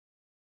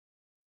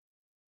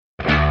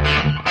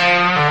We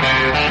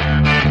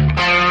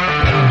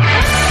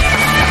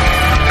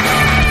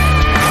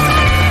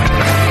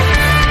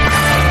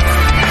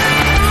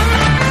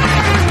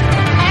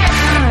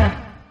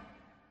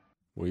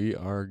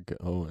are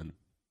going.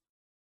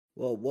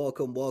 Well,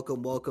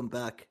 welcome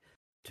back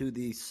to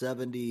the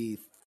 73rd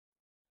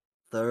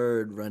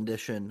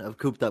rendition of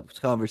Cooped Up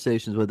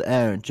Conversations with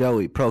Aaron,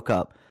 Joey,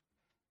 Prokop,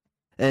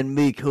 and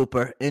me,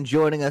 Cooper. And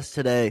joining us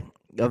today,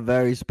 a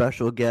very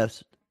special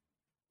guest,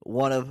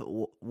 one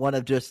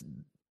of just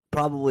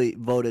probably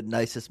voted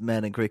nicest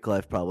men in Greek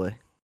life, probably.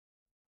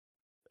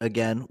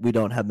 Again, we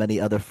don't have many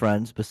other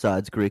friends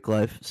besides Greek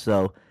life,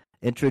 so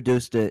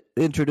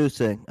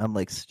introducing, I'm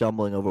like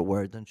stumbling over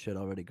words and shit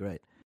already, great.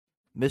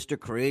 Mr.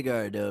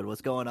 Krieger, dude. What's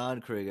going on,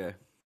 Krieger?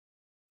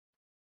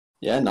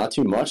 Yeah, not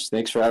too much.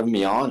 Thanks for having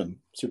me on. I'm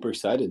super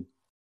excited.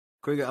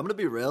 Krieger, I'm going to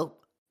be real.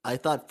 I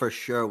thought for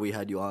sure we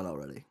had you on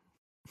already.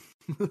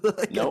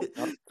 Nope,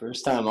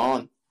 first time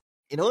on.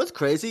 You know what's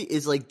crazy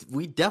is like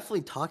we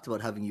definitely talked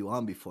about having you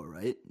on before,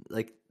 right?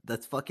 Like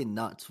that's fucking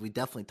nuts. We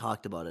definitely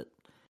talked about it.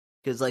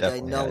 Because like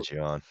Definitely I know had you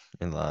on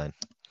in line.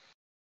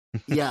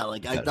 Yeah,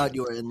 like I thought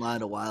you were in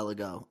line a while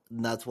ago.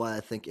 And that's why I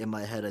think in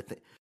my head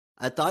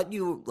I thought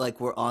you like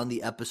were on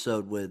the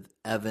episode with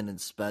Evan and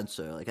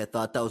Spencer. Like I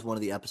thought that was one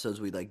of the episodes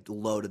we like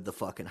loaded the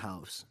fucking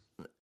house.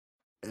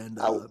 And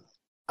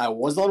I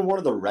was on one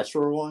of the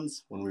retro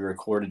ones when we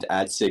recorded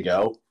at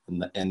Sigo in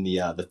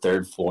the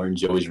third floor in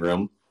Joey's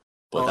room.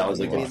 But that was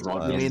like you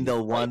mean the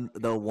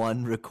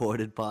one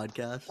recorded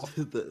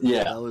podcast?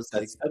 Yeah, that was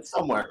that's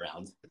somewhere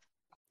around.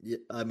 Yeah,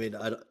 I mean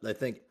I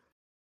think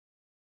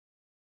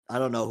I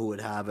don't know who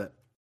would have it.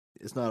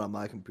 It's not on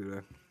my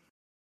computer.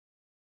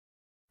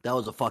 That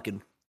was a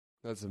fucking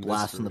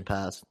blast from the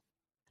past.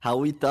 How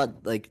we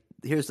thought, like,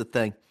 here's the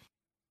thing.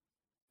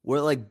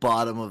 We're like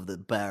bottom of the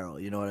barrel,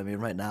 you know what I mean,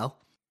 right now?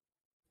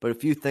 But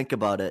if you think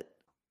about it,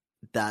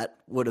 that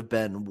would have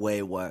been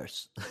way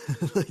worse.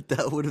 Like,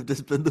 that would have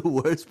just been the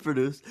worst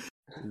produced,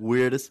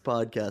 weirdest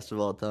podcast of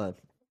all time.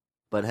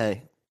 But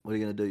hey, what are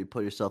you going to do? You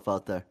put yourself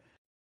out there.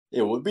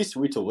 It would be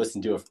sweet to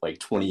listen to it for like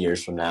 20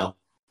 years from now.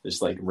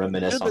 Just like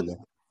reminisce on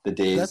the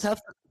days.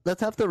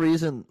 That's half the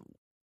reason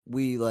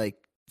we like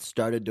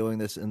started doing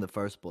this in the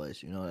first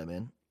place, you know what I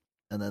mean?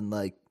 And then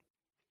like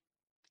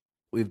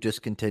we've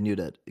just continued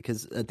it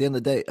because at the end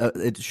of the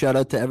day, shout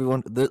out to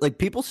everyone. Like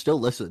people still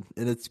listen,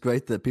 and it's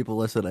great that people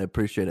listen. I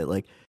appreciate it.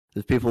 Like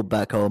there's people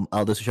back home.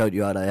 I'll just shout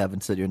you out. I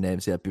haven't said your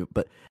names yet,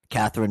 but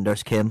Catherine,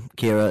 there's Kim,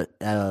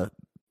 Kira,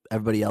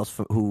 everybody else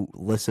who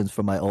listens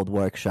from my old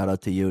work. Shout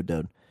out to you,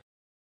 dude.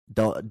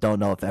 Don't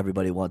know if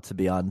everybody wants to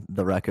be on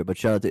the record, but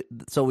shout out to.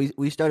 So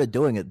we started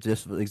doing it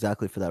just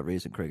exactly for that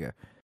reason, Krieger.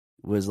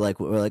 Was like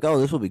we're like, oh,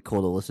 this will be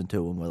cool to listen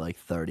to when we're like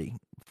 30,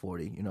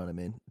 40, you know what I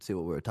mean? See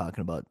what we were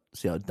talking about,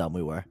 see how dumb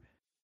we were.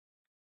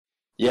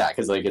 Yeah,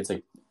 because like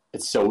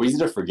it's so easy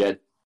to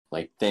forget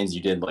like things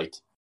you did like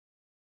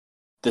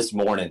this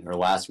morning or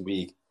last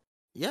week.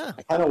 Yeah.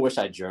 I kind of wish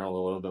I journaled a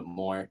little bit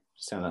more,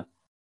 just kind of,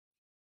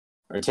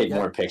 or take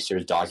more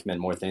pictures, document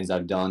more things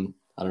I've done.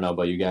 I don't know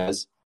about you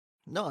guys.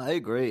 No, I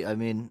agree. I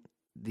mean,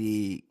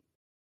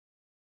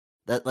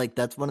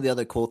 that's one of the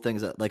other cool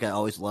things that like I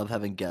always love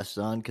having guests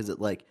on because it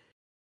like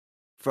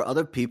for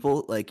other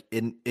people like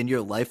in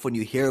your life when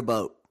you hear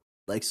about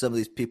like some of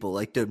these people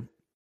like dude,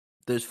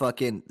 there's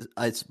fucking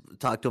I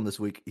talked to him this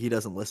week. He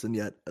doesn't listen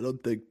yet, I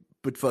don't think,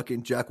 but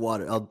fucking Jack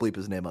Waters. I'll bleep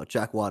his name out.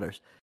 Jack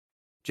Waters.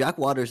 Jack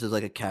Waters is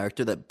like a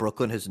character that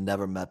Brooklyn has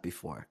never met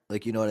before.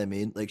 Like, you know what I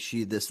mean? Like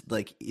he's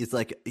like,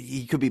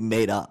 he could be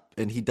made up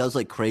and he does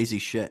like crazy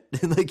shit.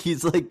 And like,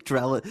 he's like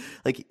traveling.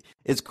 Like,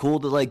 it's cool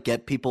to like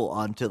get people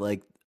onto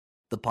like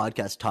the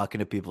podcast talking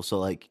to people. So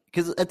like,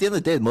 cause at the end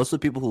of the day, most of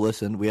the people who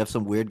listen, we have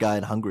some weird guy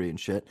in Hungary and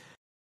shit.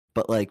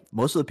 But like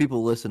most of the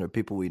people who listen are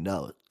people we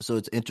know. So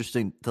it's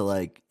interesting to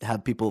like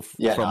have people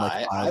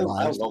I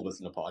love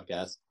listening to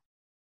podcasts.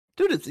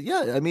 Dude,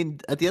 I mean,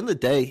 at the end of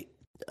the day,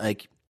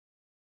 like,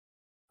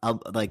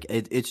 like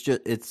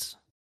it's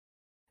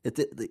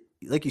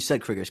like you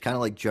said, Krieger. It's kind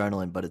of like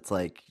journaling, but it's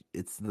like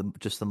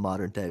just the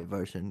modern day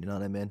version. You know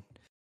what I mean?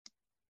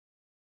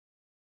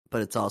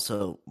 But it's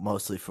also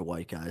mostly for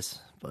white guys.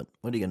 But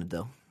what are you gonna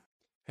do?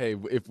 Hey,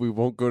 if we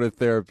won't go to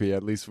therapy,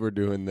 at least we're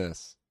doing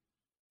this.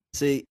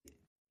 See,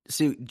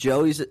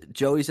 Joey's an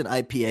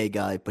IPA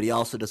guy, but he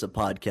also does a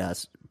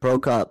podcast.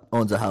 Prokop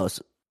owns a house,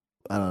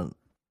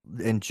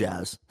 in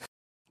Jazz.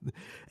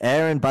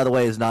 Aaron, by the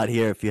way, is not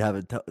here. If you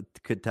haven't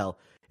could tell.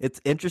 It's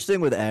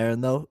interesting with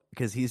Aaron, though,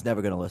 because he's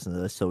never going to listen to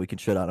this, so we can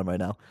shit on him right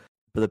now.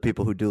 For the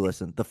people who do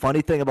listen. The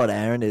funny thing about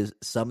Aaron is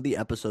some of the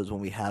episodes when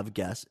we have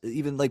guests,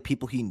 even like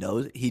people he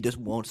knows, he just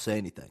won't say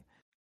anything.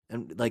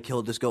 And like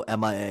he'll just go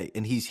MIA,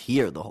 and he's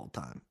here the whole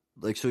time.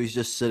 Like, so he's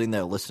just sitting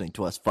there listening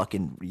to us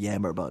fucking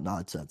yammer about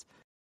nonsense.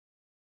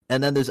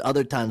 And then there's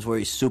other times where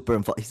he's super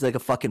involved. He's like a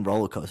fucking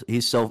roller coaster.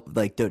 He's so,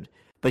 like, dude.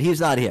 But he's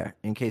not here,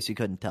 in case you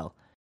couldn't tell.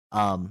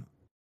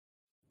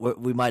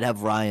 We might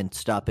have Ryan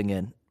stopping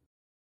in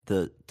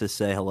to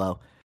say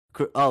hello.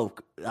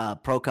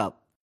 Prokop,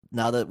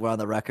 now that we're on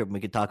the record, we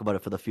can talk about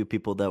it for the few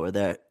people that were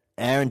there.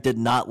 Aaron did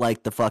not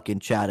like the fucking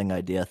chatting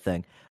idea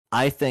thing.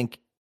 I think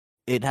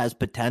it has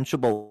potential,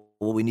 but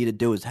what we need to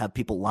do is have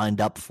people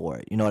lined up for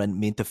it. You know what I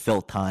mean? To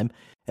fill time.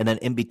 And then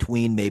in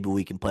between, maybe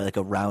we can play like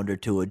a round or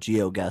two of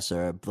GeoGuessr,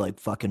 or like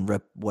fucking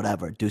rip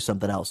whatever, do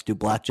something else, do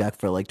blackjack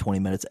for like 20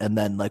 minutes. And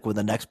then like when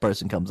the next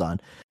person comes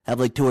on, have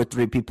like 2 or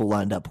 3 people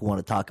lined up who want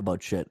to talk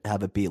about shit,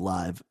 have it be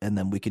live. And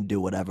then we can do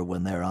whatever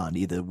when they're on.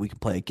 Either we can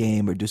play a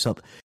game or do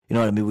something. You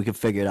know what I mean? We can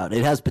figure it out.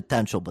 It has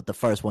potential, but the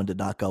first one did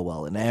not go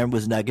well. And Aaron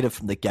was negative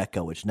from the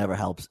get-go, which never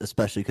helps,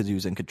 especially because he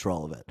was in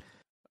control of it.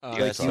 You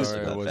guys Sorry, lost I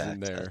about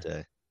wasn't facts there. that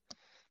day.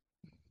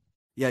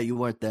 Yeah, you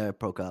weren't there,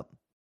 Prokop.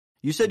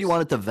 You said you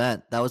wanted to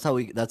vent. That's how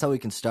we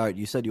can start.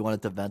 You said you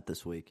wanted to vent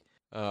this week.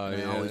 Oh I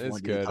yeah, always it's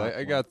wanted you to good. talk I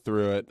more. got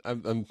through it.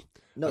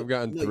 I've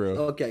gotten through.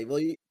 Okay, well,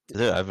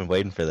 Dude, I've been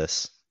waiting for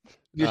this.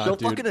 you're so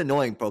dude. fucking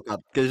annoying,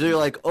 Prokop, because you're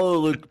like, oh,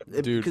 look,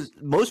 Dude. because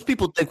most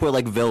people think we're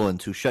like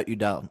villains who shut you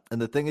down,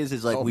 and the thing is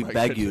like Oh we my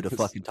beg you to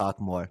goodness. fucking talk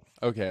more.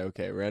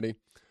 Okay, ready?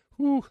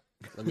 Whew.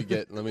 Let me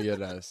get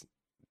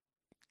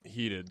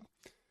heated.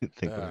 I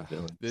think we're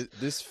villains.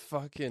 This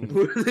fucking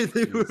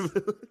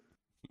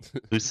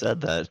Who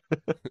said that?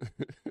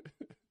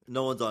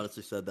 No one's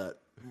honestly said that.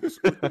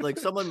 Like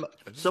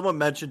someone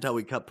mentioned how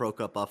we cut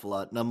Prokop off a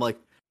lot, and I'm like,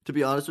 to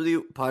be honest with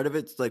you, part of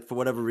it's like for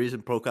whatever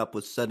reason Prokop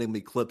was sending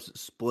me clips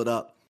split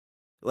up.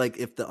 Like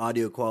if the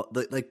audio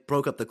quality, like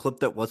Prokop, the clip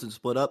that wasn't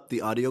split up,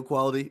 the audio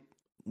quality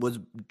was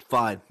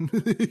fine.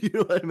 You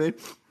know what I mean?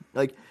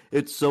 Like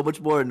it's so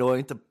much more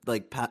annoying to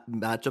like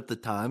match up the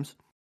times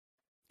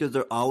because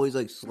they're always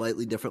like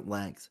slightly different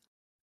lengths,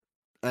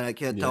 and I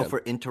can't tell Yeah. if we're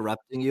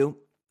interrupting you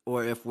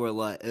or if we're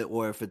like,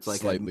 or if it's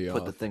like Slightly I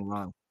put the off. thing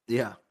wrong.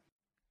 Yeah.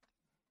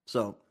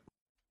 So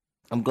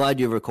I'm glad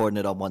you're recording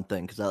it on one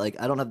thing because I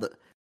don't have the.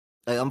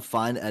 Like, I'm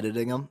fine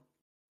editing them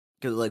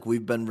because like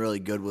we've been really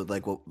good with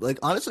like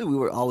honestly we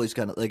were always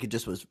kind of like it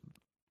just was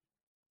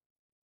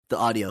the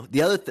audio.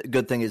 The other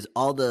good thing is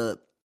all the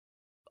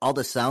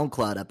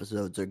SoundCloud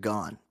episodes are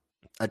gone.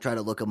 I tried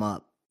to look them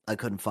up. I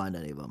couldn't find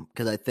any of them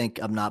because I think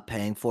I'm not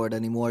paying for it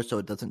anymore, so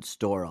it doesn't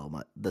store all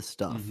the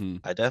stuff.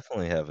 Mhm. I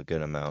definitely have a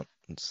good amount.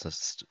 It's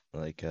just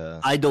like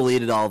I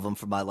deleted all of them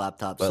from my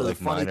laptop. but So like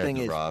the funny mine are thing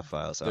the is, raw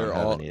files. I They're don't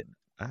have all- any.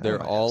 I have They're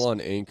my all house.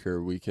 on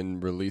Anchor. We can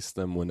release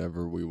them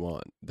whenever we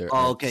want.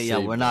 oh, okay, yeah,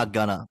 saved we're them. not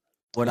gonna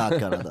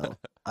though.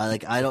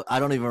 I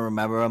don't even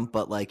remember them,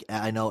 but like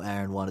I know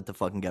Aaron wanted to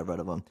fucking get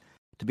rid of them.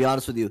 To be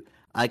honest with you,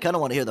 I kind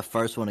of want to hear the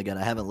first one again.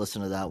 I haven't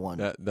listened to that one.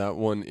 That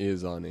one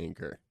is on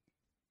Anchor.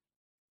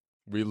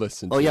 We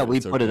listened. Oh to yeah, it. we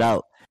It's put it okay.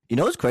 out. You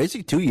know what's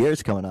crazy? 2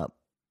 years coming up.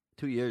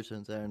 2 years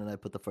since Aaron and I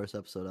put the first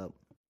episode out.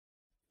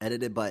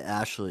 Edited by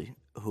Ashley,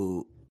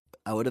 who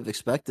I would have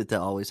expected to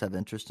always have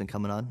interest in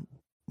coming on.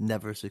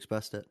 Never has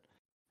expressed it.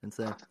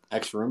 Insane.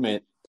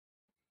 Ex-roommate.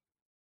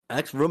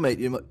 Ex-roommate,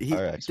 you know,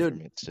 Our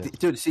ex-roommates, too.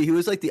 dude, see, he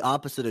was like the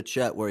opposite of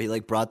Chet, where he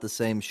like brought the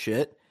same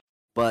shit,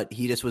 but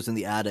he just was in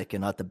the attic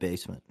and not the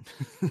basement.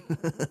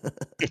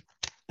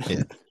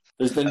 Yeah.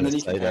 There's been Out of many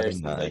sight, out of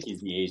comparisons. Like mind.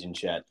 he's the Asian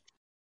Chet.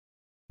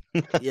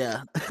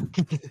 Yeah.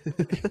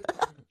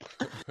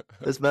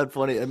 It's mad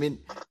funny. I mean,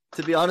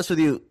 to be honest with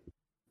you,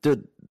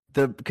 dude,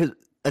 because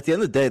at the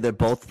end of the day, they're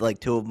both like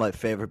two of my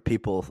favorite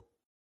people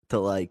to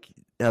like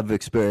have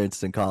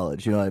experienced in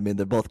college. You know what I mean?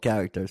 They're both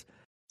characters.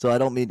 So I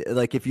don't mean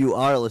like if you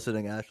are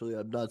listening, Ashley,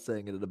 I'm not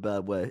saying it in a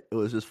bad way. It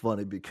was just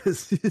funny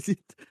because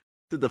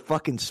the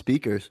fucking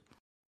speakers,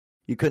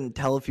 you couldn't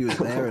tell if he was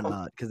there or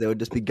not because they would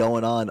just be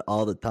going on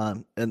all the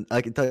time. And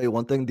I can tell you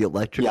one thing: the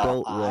electric Yeah,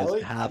 bill I was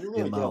like, half I didn't the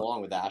really get amount.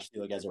 along with Ashley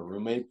like as a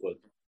roommate, but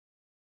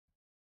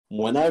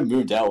when I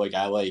moved out,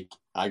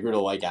 I grew to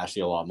like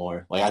Ashley a lot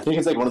more. Like I think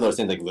it's like one of those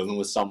things like living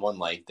with someone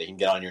like they can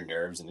get on your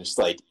nerves and it's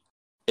like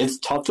it's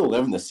tough to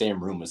live in the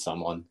same room with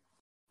someone,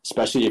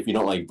 especially if you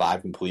don't like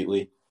vibe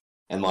completely.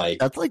 And like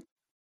That's like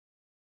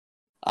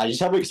I just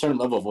have like a certain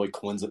level of like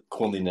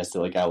cleanliness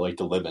that like I like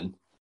to live in.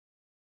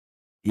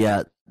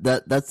 yeah,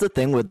 that's the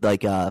thing with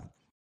like that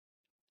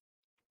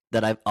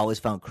I've always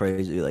found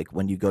crazy. Like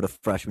when you go to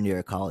freshman year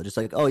of college, it's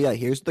like, oh yeah,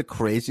 here's the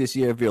craziest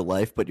year of your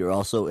life, but you're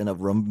also in a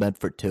room meant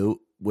for two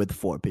with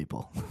 4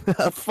 people.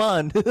 Have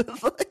fun.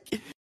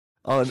 Like,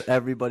 oh, and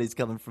everybody's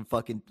coming from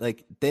fucking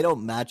like they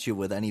don't match you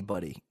with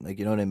anybody. Like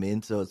you know what I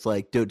mean? So it's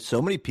like, dude,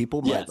 so many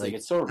people Yeah, might it's like like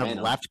it's so have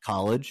random. left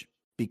college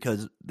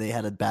because they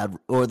had a bad,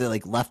 or they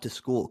like left to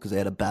school because they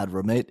had a bad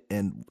roommate,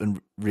 and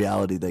in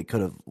reality they could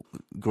have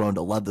grown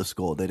to love the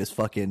school. They just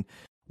fucking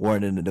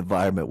weren't in an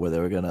environment where they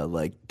were gonna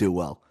like do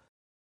well.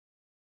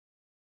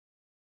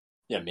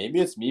 Yeah, maybe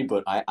it's me,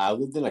 but I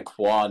lived in a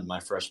quad my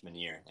freshman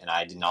year and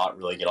I did not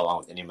really get along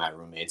with any of my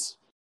roommates.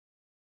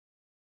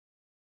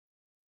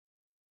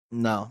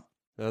 No,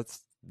 That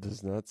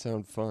does not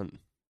sound fun.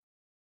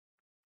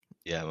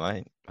 Yeah,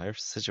 my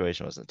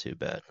situation wasn't too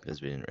bad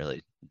because we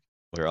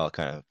were all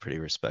kind of pretty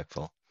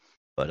respectful,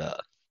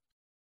 but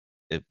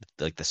it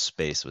like the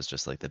space was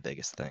just like the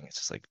biggest thing. It's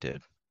just like,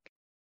 dude,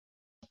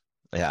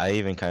 yeah, I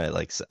even kind of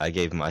like I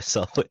gave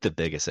myself like the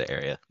biggest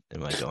area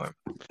in my dorm,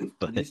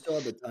 but you still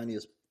have the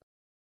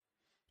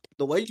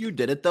The way you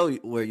did it though,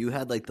 where you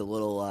had like the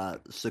little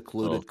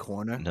secluded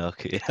corner. No,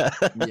 okay, Yeah, That's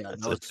that what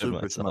was I did super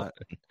myself smart.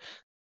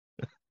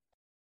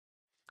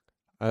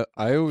 in.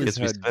 I always Because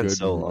we had spent good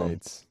so long.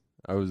 roommates.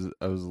 I was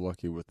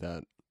lucky with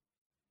that.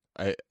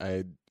 I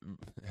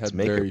had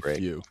make or very break.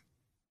 few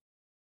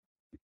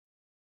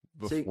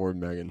See- before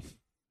Megan.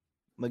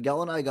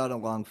 Miguel and I got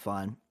along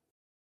fine.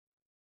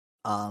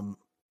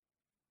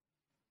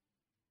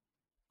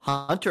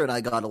 Hunter and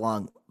I got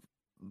along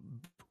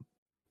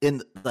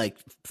in like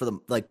for the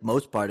like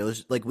most part. It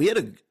was like we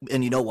had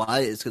and you know why?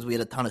 It's because we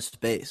had a ton of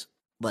space.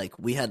 Like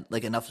we had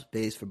like enough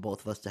space for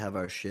both of us to have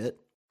our shit,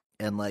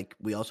 and like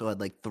we also had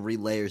like 3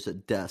 layers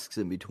of desks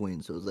in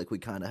between. So it was like we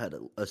kind of had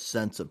a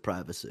sense of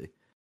privacy,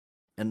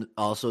 and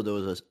also there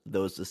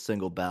was a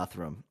single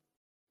bathroom,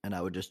 and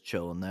I would just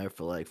chill in there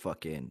for like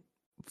fucking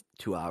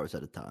 2 hours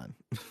at a time.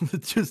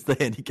 Just the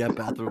handicap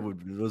bathroom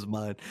was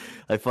mine.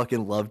 I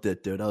fucking loved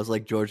it, dude. I was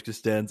like George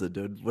Costanza,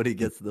 dude. When he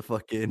gets to the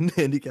fucking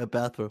handicap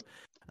bathroom,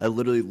 I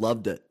literally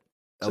loved it.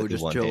 I It's like would the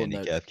just one chill in there.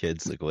 handicap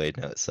kid's like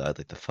waiting outside,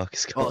 like the fuck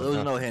is Oh, going there was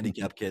on? no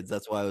handicap kids.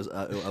 That's why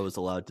I was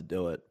allowed to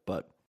do it.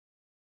 But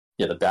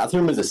Yeah, the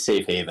bathroom is a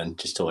safe haven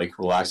just to like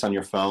relax on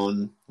your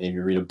phone, maybe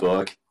read a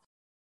book,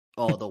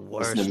 oh, the listen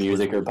worst to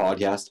music or was,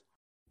 podcast.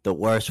 the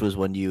worst was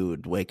when you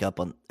would wake up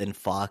in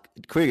Fox.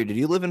 Krieger, did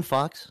you live in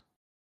Fox?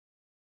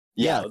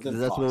 Yeah, Yeah, I lived in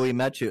 'cause that's where Fox. we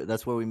met you.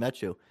 That's where we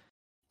met you.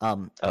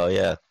 Oh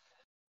yeah,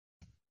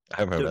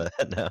 I remember Dude,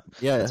 that now.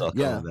 yeah, It's all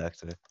yeah. coming back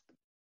to me.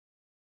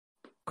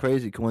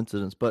 Crazy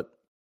coincidence, but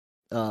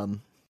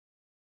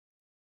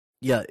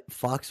yeah,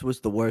 Fox was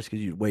the worst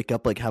because you'd wake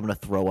up like having to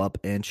throw up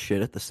and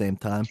shit at the same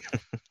time,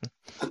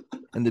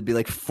 and there'd be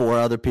like 4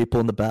 other people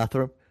in the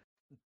bathroom.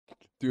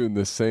 Doing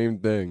the same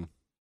thing.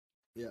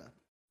 Yeah,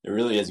 It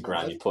really is a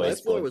grimy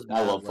place, but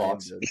I love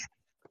Fox.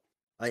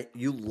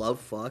 You love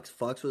Fox.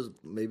 Fox was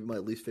maybe my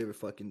least favorite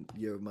fucking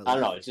year of my life. I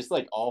don't know. It's just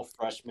like all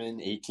freshmen,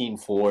 18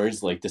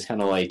 floors, like this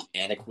kind of like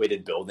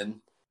antiquated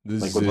building. The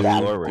Like, zoo, what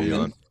bad floor were you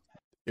on?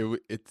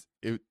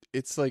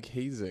 It's like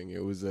hazing.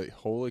 It was a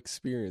whole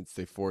experience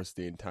they forced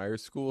the entire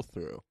school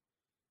through.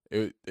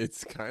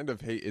 It's kind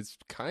of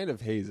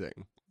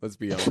hazing. Let's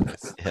be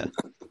honest. Yeah,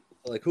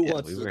 Like who Yeah,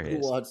 wants we it? were Who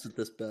hazed. wants it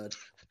this bad?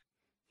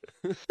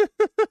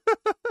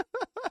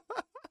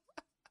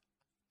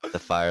 the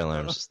fire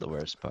alarm's just the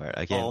worst part.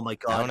 I can't. Oh my I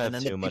God, don't and have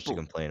then the too much to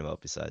people- complain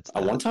about besides At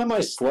that. one time,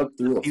 I slept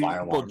through a fire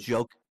People alarm.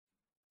 joke.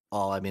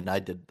 Oh, I mean, I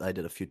did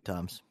a few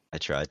times. I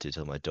tried to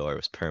till my door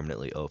was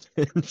permanently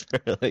open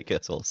for like a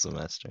whole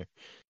semester.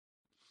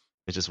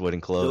 It just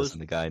wouldn't close, Those-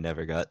 and the guy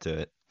never got to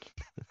it.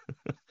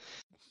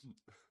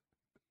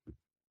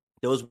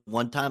 There was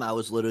one time I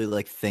was literally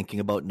like thinking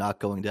about not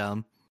going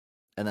down,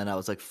 and then I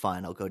was like,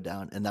 "Fine, I'll go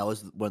down." And that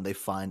was when they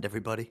fined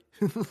everybody.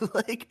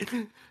 Like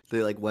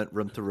they like went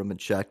room to room and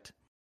checked,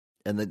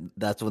 and then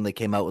that's when they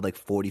came out with like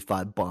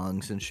 45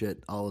 bongs and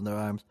shit all in their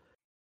arms.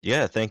 You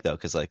gotta think though,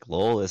 because like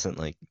Lowell isn't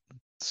like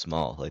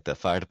small. Like the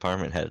fire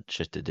department had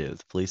shit to do.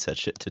 The police had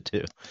shit to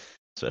do,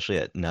 especially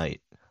at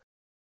night.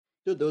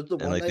 Dude, there was the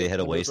And one like they night had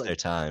to when it was, waste their like-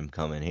 time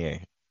coming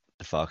here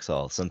to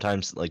Foxhall.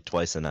 Sometimes like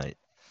twice a night.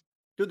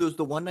 Dude, there was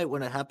the one night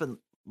when it happened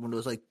when it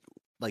was like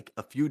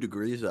a few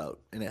degrees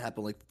out, and it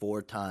happened like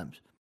 4 times.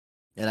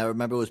 And I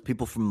remember it was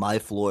people from my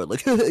floor,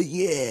 like,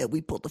 yeah,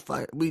 we pulled the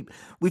fire. We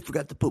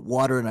forgot to put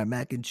water in our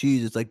mac and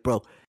cheese. It's like,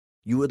 bro,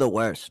 you were the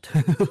worst.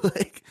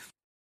 like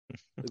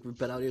we've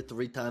been out here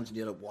 3 times, and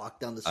you had to walk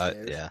down the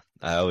stairs. Yeah,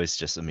 I always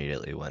just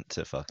immediately went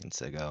to fucking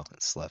Sigo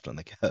and slept on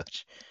the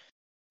couch.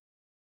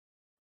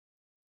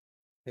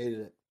 Hated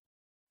it.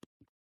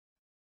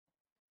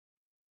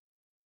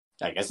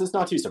 I guess it's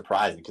not too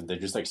surprising because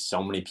there's just like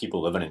so many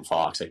people living in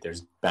Fox. Like,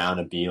 there's bound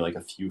to be like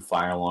a few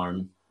fire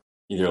alarm,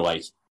 either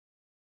like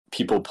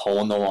people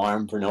pulling the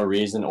alarm for no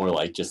reason or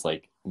like just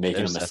like making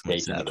There's a definitely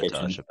mistake in the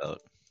sabotage kitchen.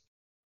 about.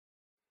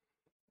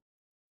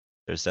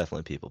 There's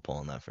definitely people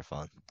pulling that for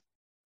fun.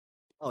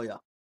 Oh yeah.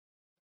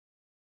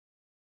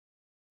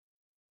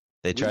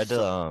 They We tried to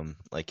saw-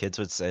 like kids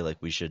would say like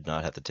we should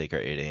not have to take our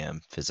 8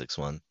 a.m. physics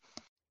 1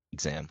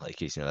 exam. Like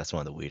that's one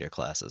of the weeder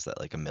classes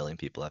that like a million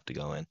people have to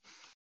go in.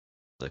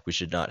 Like we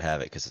should not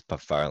have it because the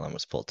fire alarm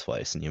was pulled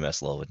twice, and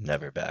UMass Lowell would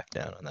never back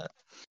down on that.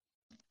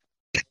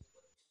 You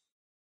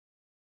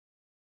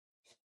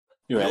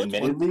know, You know what's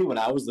admittedly, when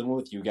I was living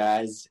with you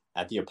guys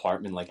at the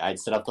apartment, like I'd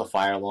set up the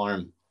fire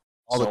alarm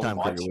all the so time.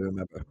 much. Krieger, we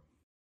remember.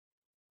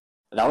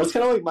 That was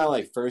kind of like my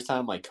like first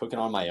time like cooking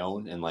on my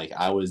own, and like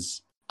I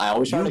always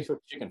tried to You-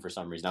 cook chicken for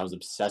some reason. I was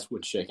obsessed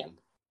with chicken,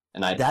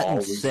 and I'd That and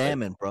always like,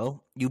 salmon,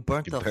 bro. You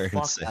burnt You the burned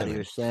fuck out salmon. of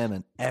your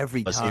salmon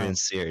every Must time. even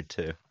seared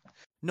too.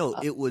 No,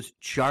 it was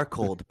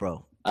charcoal,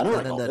 bro. I don't And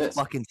then recall that this.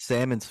 fucking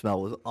salmon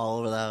smell was all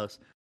over the house.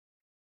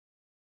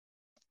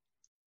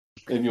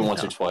 Maybe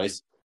once or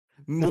twice.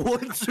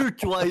 Once or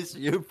twice.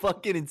 You're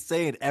fucking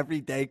insane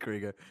every day,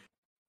 Krieger.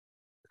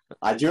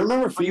 I do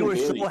remember But you feeding were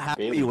so Bailey-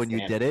 happy Bailey when you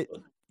salmon, did it.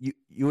 but-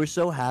 You were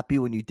so happy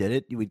when you did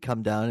it. You would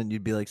come down and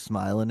you'd be like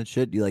smiling and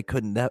shit. You like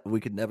we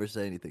could never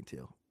say anything to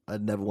you. I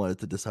never wanted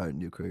to dishearten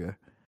you, Krieger.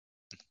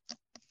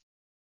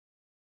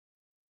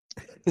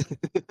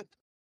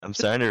 I'm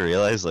starting to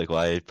realize like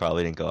why it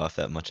probably didn't go off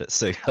that much at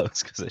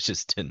Sigho's because it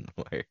just didn't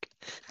work.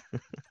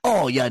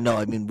 Oh yeah, no,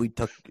 I mean we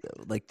took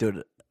like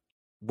dude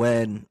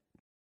when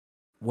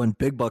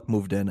Big Buck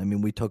moved in, I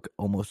mean we took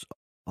almost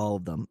all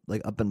of them.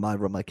 Like up in my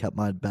room, I kept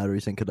my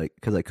batteries in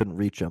because I couldn't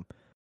reach them.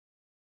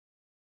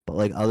 But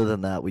like other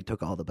than that, we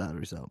took all the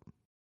batteries out.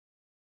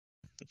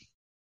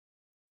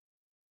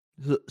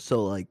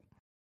 So like,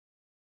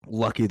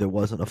 lucky there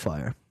wasn't a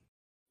fire,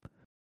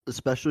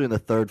 especially in the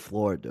third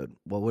floor, dude.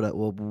 What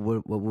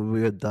would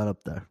we have done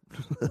up there?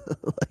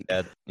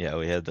 Like, Yeah,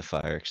 we had the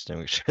fire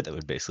extinguisher that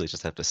would basically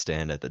just have to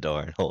stand at the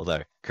door and hold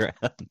our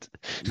ground.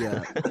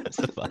 Yeah. As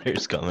the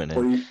fire's coming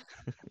Well, in.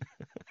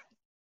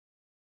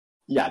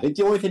 Yeah, I think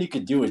the only thing you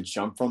could do is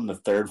jump from the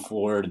third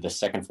floor to the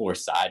second floor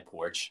side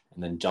porch,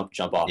 and then jump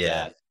off Yeah.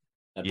 that.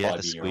 That'd You had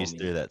probably to be your squeeze only.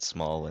 through that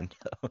small window.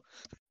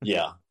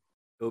 Yeah,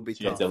 it would be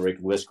so you have tough. to like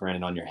risk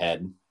running on your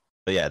head.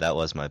 But yeah, that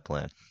was my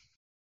plan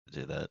to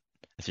do that.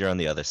 If you're on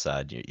the other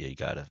side, you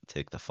gotta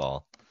take the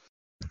fall.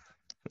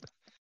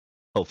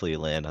 Hopefully, you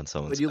land on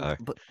someone's car.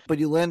 But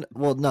you land.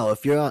 Well, no.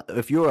 If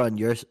you were on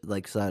your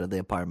like side of the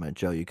apartment,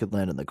 Joe, you could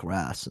land in the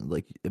grass and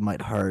like it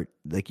might hurt.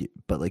 Like you,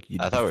 but like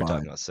you'd I be thought we were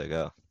fine. talking about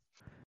Sigo.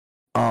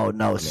 Oh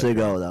no,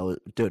 Sigo, that was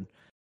dude.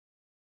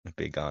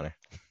 Big goner.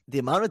 The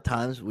amount of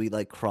times we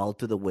like crawled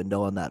through the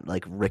window on that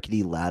like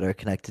rickety ladder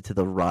connected to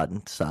the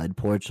rotten side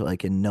porch,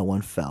 like and no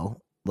one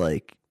fell.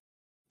 Like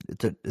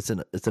it's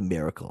a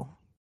miracle.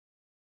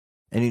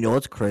 And you know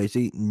what's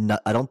crazy?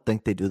 I don't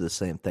think they do the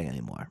same thing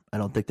anymore. I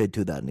don't think they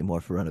do that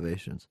anymore for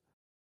renovations.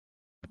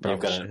 You've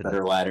got a should've.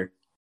 better ladder.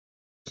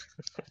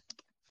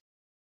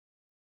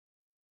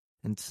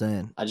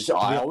 Insane.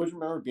 I always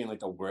remember being like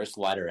the worst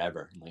ladder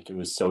ever. Like it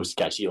was so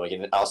sketchy. Like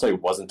and also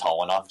it wasn't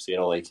tall enough, so you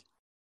had to like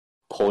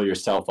pull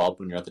yourself up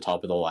when you're at the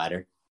top of the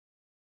ladder.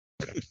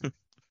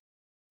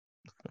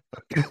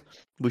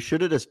 We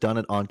should have just done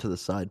it onto the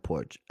side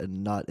porch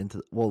and not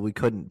into. Well, we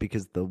couldn't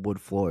because the wood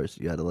floors.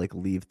 You had to like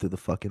leave through the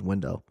fucking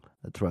window.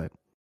 That's right.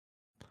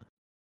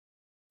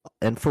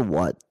 And for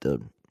what,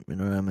 dude? You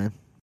know what I mean?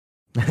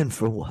 And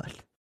for what?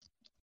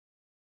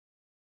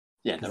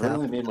 Yeah, it never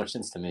really made much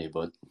sense to me,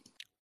 but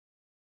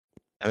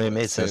I mean, it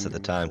made sense at the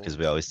Sanding time floor. because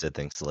we always did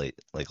things late,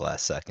 like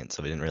last second,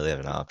 so we didn't really have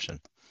an option,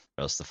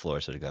 or else the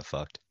floors would have got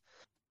fucked.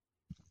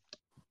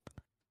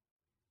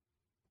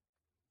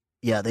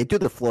 Yeah, they do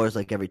the floors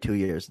like every 2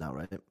 years now,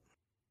 right?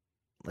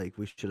 Like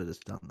we should have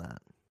just done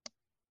that.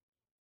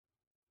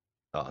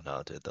 Oh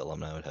no, dude, the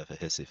alumni would have a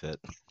hissy fit.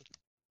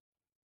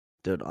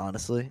 Dude,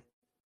 honestly,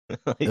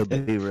 Like, it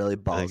would be really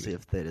like- ballsy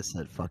if they just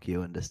said "fuck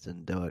you" and just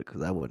didn't do it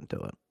because I wouldn't do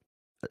it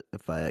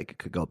if I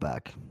could go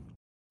back.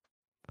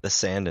 the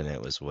sand in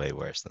it was way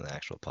worse than the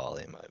actual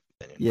poly, in my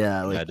opinion.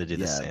 Yeah, We like had to do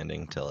the yeah.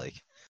 sanding till like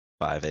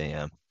 5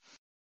 a.m.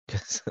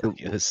 because Dude,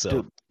 it was so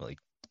dude. like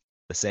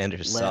the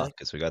sanders Lan- suck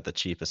because we got the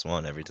cheapest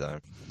one every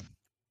time.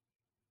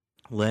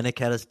 Lanik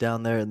had us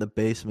down there in the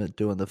basement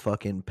doing the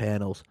fucking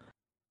panels.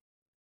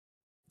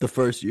 The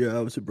first year I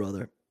was a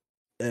brother,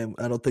 and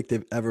I don't think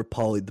they've ever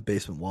polyed the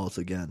basement walls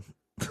again.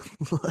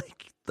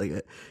 I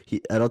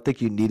don't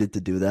think you needed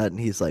to do that, and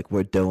he's like,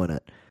 "We're doing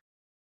it."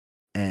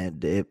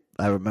 And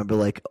I remember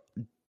like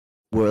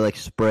we're like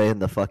spraying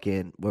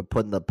we're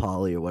putting the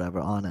poly or whatever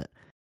on it,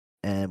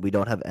 and we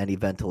don't have any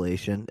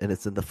ventilation, and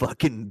it's in the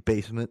fucking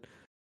basement.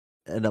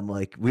 And I'm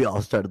like, we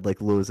all started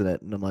like losing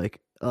it, and I'm like,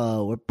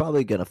 oh, we're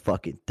probably gonna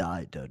fucking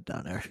die, dude,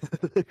 down there.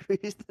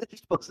 You're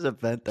supposed to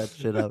vent that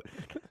shit out.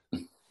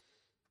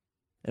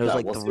 It was Yeah,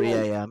 like we'll see 3 what-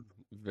 a.m.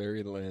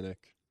 Very Atlantic.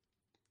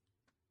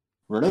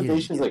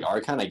 renovations like are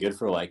kind of good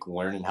for like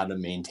learning how to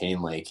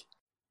maintain like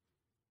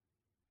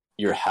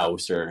your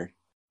house or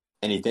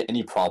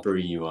any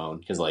property you own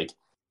because like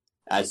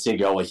as you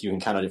go like you can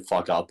kind of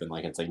fuck up and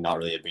like it's like not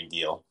really a big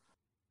deal.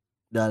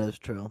 That is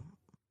true.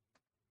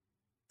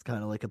 It's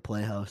kind of like a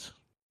playhouse.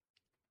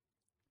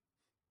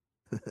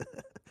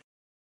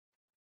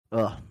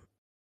 Oh,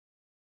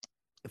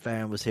 if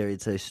Aaron was here,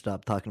 he'd say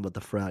stop talking about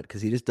the frat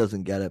because he just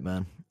doesn't get it,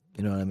 man.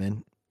 You know what I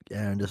mean?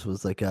 Aaron just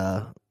was like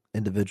a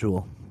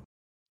individual.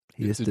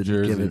 He It's just a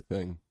didn't give Jersey it.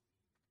 thing.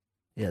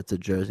 Yeah, it's a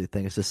Jersey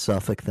thing. It's a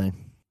Suffolk thing.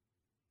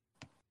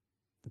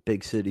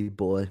 Big city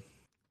boy.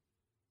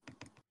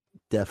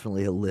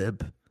 Definitely a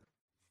lib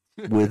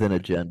with an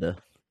agenda.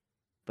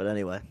 But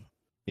anyway,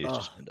 Huge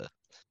Oh. agenda.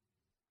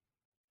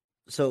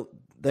 so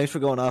thanks for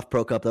going off,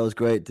 Pro Cup. That was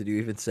great. Did you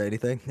even say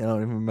anything? I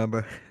don't even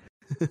remember.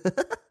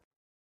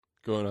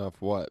 Going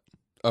off what?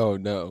 Oh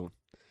no.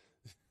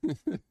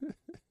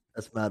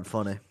 That's mad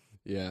funny.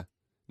 Yeah.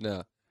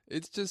 No.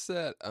 It's just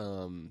that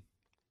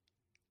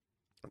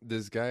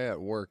this guy at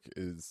work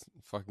is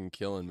fucking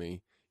killing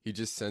me. He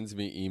just sends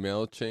me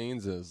email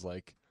chains as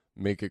like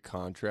make a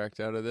contract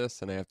out of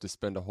this, and I have to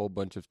spend a whole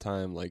bunch of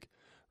time like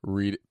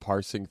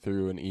parsing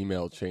through an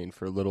email chain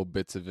for little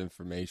bits of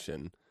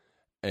information.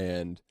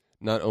 And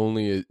not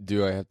only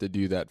do I have to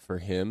do that for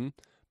him,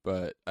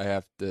 but I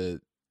have to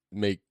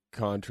make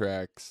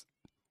contracts,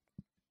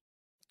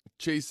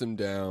 chase him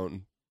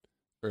down,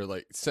 or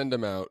like send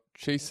him out,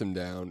 chase him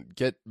down,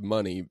 get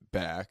money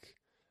back,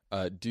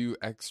 do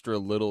extra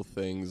little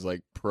things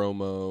like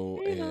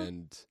promo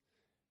and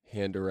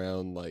hand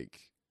around like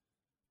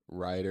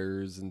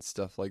riders and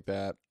stuff like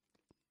that.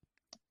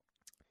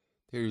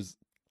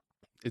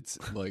 It's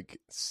like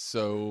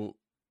so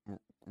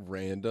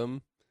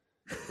random,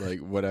 like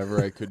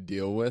whatever I could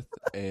deal with,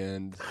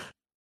 and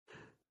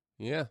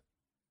yeah,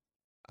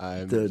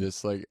 I'm Dude,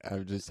 just like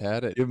I've just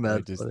had it. You're I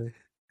mad just funny.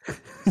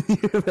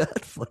 You're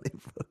mad funny,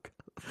 bro.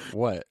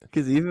 what?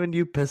 Because even when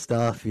you pissed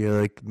off,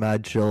 you're like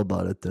mad chill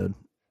about it, dude.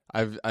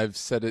 I've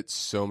said it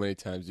so many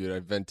times, dude.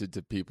 I've vented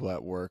to people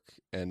at work,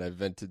 and I've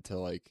vented to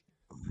like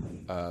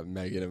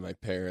Megan and my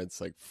parents,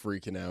 like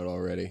freaking out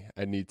already.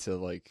 I need to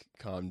like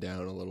calm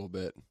down a little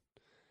bit.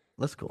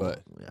 That's cool.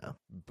 But- Yeah, I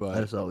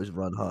But just always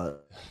run hot.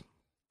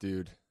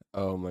 dude,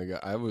 oh my god,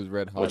 I was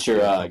red hot. What's for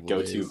your a couple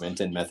go-to days.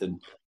 venting method?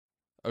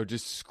 Oh,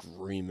 just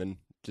screaming,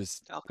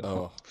 just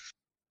Alcohol.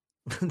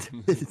 oh.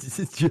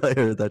 I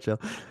heard that, Joe.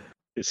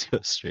 Just go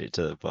straight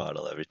to the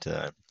bottle every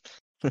time.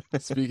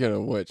 Speaking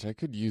of which, I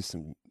could use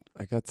some.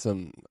 I got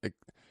some. Like,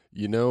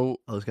 you know,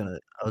 I was gonna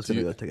Do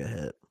you- go take a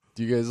hit.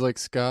 do you guys like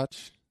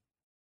scotch?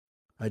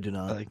 I do I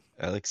not.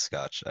 like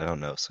scotch. I don't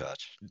know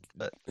scotch,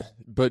 but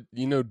But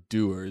you know,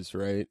 Dewar's,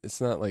 right? It's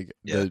not like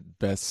Yeah. the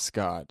best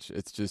scotch.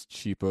 It's just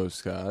cheapo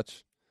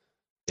scotch.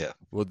 Yeah.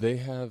 Well, they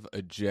have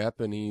a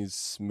Japanese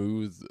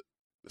smooth,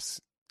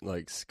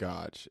 like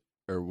scotch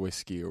or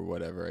whiskey or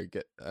whatever.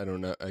 I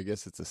don't know. I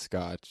guess it's a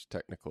scotch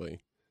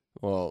technically.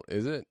 Well,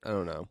 is it? I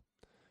don't know.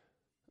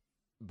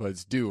 But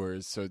it's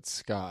Dewar's, so it's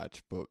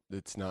scotch, but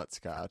it's not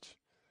scotch.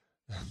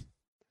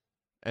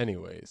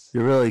 Anyways,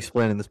 You're really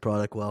explaining this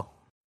product well.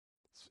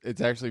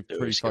 it's actually pretty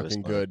Dewar's give us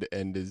fucking money. good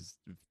and is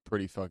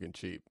pretty fucking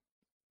cheap.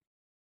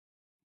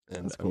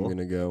 And That's I'm cool.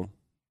 gonna go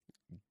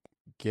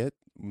get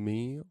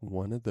me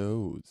one of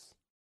those.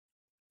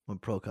 When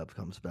Pro Cup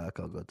comes back,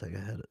 I'll go take a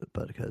hit,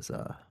 but because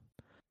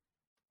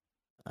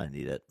I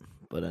need it.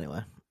 But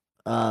anyway,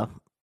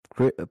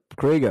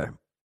 Krieger,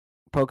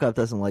 Pro Cup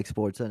doesn't like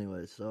sports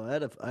anyways. So I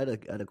had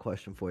a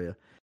question for you,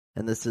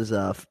 and this is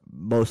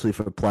mostly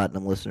for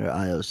Platinum listener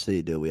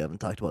IOC. Dude, we haven't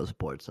talked about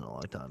sports in a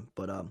long time,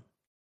 but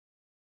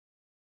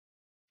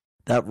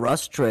that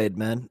Russ trade,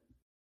 man.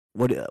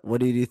 What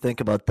do you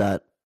think about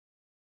that?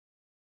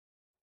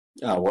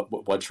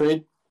 What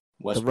trade?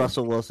 The Westbrook.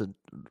 Russell Wilson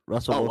trade.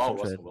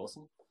 Russell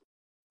Wilson.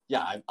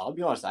 Yeah, I'll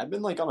be honest. I've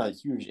been like on a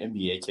huge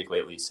NBA kick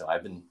lately, so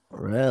I've been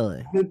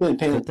Really? paying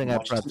Good thing I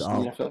much prepped attention to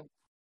all. the NFL.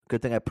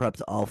 Good thing I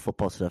prepped all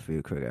football stuff for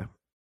you, Krieger,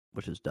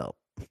 which is dope.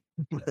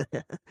 Because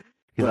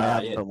I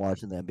haven't Yeah. been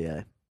watching the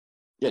NBA.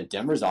 Yeah,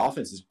 Denver's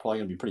offense is probably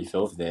going to be pretty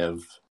filthy. They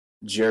have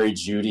Jerry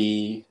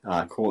Jeudy,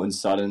 Courtland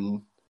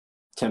Sutton,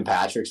 Tim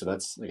Patrick, so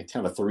that's like a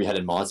kind of a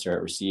three-headed monster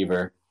at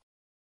receiver.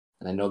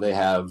 And I know they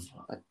have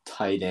a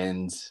tight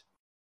end.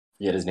 I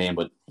forget his name,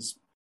 but he's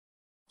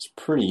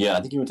pretty good. I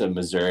think he went to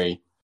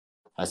Missouri.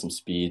 Has some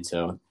speed,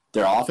 so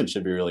their offense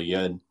should be really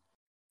good.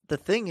 The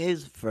thing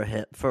is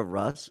for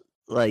Russ,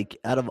 like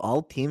out of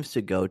all teams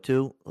to go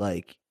to,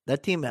 like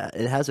that team, it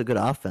has a good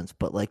offense,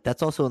 but like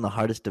that's also in the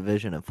hardest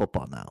division in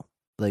football now.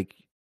 Like,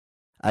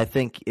 I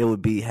think it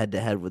would be head to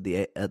head with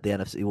the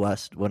NFC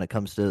West when it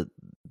comes to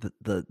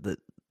the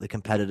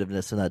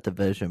competitiveness in that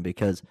division,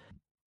 because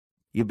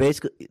you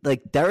basically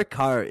like Derek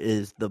Carr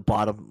is the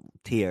bottom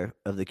tier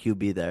of the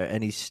QB there,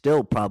 and he's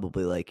still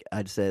probably like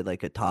I'd say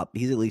like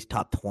he's at least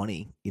top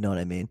 20. You know what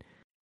I mean?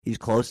 He's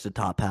close to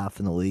top half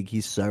in the league.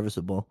 He's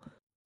serviceable.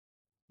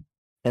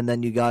 And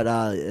then you got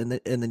and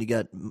then you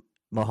got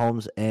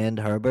Mahomes and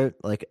Herbert.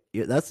 Like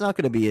that's not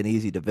going to be an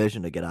easy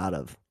division to get out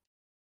of.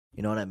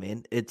 You know what I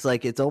mean? It's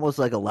almost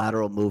like a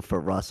lateral move for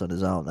Russ on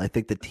his own. I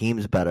think the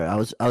team's better. I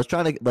was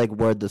trying to like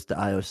word this to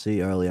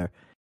IOC earlier,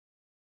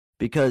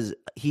 because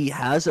he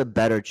has a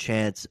better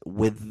chance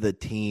with the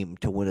team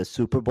to win a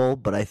Super Bowl,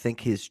 but I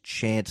think his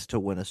chance to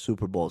win a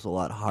Super Bowl is a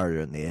lot harder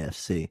in the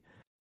AFC,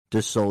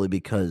 just solely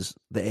because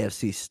the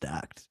AFC's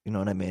stacked. You know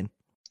what I mean?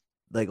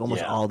 Like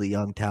almost Yeah. all the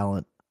young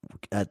talent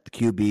at the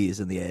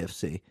QBs in the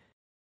AFC.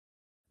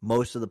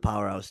 Most of the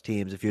powerhouse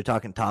teams, if you're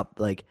talking top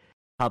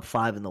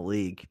 5 in the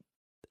league,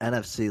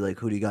 NFC, like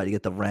who do you got? You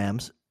get the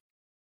Rams,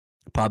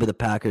 probably the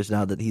Packers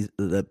now that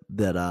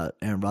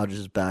Aaron Rodgers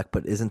is back,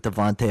 but isn't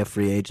Devontae a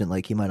free agent?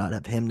 Like he might not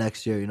have him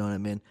next year. You know what I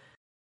mean?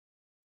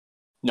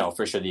 No,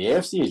 for sure. The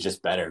AFC is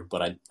just better,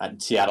 but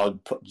Seattle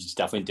just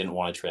definitely didn't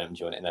want to trade him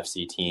to an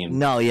NFC team.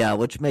 No, yeah,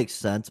 which makes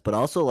sense. But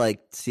also,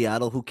 like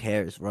Seattle, who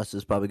cares? Russ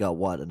has probably got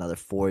another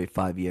 4 or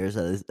 5 years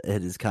at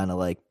his kind of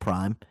like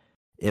prime,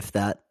 if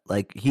that.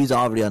 Like he's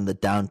already on the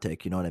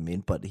downtick. You know what I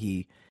mean? But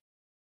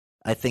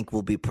I think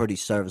will be pretty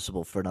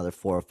serviceable for another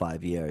 4 or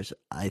 5 years.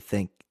 I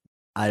think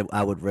I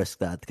would risk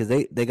that because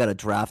they got a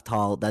draft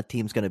haul. That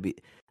team's going to be.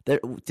 Do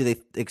they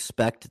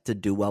expect to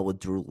do well with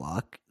Drew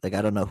Lock? Like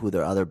I don't know who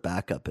their other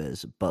backup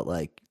is, but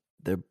like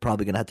they're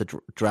probably going to have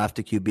to draft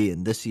a QB,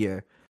 and this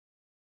year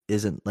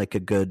isn't like a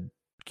good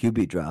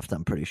QB draft.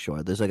 I'm pretty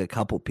sure there's like a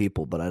couple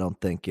people, but I don't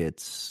think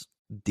it's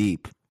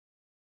deep.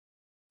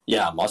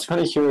 Yeah, I'm also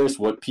kind of curious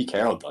what Pete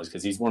Carroll does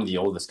because he's one of the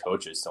oldest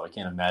coaches, so I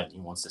can't imagine he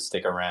wants to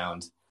stick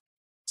around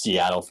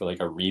Seattle for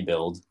like a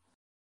rebuild.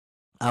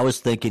 I was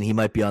thinking he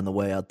might be on the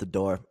way out the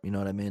door. You know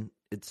what I mean?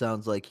 It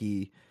sounds like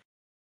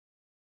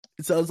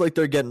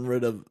they're getting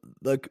rid of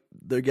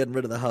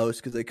the house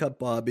because they cut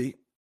Bobby.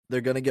 They're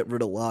gonna get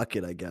rid of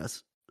Lockett, I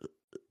guess.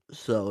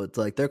 So it's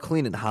like they're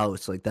cleaning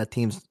house. Like that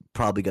team's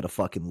probably gonna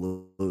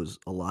fucking lose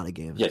a lot of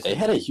games. Yeah, they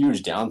had a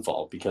huge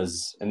downfall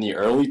because in the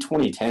early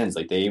 2010s,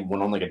 like they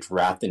went on like a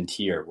draft and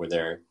tier where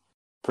they're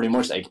pretty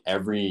much like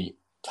every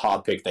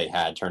top pick they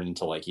had turned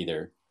into like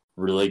either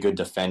really good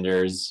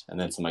defenders and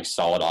then some like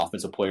solid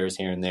offensive players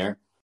here and there.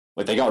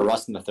 Like they got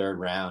Russ in the third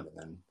round and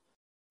then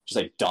just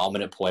like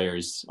dominant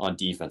players on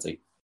defense.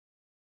 Like,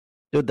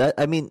 dude,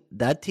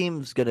 that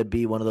team's gonna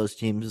be one of those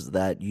teams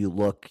that you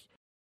look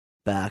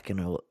back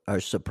and are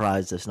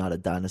surprised it's not a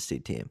dynasty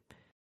team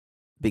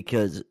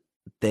because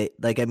they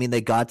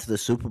got to the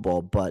Super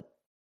Bowl, but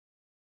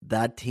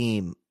that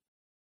team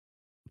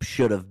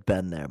should have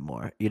been there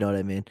more. You know what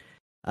I mean?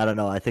 I don't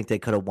know. I think they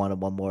could have won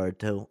one more or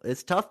two.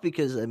 It's tough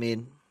because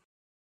the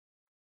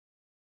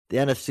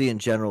NFC in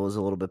general was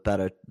a little bit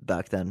better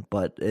back then,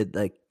 but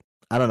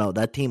I don't know.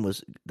 That team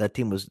was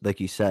like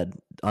you said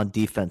on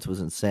defense was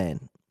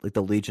insane. Like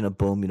the Legion of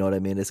Boom, you know what I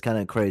mean? It's kind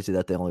of crazy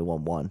that they only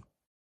won one.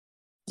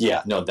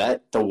 yeah, no,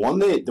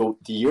 the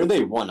year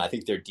they won, I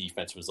think their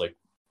defense was like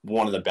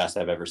one of the best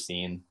I've ever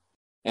seen.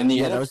 And the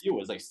NFC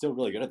was like still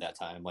really good at that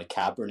time. Like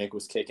Kaepernick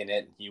was kicking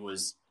it. He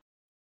was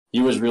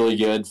really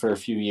good for a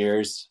few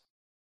years.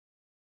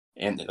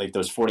 And like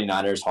those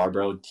 49ers,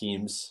 Harborough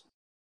teams.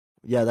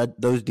 Yeah,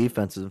 those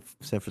defenses in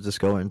San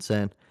Francisco are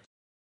insane.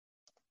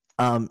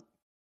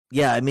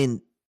 Yeah,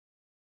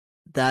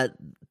 that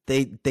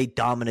they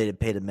dominated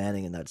Peyton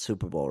Manning in that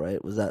Super Bowl,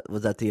 right? Was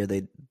that the year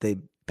they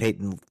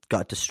Peyton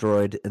got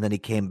destroyed and then he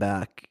came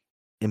back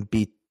and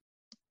did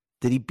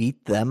he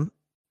beat them?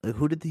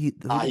 Who did he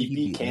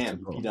beat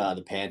Cam. He beat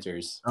the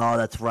Panthers. Oh,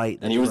 that's right.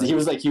 And he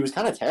was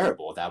kind of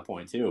terrible at that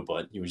point too,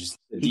 but he was just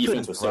the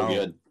defense was so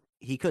good.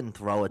 He couldn't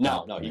throw it.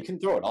 No, he can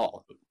throw it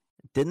all.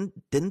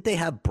 Didn't they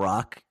have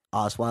Brock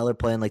Osweiler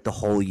playing like the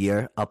whole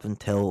year up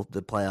until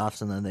the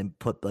playoffs, and then they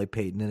put like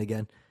Peyton in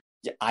again?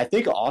 Yeah, I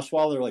think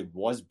Osweiler like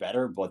was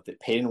better, but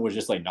Peyton was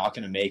just like not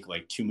going to make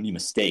like too many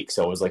mistakes.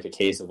 So it was like a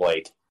case of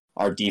like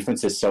our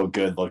defense is so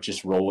good, let's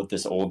just roll with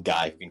this old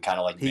guy who can kind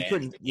of like he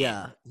couldn't.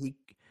 Yeah,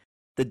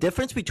 the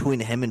difference between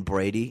him and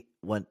Brady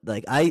when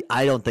like I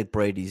don't think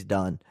Brady's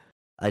done.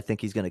 I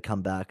think he's going to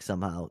come back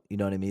somehow. You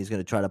know what I mean? He's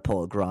going to try to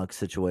pull a Gronk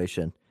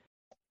situation.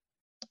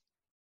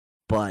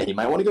 But he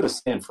might want to go to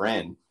San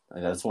Fran.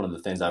 That's one of the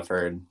things I've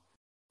heard.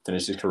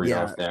 Finish his career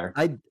off there.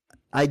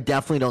 I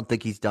definitely don't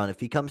think he's done. If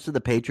he comes to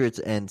the Patriots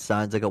and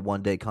signs like a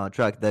one-day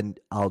contract, then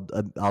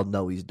I'll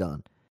know he's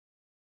done.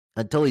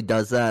 Until he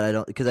does that, I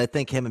don't, because I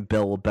think him and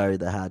Bill will bury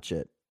the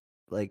hatchet.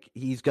 Like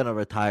he's gonna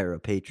retire a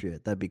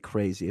Patriot. That'd be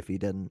crazy if he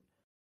didn't.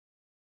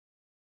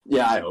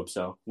 Yeah, I hope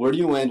so. Where do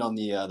you land on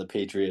the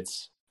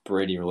Patriots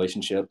Brady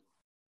relationship?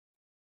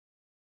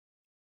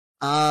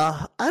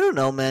 I don't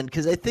know, man,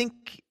 because I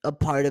think a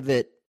part of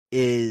it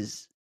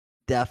is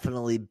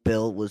definitely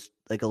Bill was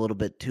like a little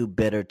bit too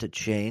bitter to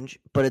change,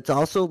 but it's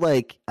also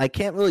like I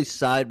can't really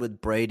side with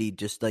Brady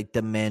just like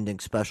demanding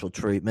special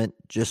treatment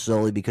just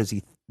solely because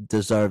he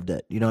deserved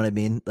it. You know what I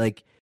mean?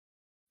 Like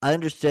I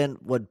understand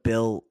what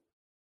Bill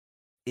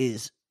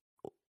is.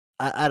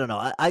 I don't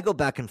know. I go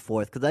back and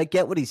forth because I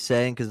get what he's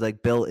saying because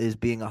like Bill is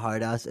being a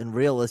hard ass, and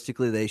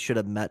realistically they should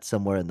have met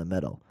somewhere in the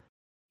middle.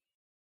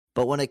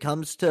 But when it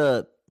comes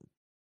to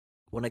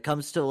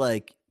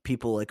like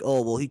people like,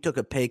 oh well, he took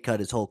a pay cut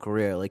his whole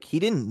career. Like he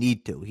didn't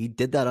need to. He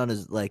did that on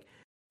his like,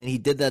 and he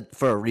did that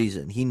for a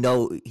reason. He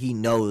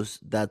knows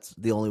that's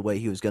the only way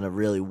he was going to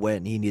really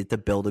win. He needed to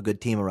build a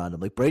good team around him.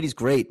 Like Brady's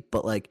great,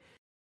 but like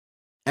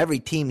every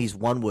team he's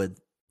won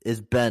with has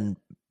been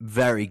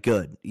very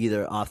good,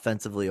 either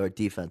offensively or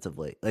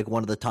defensively. Like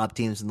one of the top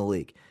teams in the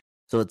league.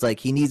 So it's like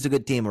he needs a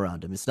good team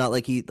around him. It's not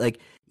like he like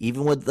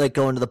even with like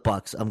going to the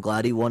Bucks. I'm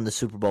glad he won the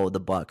Super Bowl with the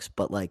Bucks,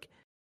 but like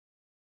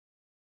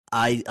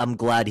I'm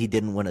glad he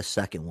didn't win a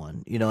second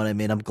one. You know what I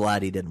mean? I'm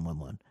glad he didn't win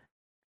one.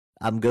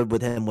 I'm good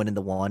with him winning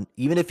the one.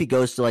 Even if he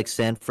goes to like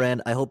San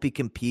Fran, I hope he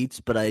competes,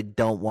 but I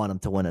don't want him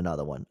to win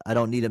another one. I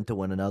don't need him to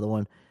win another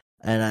one.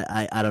 And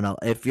I don't know.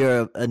 If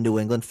you're a New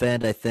England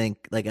fan, I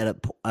think like at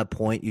a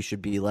point you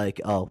should be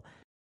like, oh,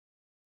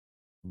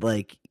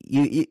 like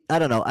you I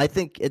don't know. I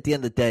think at the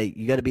end of the day,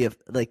 you got to be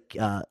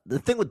the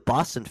thing with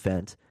Boston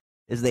fans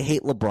is they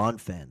hate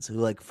LeBron fans who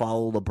like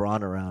follow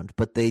LeBron around,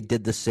 but they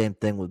did the same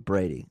thing with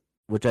Brady,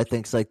 which I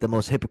think is like the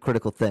most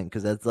hypocritical thing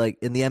because that's like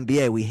in the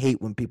NBA we hate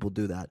when people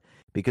do that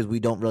because we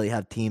don't really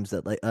have teams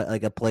that like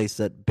a place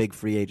that big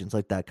free agents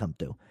like that come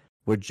to.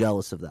 We're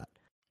jealous of that.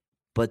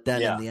 But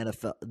then in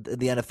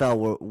the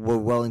NFL, we're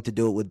willing to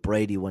do it with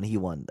Brady when he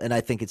won, and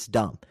I think it's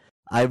dumb.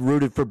 I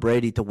rooted for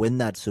Brady to win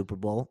that Super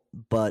Bowl,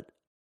 but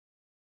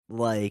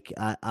like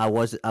I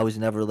was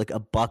never like a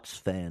Bucks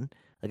fan.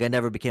 Like I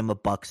never became a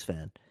Bucks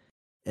fan.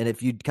 And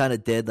if you kind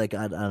of did, like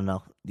I don't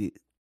know,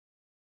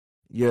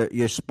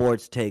 your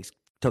sports takes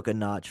took a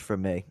notch for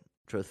me,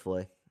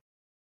 truthfully.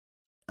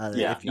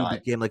 If you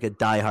became like a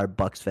diehard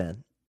Bucks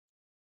fan.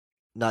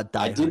 Not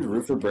I die did hard.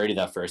 root for Brady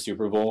that first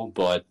Super Bowl,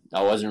 but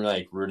I wasn't really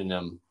like rooting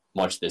him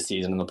much this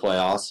season in the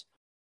playoffs.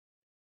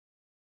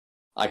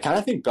 I kind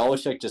of think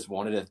Belichick just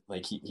wanted to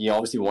like he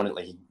obviously wanted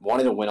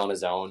to win on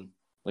his own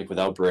like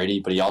without Brady,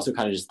 but he also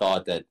kind of just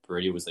thought that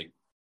Brady was like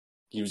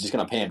he was just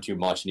going to pay him too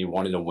much, and he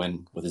wanted to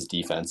win with his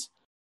defense.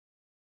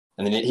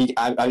 And then he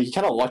kind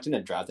of lucked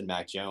into drafting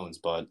Mac Jones,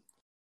 but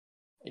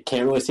I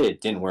can't really say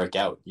it didn't work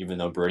out, even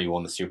though Brady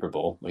won the Super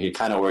Bowl. Like it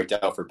kind of worked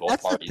out for both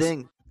That's parties. the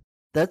thing.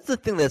 That's the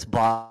thing that's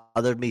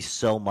bothered me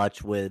so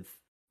much with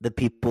the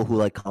people who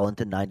like call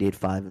into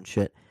 98.5 and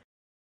shit.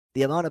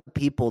 The amount of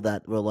people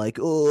that were like,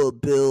 "Oh,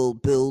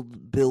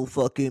 Bill,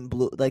 fucking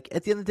blew." Like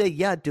at the end of the day,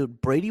 yeah,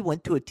 dude, Brady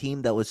went to a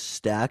team that was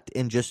stacked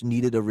and just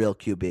needed a real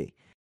QB.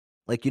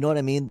 Like, you know what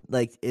I mean?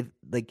 Like if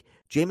like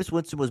Jameis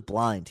Winston was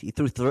blind, he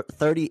threw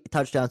 30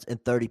 touchdowns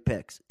and 30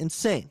 picks.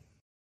 Insane.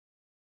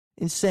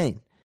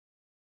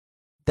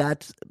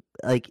 That's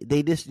like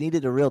they just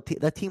needed a real team.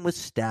 That team was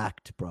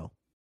stacked, bro.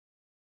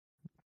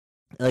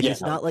 Like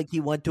it's not like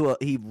he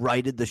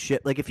righted the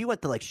ship. Like if he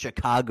went to like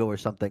Chicago or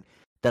something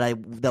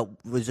that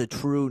was a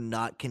true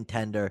not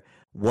contender,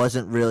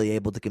 wasn't really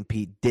able to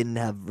compete, didn't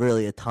have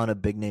really a ton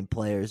of big name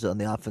players on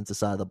the offensive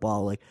side of the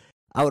ball, like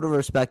I would have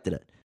respected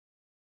it.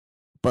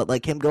 But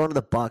like him going to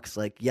the Bucs,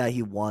 like yeah,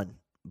 he won,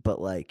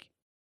 but like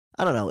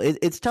I don't know.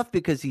 It's tough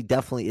because he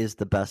definitely is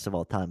the best of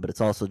all time, but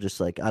it's also just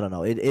like I don't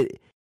know.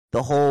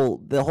 The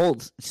whole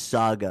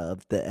saga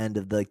of the end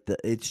of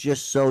it's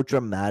just so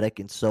dramatic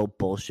and so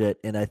bullshit,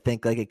 and I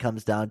think like it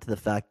comes down to the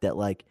fact that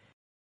like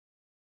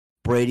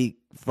Brady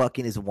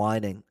fucking is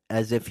whining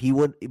as if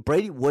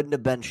Brady wouldn't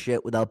have been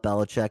shit without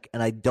Belichick,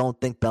 and I don't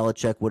think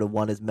Belichick would have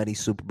won as many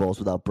Super Bowls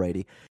without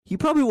Brady. He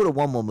probably would have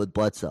won one with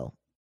Bledsoe,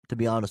 to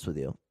be honest with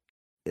you.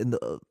 In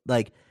the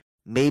like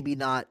maybe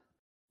not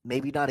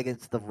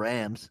against the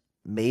Rams,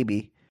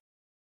 maybe.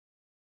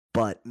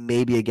 But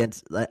maybe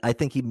against, I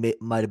think he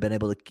might have been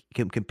able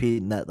to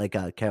compete in that like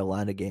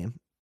Carolina game.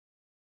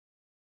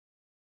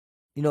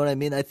 You know what I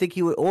mean? I think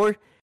he would,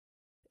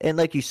 and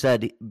like you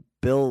said,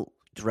 Bill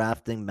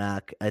drafting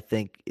Mac, I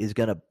think is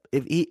gonna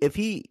if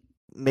he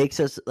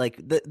makes us like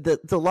the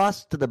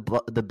loss to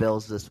the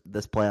Bills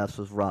this playoffs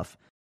was rough,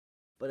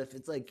 but if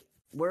it's like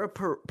we're a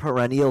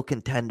perennial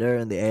contender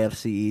in the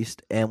AFC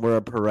East and we're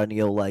a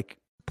perennial like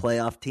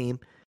playoff team.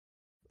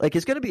 Like,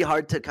 it's going to be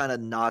hard to kind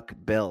of knock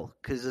Bill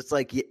because it's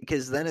like,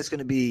 because then it's going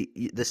to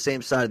be the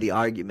same side of the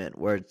argument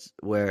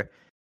where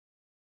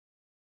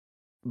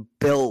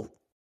Bill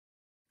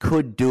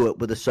could do it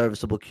with a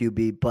serviceable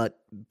QB, but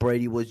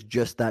Brady was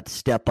just that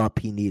step up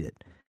he needed.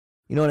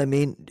 You know what I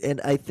mean? And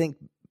I think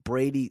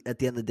Brady, at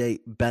the end of the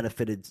day,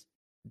 benefited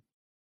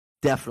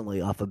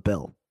definitely off of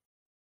Bill.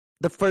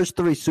 The first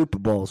 3 Super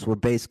Bowls were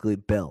basically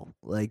Bill.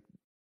 Like,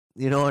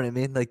 you know what I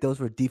mean? Like,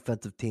 those were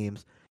defensive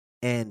teams.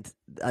 And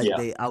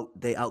they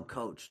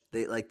outcoached.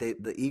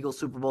 The Eagles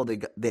Super Bowl. They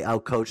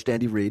outcoached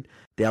Andy Reid.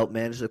 They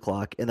outmanaged the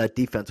clock, and that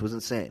defense was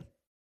insane.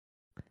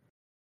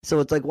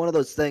 So it's like one of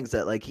those things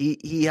that like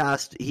he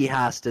has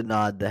to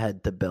nod the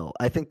head to Bill.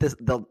 I think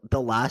the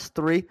last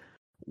 3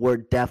 were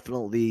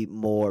definitely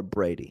more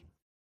Brady.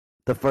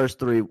 The first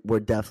 3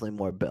 were definitely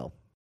more Bill.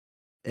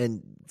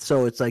 And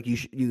so it's like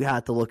you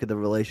have to look at the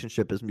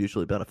relationship as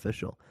mutually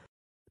beneficial.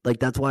 Like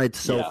that's why it's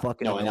so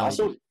fucking. No, and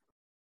also.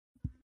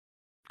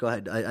 Go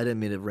ahead. I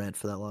didn't mean to rant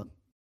for that long.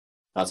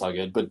 That's all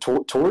good. But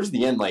towards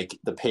the end, like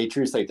the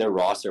Patriots, like their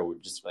roster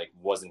just like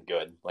wasn't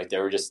good. Like they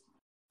were just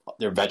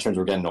their veterans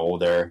were getting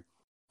older,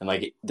 and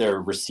like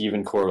their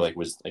receiving core like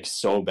was like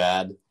so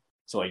bad.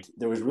 So like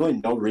there was really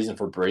no reason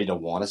for Brady to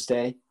want to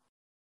stay.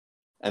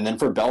 And then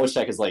for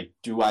Belichick, is like,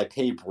 do I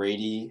pay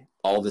Brady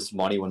all this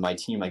money when my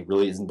team like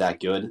really isn't that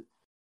good,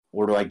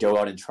 or do I go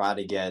out and try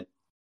to get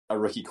a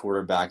rookie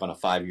quarterback on a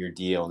 5-year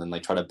deal and then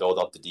like try to build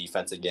up the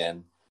defense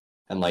again?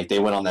 And like they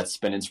went on that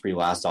spending spree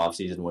last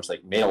offseason, which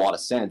like made a lot of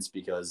sense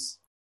because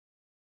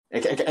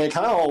it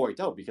kind of all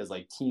worked out because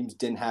like teams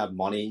didn't have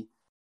money.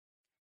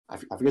 I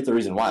forget the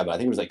reason why, but I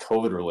think it was like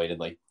COVID related.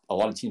 Like a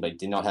lot of teams like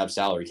did not have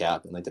salary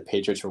cap, and like the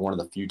Patriots were one of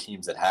the few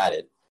teams that had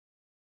it.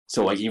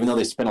 So like even though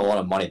they spent a lot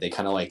of money, they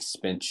kind of like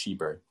spent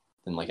cheaper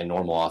than like a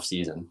normal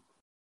offseason.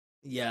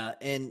 Yeah,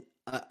 and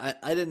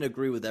I didn't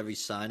agree with every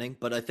signing,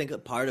 but I think a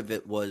part of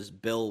it was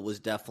Bill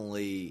was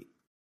definitely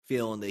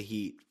feeling the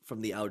heat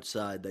from the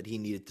outside that he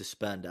needed to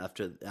spend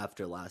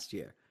after last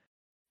year.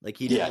 Like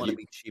he didn't want to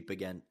be cheap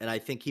again. And I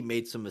think he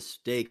made some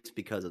mistakes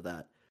because of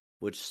that,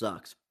 which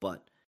sucks.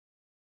 But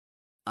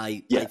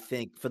I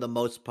think for the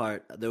most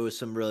part, there was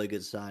some really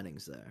good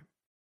signings there.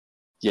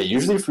 Yeah,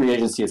 usually free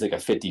agency is like a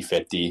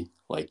 50-50.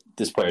 Like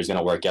this player is going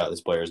to work out,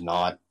 this player is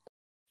not.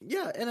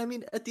 Yeah, and I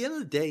mean, at the end of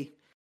the day,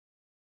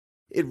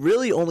 it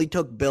really only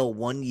took Bill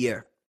 1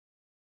 year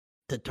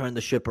to turn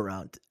the ship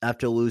around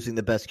after losing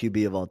the best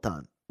QB of all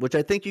time. Which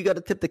I think you got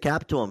to tip the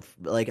cap to him.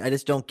 Like I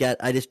just don't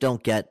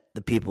get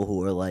the people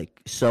who are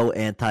like so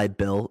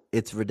anti-Bill.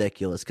 It's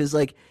ridiculous because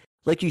like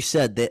you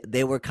said,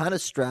 they were kind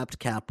of strapped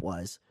cap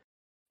wise,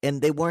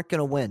 and they weren't going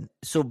to win.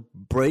 So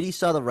Brady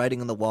saw the writing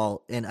on the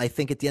wall, and I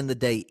think at the end of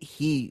the day,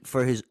 he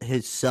for his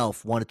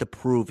self wanted to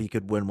prove he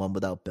could win one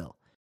without Bill.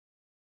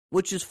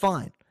 which is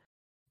fine.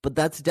 But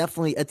that's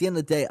definitely, at the end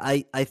of the day,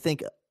 I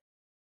think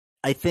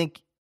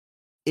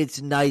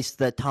it's nice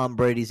that Tom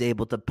Brady's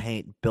able to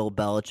paint Bill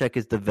Belichick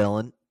as the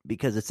villain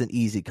because it's an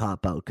easy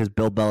cop-out because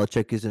Bill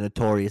Belichick is a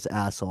notorious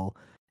asshole.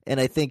 And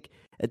I think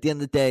at the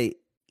end of the day,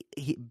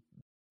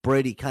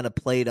 Brady kind of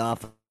played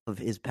off of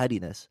his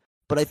pettiness.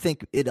 But I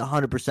think it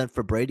 100%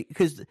 for Brady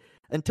because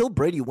until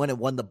Brady went and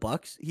won the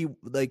Bucs, he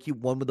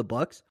won with the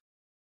Bucs.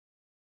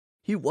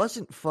 He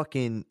wasn't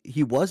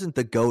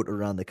the GOAT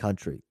around the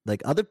country.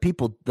 Like other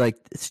people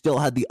still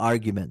had the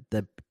argument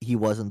that he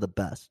wasn't the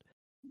best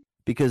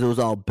because it was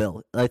all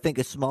Bill. I think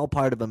a small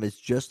part of him is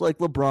just like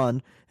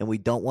LeBron, and we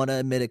don't want to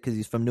admit it because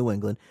he's from New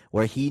England,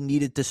 where he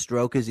needed to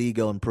stroke his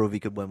ego and prove he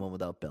could win one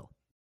without Bill.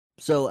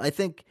 So I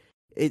think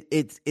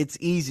it's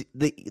easy.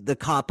 The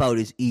cop out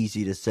is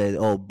easy to say.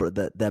 Oh,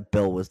 that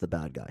Bill was the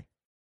bad guy.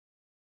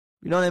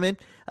 You know what I mean?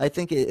 I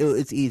think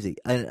it's easy,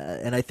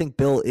 and I think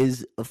Bill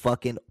is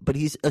but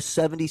he's a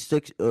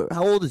 76.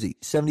 How old is he?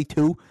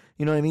 72.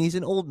 You know what I mean? He's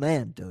an old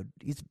man, dude.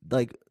 He's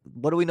like,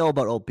 what do we know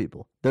about old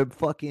people? They're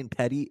fucking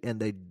petty, and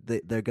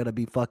they're gonna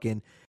be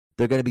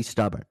they're gonna be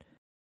stubborn.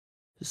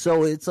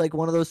 So it's like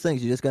one of those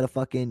things. You just gotta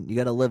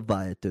live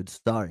by it, dude.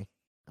 Sorry,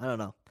 I don't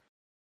know.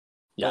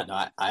 Yeah,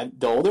 no, I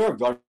the older I've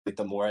gotten,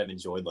 the more I've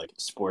enjoyed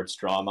sports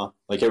drama.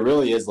 Like it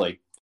really is like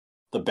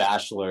The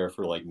Bachelor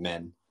for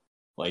men.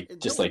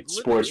 Just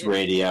sports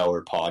radio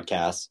or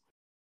podcasts.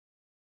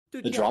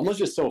 Dude, the drama is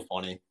just so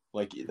funny.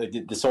 Like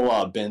this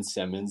whole Ben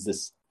Simmons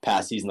this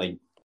past season,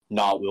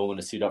 not willing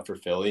to suit up for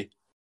Philly.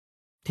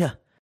 Yeah,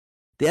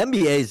 the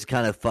NBA is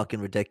kind of fucking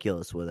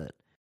ridiculous with it.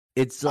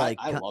 It's I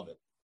love it.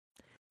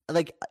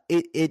 Like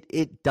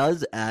it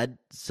does add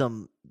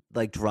some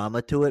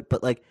drama to it,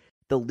 but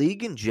the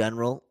league in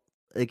general,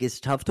 it's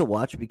tough to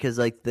watch because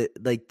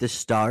the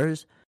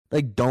stars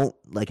don't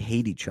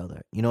hate each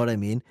other. You know what I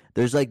mean?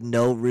 There's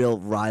no real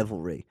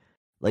rivalry.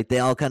 They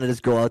all kind of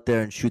just go out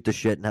there and shoot the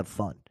shit and have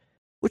fun,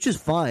 which is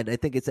fine. I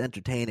think it's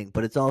entertaining,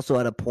 but it's also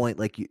at a point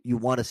you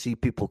want to see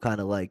people kind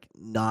of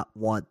not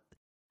want.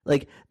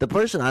 The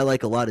person I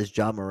like a lot is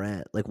John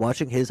Morant.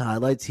 Watching his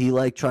highlights, he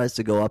tries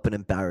to go up and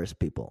embarrass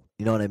people.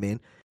 You know what I mean?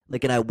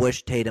 And I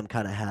wish Tatum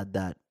kind of had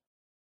that.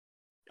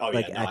 Oh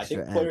yeah, no, I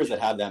think players that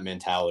have that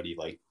mentality,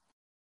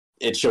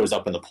 it shows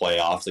up in the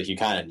playoffs. You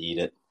kind of need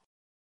it.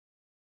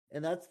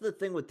 And that's the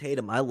thing with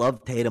Tatum. I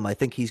love Tatum. I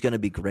think he's going to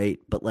be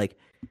great. But,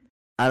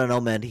 I don't know,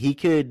 man. He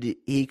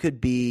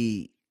could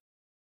be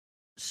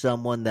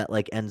someone that,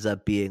 ends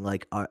up being,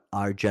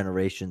 our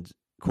generation's,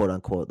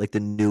 quote-unquote, the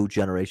new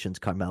generation's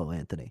Carmelo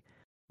Anthony.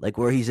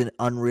 Where he's an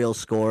unreal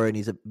scorer and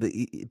he's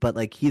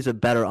a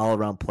better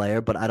all-around player.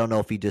 But I don't know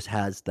if he just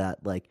has that,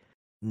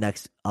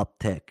 next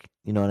uptick.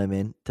 You know what I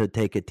mean? To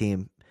take a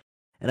team.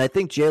 And I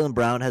think Jaylen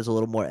Brown has a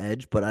little more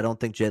edge, but I don't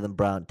think Jaylen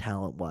Brown,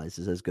 talent-wise,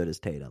 is as good as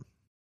Tatum.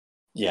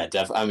 Yeah,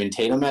 definitely. I mean,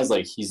 Tatum has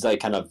he's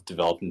kind of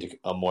developed into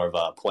a more of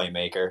a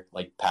playmaker,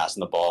 passing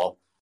the ball.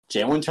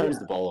 Jaylen turns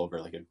the ball over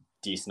a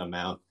decent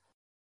amount,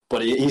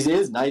 but he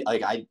is nice.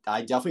 I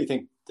definitely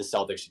think the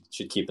Celtics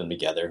should keep them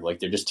together.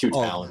 They're just too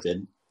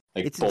talented.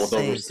 It's both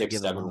over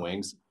 6'7"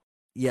 wings.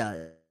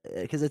 Yeah,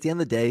 because at the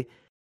end of the day,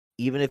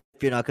 even if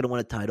you're not going to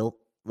win a title,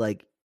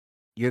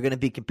 you're going to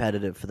be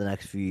competitive for the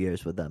next few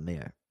years with them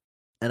here.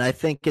 And I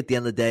think at the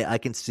end of the day, I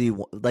can see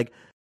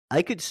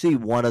I could see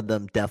one of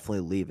them definitely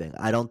leaving.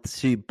 I don't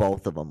see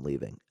both of them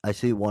leaving. I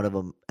see one of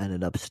them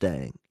ended up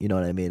staying. You know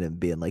what I mean? And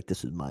being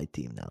this is my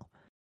team now.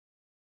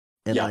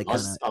 And yeah,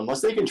 unless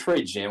they can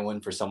trade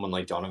Jaylen for someone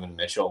like Donovan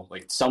Mitchell,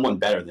 someone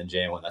better than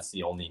Jaylen. That's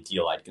the only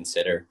deal I'd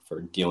consider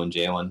for dealing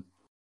Jaylen.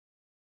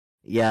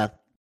 Yeah.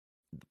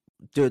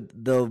 Dude,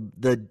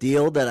 the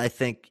deal that I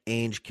think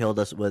Ainge killed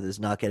us with is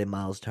not getting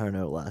Miles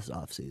Turner last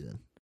offseason.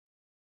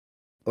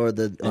 Or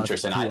the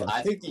Interesting.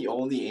 I think the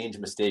only Ainge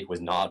mistake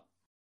was not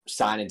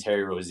signing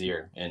Terry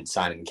Rozier and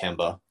signing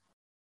Kemba.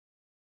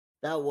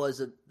 That was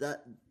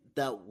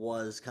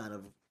kind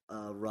of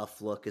a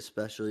rough look,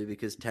 especially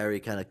because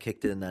Terry kind of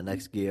kicked it in that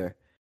next gear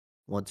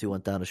once he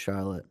went down to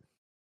Charlotte.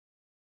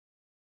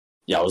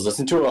 Yeah, I was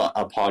listening to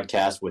a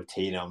podcast with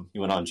Tatum. He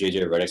went on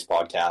JJ Redick's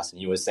podcast, and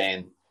he was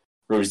saying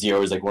Rozier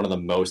was one of the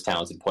most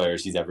talented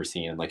players he's ever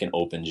seen in an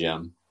open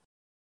gym.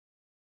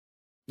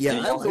 Yeah,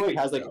 and he also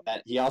has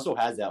that. He also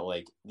has that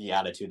the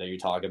attitude that you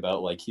talk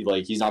about.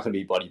 He's not going to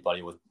be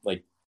buddy with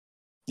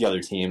the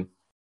other team.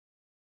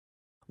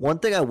 One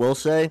thing I will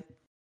say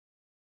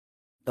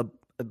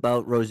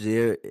about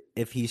Rozier,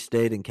 if he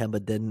stayed and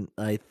Kemba didn't,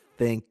 I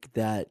think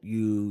that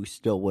you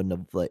still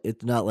wouldn't have.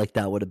 It's not like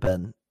that would have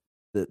been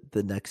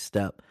the next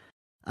step.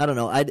 I don't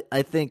know.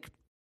 I think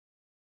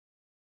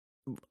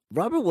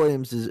Robert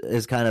Williams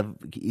is kind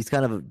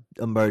of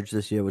emerged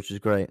this year, which is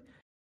great.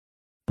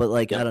 But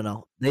I don't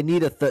know. They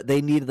need a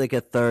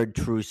third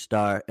true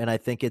star, and I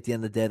think at the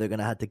end of the day they're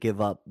gonna have to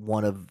give up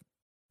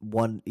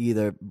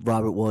either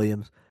Robert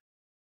Williams.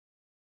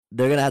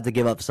 They're gonna have to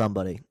give up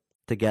somebody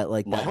to get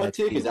My hot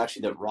take is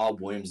actually that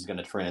Rob Williams is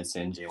gonna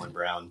transcend Jaylen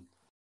Brown.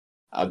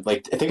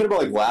 Thinking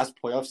about last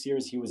playoff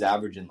series, he was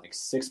averaging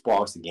 6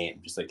 blocks a game,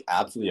 just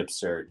absolutely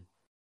absurd.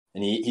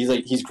 and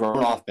he's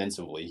grown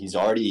offensively. He's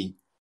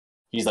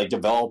like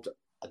developed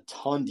a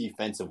ton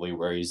defensively,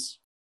 where he's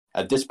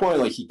at this point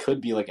like he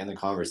could be like in the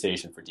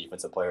conversation for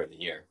defensive player of the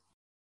year.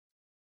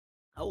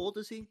 How old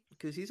is he?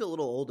 Because he's a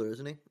little older,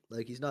 isn't he?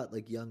 Like he's not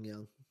like young.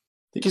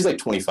 I think he's like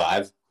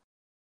 25.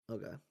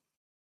 Okay.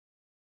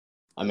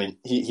 I mean,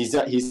 he's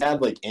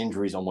had like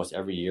injuries almost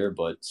every year,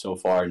 but so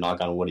far,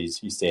 knock on wood,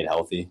 he's stayed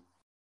healthy.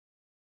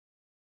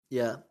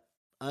 Yeah,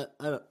 I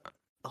don't.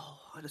 Oh,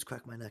 I just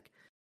cracked my neck.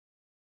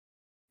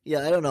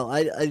 Yeah, I don't know.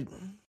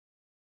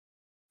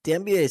 The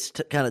NBA is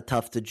kind of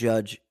tough to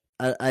judge.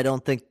 I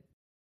don't think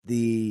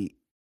the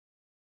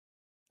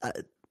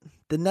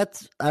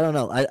Nets. I don't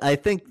know. I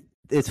think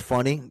it's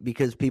funny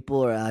because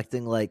people are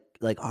acting like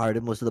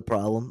Harden was the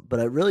problem,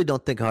 but I really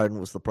don't think Harden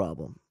was the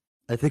problem.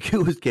 I think it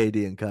was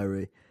KD and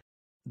Kyrie.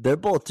 They're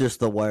both just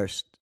the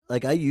worst.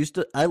 Like I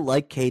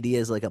like KD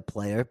as like a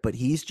player, but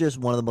he's just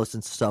one of the most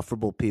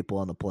insufferable people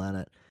on the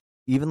planet.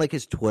 Even like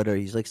his Twitter,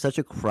 he's like such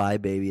a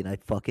crybaby, and I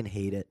fucking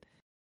hate it.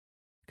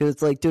 Because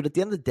it's like, dude, at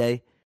the end of the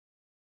day,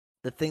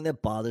 the thing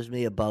that bothers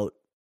me about,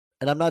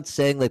 and I'm not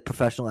saying like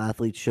professional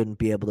athletes shouldn't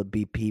be able to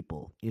be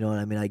people, you know what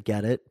I mean? I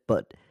get it,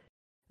 but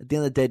at the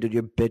end of the day, dude,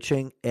 you're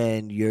bitching,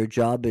 and your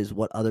job is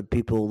what other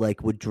people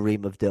like would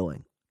dream of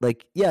doing.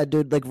 Like, yeah,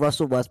 dude, like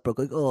Russell Westbrook,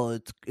 like, oh,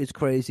 it's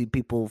crazy.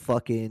 People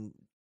fucking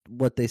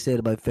what they say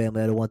to my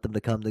family. I don't want them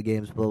to come to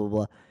games, blah, blah,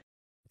 blah. At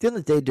the end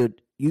of the day,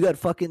 dude, you got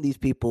fucking these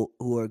people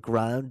who are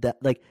ground that,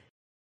 like,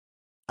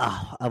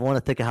 I want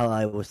to think of how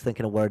I was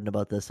thinking of wording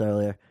about this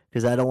earlier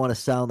because I don't want to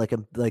sound like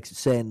I'm like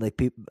saying like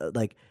people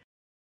like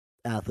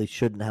athletes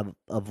shouldn't have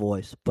a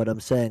voice, but I'm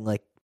saying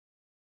like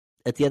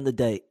at the end of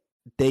the day,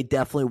 they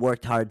definitely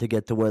worked hard to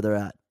get to where they're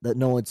at. That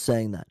no one's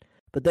saying that,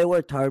 but they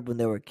worked hard when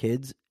they were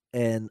kids.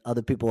 And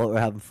other people were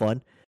having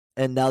fun,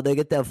 and now they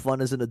get to have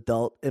fun as an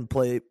adult and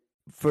play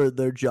for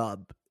their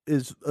job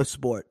is a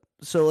sport.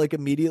 So like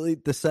immediately,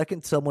 the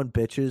second someone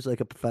bitches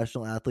like a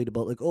professional athlete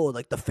about like, oh,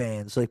 like the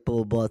fans, like blah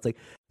blah blah, it's like,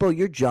 bro,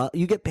 your job,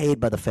 you get paid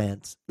by the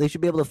fans. They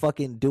should be able to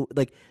fucking do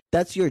like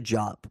that's your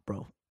job,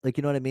 bro. Like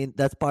you know what I mean?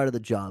 That's part of the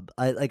job.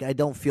 I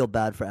don't feel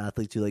bad for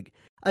athletes who like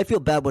I feel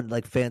bad when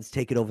like fans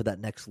take it over that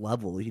next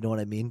level. You know what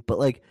I mean? But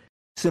like.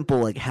 Simple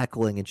like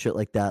heckling and shit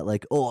like that,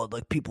 like oh,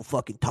 like people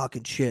fucking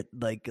talking shit,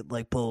 like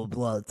blah blah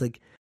blah. It's like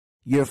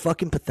you're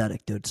fucking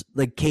pathetic, dude.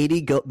 Like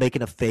Katie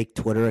making a fake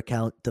Twitter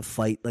account to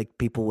fight like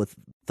people with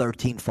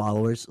 13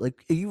 followers.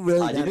 Like, are you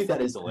really? I do think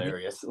that is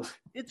hilarious.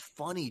 It's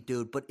funny,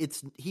 dude, but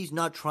he's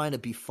not trying to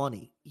be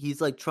funny.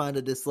 He's like trying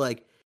to just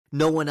like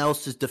no one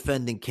else is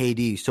defending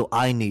KD, so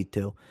I need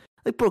to.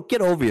 Like, bro,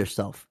 get over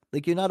yourself.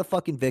 Like, you're not a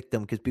fucking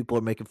victim because people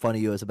are making fun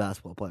of you as a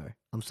basketball player.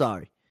 I'm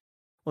sorry.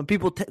 When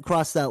people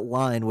cross that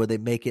line where they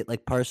make it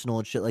like personal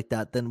and shit like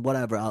that, then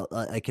whatever,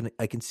 I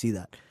can see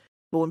that.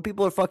 But when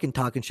people are fucking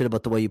talking shit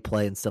about the way you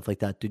play and stuff like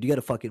that, dude, you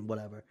gotta fucking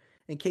whatever.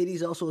 And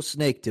KD's also a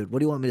snake, dude. What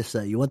do you want me to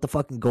say? You went to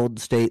fucking Golden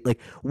State, like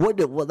what?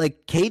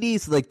 Like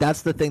KD's like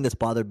that's the thing that's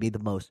bothered me the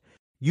most.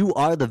 You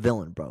are the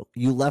villain, bro.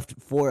 You left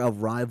for a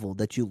rival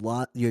that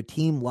your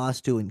team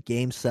lost to in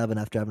Game 7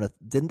 after having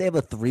didn't they have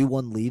a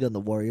 3-1 lead on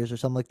the Warriors or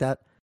something like that?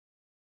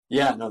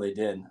 Yeah, no, they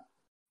did.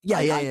 Yeah.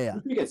 I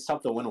think it's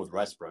tough to win with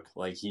Westbrook.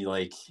 Like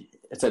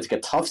it's like a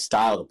tough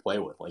style to play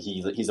with. Like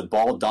he's a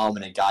ball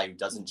dominant guy who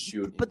doesn't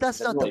shoot. But that's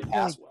not really the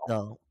point,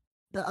 though.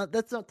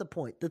 That's not the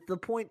point. The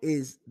point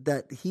is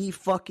that he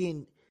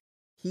fucking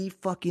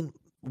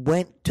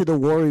went to the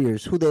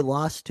Warriors, who they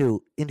lost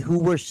to, and who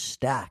were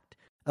stacked.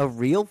 A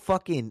real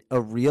fucking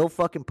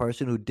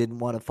person who didn't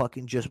want to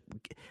fucking just.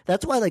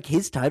 That's why like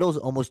his titles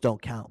almost don't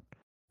count.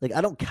 Like,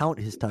 I don't count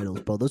his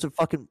titles, bro. Those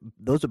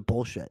are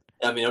bullshit.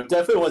 I mean, it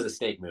definitely was a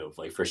snake move,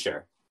 like, for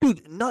sure.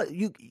 Dude,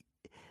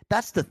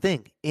 that's the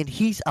thing. And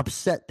he's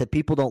upset that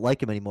people don't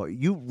like him anymore.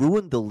 You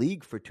ruined the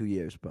league for 2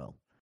 years, bro.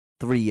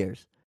 3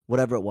 years.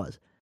 Whatever it was.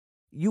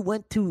 You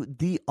went to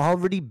the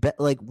already,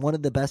 one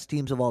of the best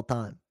teams of all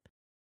time.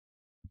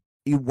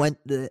 You went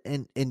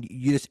and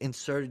you just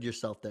inserted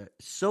yourself there.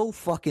 So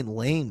fucking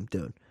lame,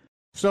 dude.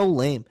 So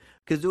lame.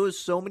 Because there was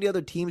so many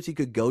other teams he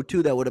could go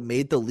to that would have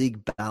made the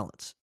league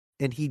balance.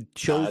 And he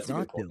chose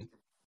not to.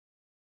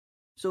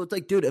 So it's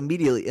like, dude,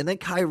 immediately. And then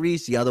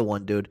Kyrie's the other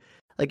one, dude.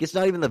 Like, it's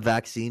not even the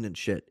vaccine and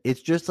shit.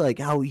 It's just like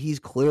how he's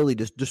clearly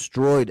just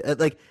destroyed.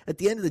 Like, at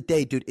the end of the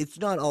day, dude, it's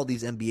not all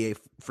these NBA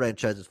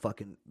franchises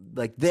fucking,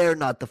 like, they're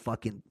not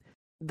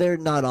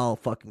all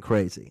fucking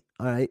crazy.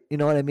 All right? You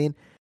know what I mean?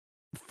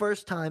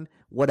 First time,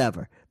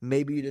 whatever.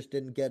 Maybe you just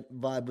didn't get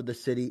vibe with the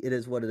city. It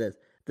is what it is.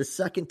 The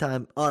second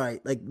time, all right,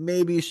 like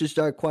maybe you should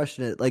start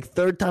questioning it. Like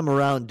third time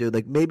around, dude,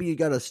 like maybe you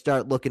got to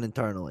start looking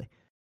internally.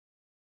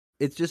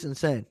 It's just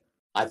insane.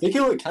 I think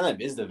it kind of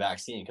is the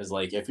vaccine because,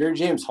 like, if you're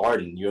James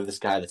Harden, you have this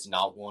guy that's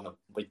not willing to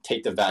like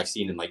take the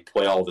vaccine and like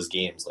play all of his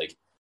games. Like,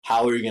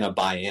 how are you gonna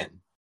buy in?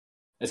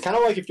 It's kind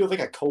of like if you have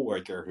like a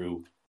coworker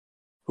who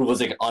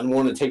was like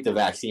unwilling to take the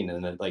vaccine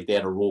and then like they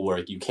had a rule where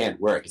like, you can't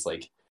work. It's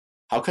like,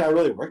 how can I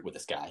really work with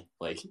this guy?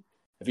 Like,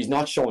 if he's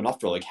not showing up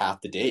for like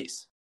half the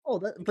days. Oh,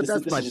 that's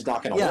just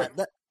not going to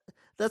work.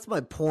 That's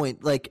my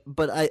point. Like,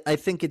 but I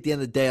think at the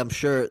end of the day, I'm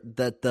sure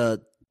that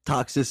the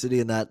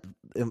toxicity in that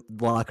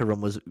locker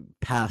room was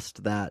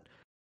past that.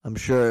 I'm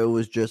sure it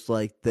was just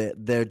like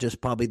they're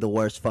just probably the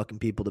worst fucking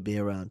people to be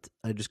around.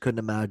 I just couldn't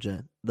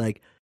imagine.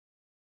 Like,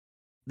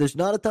 there's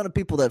not a ton of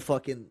people that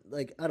fucking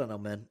like. I don't know,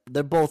 man.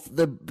 They're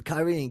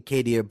Kyrie and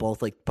KD are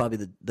both like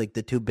probably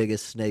the two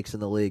biggest snakes in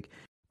the league.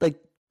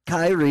 Like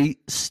Kyrie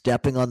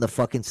stepping on the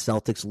fucking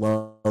Celtics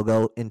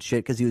logo and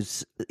shit because he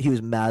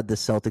was mad the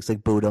Celtics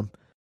like booed him.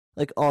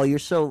 Like, oh, you're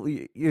so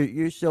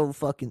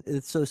fucking.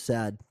 It's so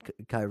sad,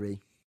 Kyrie.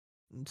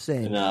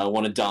 Insane. And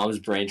one of Dom's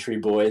Braintree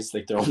boys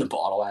like throwing the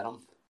bottle at him.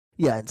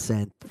 Yeah,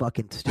 insane.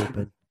 Fucking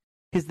stupid.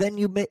 Because then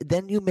you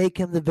make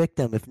him the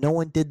victim. If no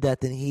one did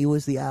that, then he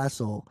was the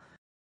asshole.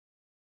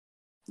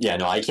 Yeah,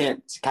 no, I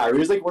can't. Kyrie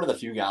was like one of the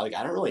few guys. Like,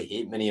 I don't really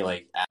hate many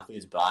like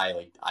athletes, but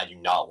I do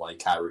not like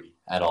Kyrie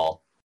at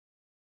all.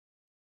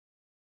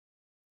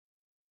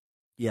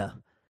 Yeah.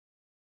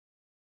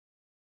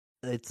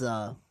 It's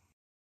I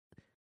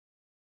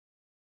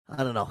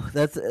don't know.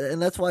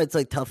 That's why it's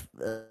like tough.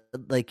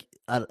 Like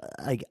I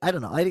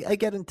don't know. I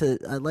get into.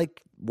 I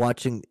like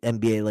watching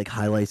NBA like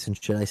highlights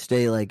and shit. I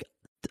stay like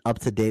up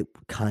to date,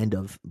 kind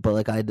of, but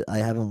like I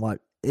haven't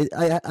watched.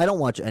 I don't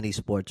watch any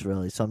sports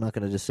really, so I'm not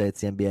gonna just say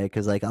it's the NBA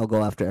because like I'll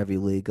go after every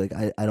league. Like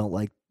I don't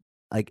like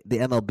the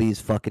MLB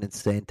is fucking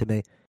insane to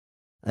me.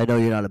 I know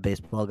you're not a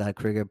baseball guy,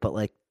 Krieger, but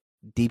like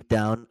deep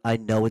down, I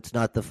know it's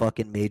not the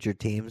fucking major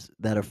teams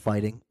that are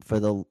fighting for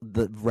the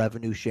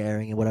revenue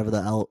sharing and whatever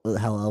the hell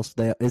else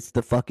they are. It's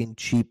the fucking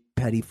cheap,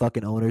 petty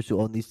fucking owners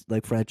who own these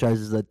like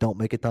franchises that don't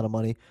make a ton of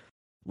money.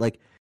 Like,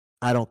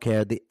 I don't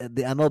care. The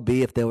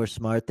MLB, if they were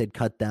smart, they'd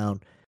cut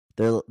down.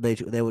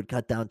 They would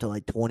cut down to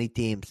like 20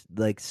 teams,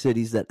 like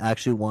cities that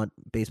actually want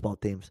baseball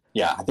teams.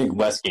 Yeah, I think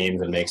less games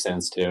would make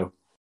sense too.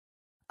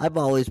 I've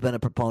always been a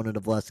proponent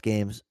of less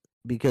games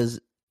because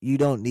you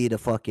don't need a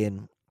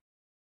fucking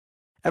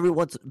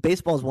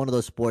baseball is one of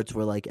those sports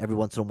where like every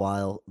once in a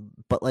while,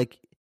 but like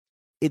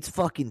it's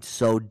fucking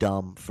so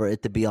dumb for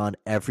it to be on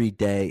every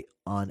day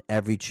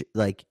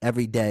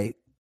every day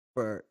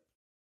for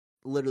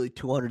literally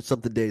 200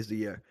 something days a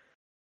year.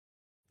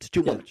 It's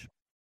too much.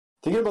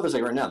 Thinking about this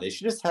like right now, they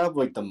should just have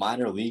like the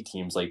minor league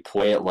teams like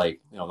play at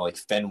like like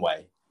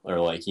Fenway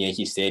or like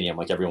Yankee Stadium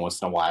like every once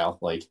in a while.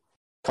 Like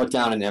cut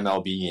down in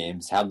MLB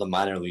games, have the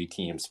minor league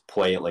teams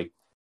play at like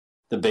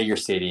the bigger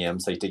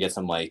stadiums like to get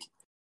some like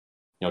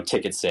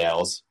ticket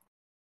sales.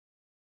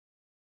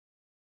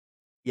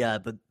 Yeah,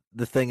 but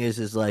the thing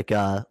is like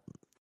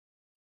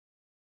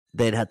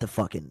they'd have to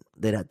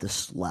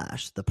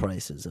slash the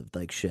prices of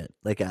like shit.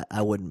 Like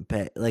I wouldn't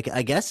pay. Like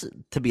I guess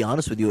to be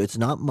honest with you, it's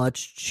not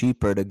much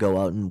cheaper to go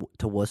out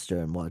to Worcester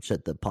and watch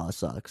at the Paw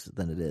Sox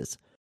than it is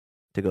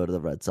to go to the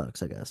Red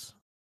Sox. I guess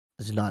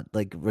it's not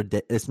like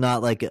it's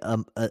not like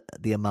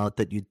the amount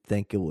that you'd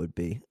think it would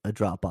be a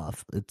drop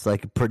off. It's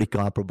like pretty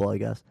comparable, I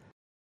guess.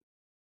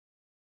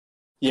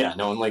 Yeah,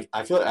 no, and like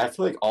I feel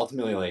like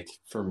ultimately like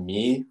for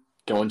me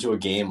going to a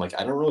game, like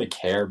I don't really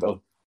care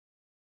about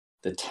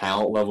the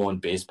talent level in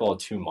baseball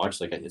too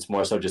much. Like it's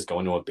more so just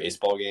going to a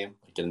baseball game,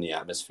 like getting the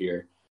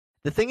atmosphere.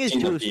 The thing is,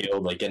 in the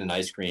field, like getting an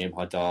ice cream,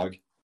 hot dog.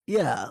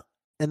 Yeah,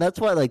 and that's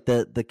why like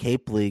the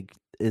Cape League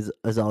has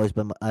always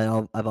been.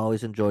 I've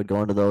always enjoyed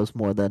going to those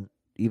more than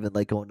even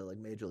like going to like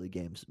major league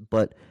games.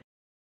 But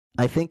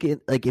I think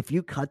if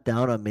you cut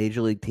down on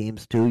major league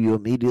teams too, you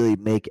immediately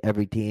make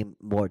every team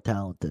more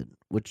talented,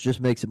 which just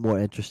makes it more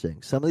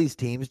interesting. Some of these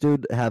teams,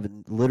 dude, have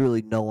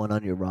literally no one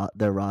on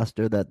their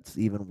roster that's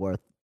even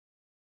worth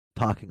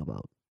talking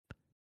about.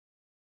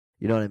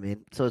 You know what I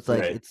mean? So it's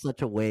like It's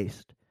such a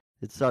waste.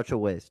 It's such a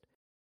waste.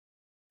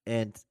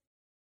 And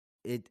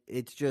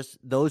it's just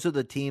those are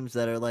the teams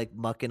that are like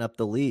mucking up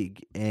the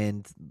league,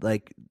 and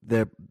like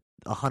they're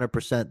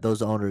 100%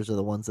 those owners are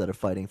the ones that are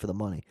fighting for the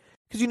money.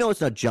 Because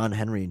it's not John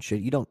Henry and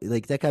shit. You don't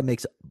like that guy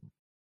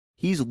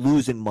he's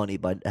losing money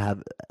by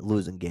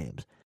losing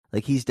games.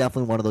 Like he's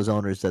definitely one of those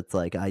owners that's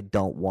like, I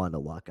don't want to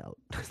lock out.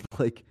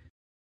 Like,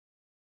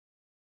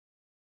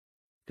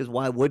 because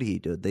why would he,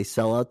 dude? They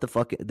sell out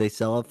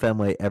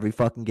Fenway every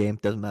fucking game.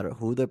 Doesn't matter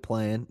who they're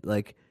playing.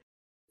 Like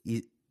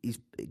he's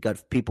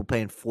got people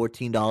paying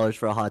 $14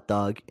 for a hot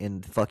dog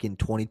and fucking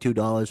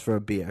 $22 for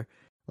a beer.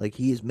 Like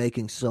he is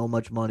making so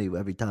much money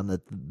every time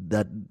that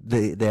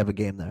they have a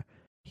game there.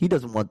 He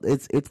doesn't want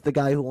it's the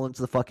guy who owns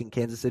the fucking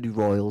Kansas City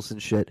Royals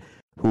and shit,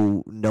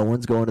 who no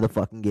one's going to the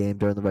fucking game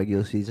during the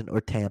regular season,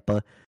 or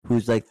Tampa,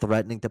 who's like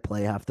threatening to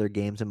play half their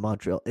games in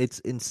Montreal. It's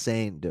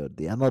insane, dude.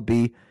 The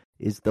MLB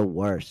is the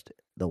worst.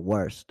 The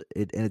worst.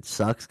 And it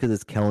sucks because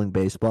it's killing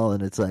baseball,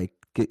 and it's like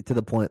to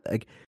the point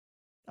like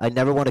I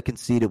never want to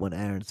concede it when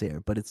Aaron's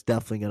here, but it's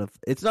definitely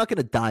it's not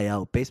gonna die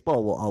out.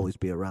 Baseball will always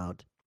be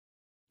around.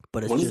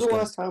 But when's the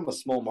last time a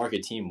small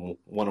market team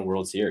won a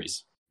World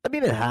Series? I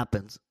mean, it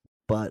happens,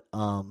 but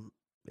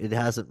it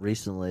hasn't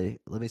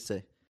recently. Let me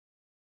see.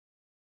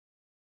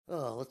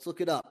 Oh, let's look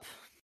it up.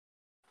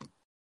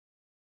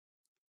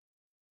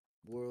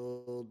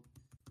 World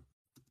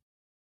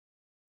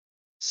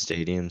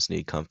Stadiums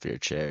need comfier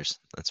chairs.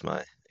 That's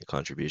my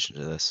contribution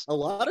to this. A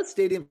lot of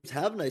stadiums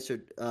have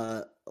nicer.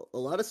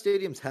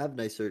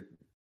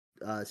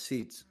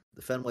 seats.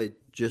 The Fenway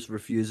just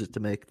refuses to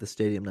make the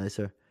stadium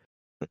nicer.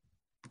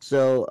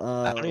 So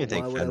I don't even why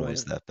think would I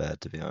Fenway's want that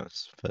bad, to be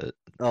honest. But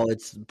Oh,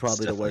 it's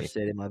probably the definitely worst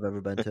stadium I've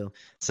ever been to.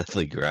 it's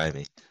definitely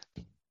grimy.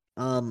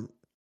 Um,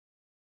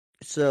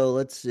 so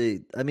let's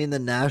see. I mean, the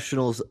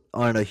Nationals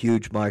aren't a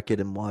huge market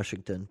in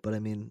Washington, but I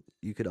mean,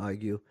 you could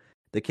argue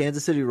the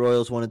Kansas City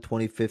Royals won in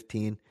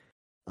 2015.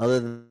 Other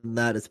than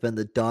that, it's been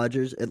the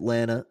Dodgers,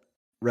 Atlanta,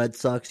 Red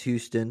Sox,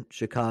 Houston,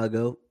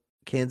 Chicago,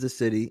 Kansas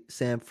City,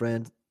 San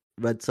Fran,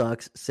 Red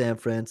Sox, San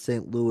Fran,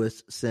 St.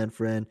 Louis, San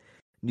Fran,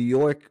 New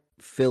York,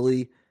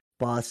 Philly,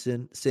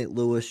 Boston, St.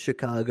 Louis,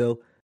 Chicago,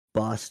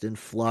 Boston,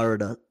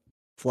 Florida.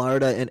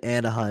 Florida and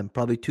Anaheim,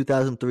 probably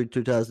 2003,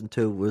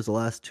 2002 was the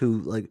last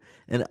two.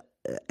 And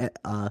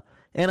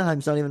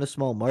Anaheim's not even a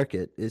small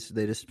market.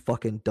 They just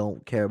fucking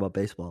don't care about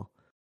baseball.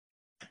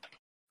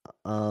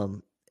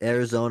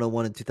 Arizona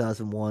won in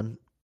 2001,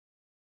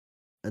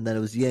 and then it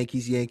was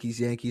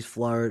Yankees,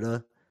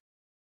 Florida.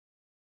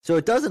 So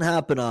it doesn't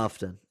happen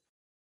often,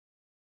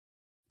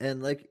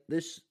 and like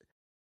there's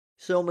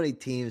so many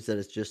teams that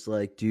it's just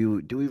like,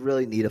 do we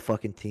really need a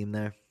fucking team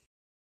there?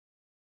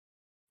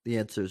 The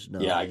answer is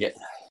no. Yeah, I get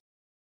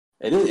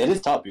it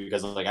is tough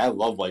because like I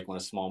love like when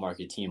a small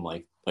market team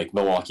like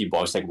Milwaukee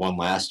Bucks like won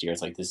last year.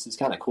 It's like this is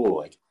kind of cool.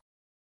 Like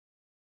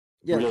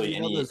Yeah, really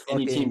any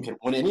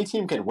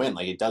team can win.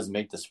 Like it does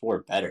make the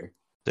sport better.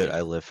 Dude,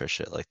 I live for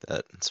shit like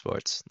that in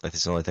sports. Like,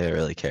 it's the only thing I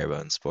really care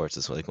about in sports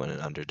is like when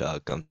an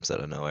underdog comes out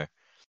of nowhere.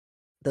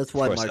 That's Of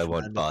why course, March I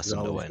want Madness is Boston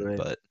to always win, great.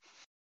 but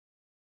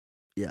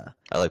Yeah,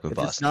 I like when if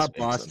it's Boston's not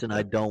being Boston, I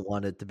something. don't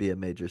want it to be a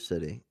major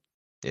city.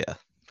 Yeah,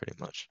 pretty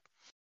much.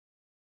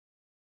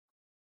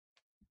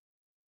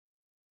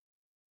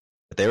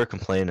 But they were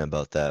complaining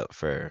about that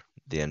for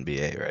the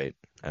NBA, right?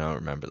 I don't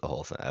remember the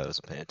whole thing. I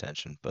wasn't paying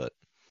attention, but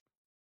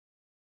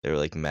they were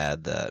like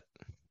mad that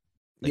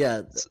like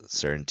Yeah,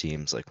 certain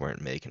teams like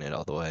weren't making it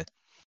all the way.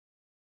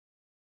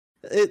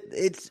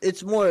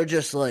 it's more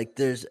just like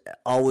there's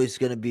always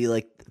going to be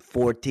like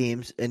 4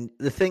 teams, and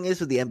the thing is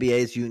with the NBA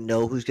is you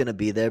know who's going to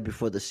be there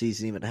before the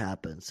season even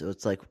happens. So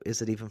it's like,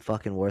 is it even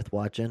fucking worth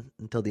watching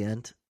until the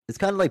end? It's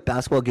kind of like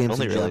basketball I games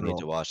only in really general. need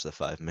to watch the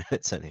 5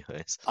 minutes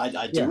anyways.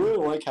 I do Yeah. really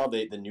like how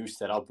the new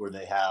setup where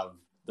they have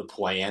the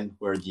plan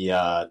where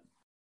the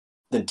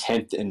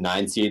 10th and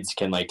 9th seeds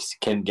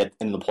can get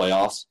in the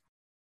playoffs.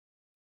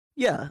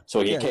 Yeah.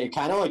 So yeah. it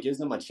kind of like gives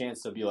them a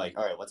chance to be like,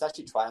 all right, let's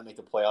actually try and make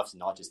the playoffs and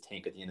not just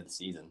tank at the end of the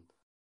season.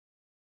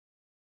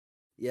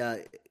 Yeah,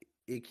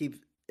 it keeps.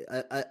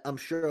 I'm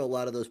sure a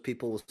lot of those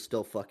people will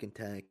still fucking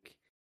tank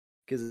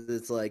because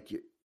it's like,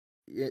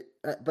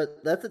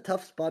 but that's a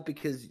tough spot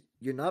because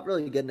you're not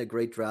really getting a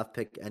great draft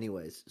pick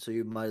anyways, so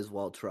you might as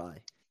well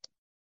try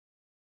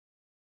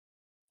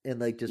and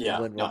like just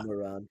win one more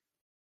round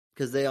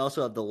because they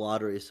also have the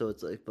lottery. So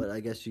it's like, but I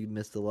guess you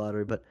missed the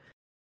lottery. But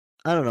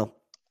I don't know.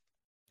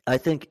 I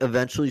think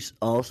eventually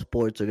all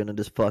sports are gonna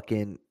just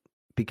fucking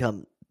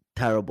become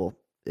terrible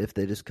if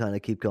they just kind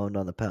of keep going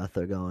down the path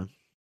they're going.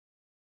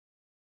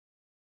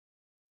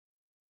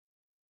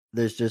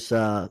 There's just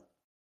the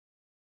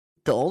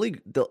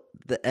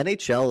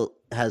NHL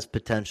has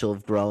potential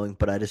of growing,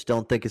 but I just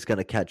don't think it's going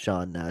to catch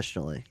on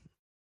nationally,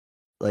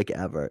 like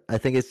ever. I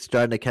think it's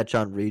starting to catch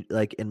on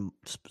like in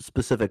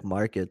specific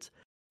markets,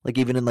 like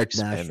even in like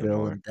Expanding Nashville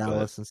more, and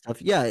Dallas and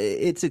stuff. Yeah,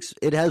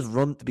 it has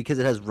room because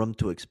it has room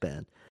to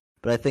expand,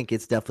 but I think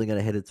it's definitely going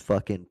to hit its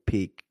fucking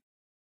peak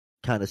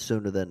kind of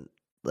sooner than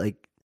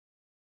like.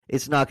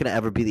 It's not going to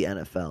ever be the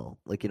NFL,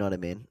 like you know what I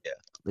mean? Yeah.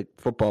 Like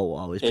football will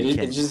always be It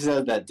king. just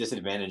has that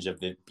disadvantage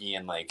of it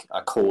being like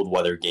a cold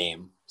weather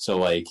game. So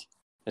like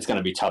it's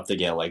gonna be tough to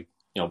get like,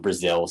 you know,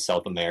 Brazil,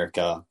 South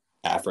America,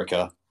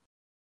 Africa.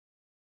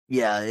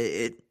 Yeah,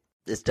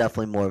 it's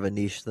definitely more of a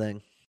niche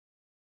thing.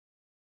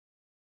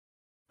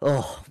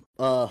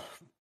 Oh,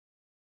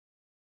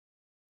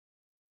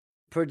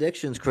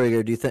 predictions,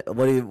 Krieger. Do you think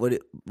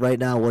right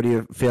now? What are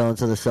your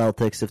feelings of the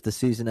Celtics if the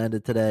season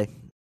ended today?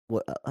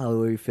 How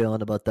are you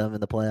feeling about them in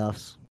the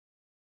playoffs?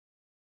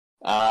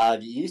 The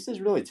East is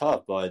really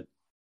tough, but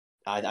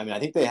I mean I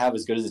think they have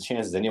as good as a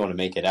chance as anyone to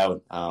make it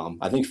out.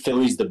 I think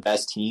Philly's the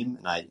best team,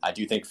 and I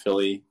do think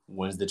Philly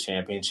wins the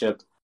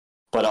championship.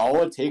 But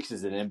all it takes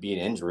is an Embiid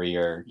injury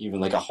or even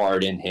like a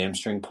hard-in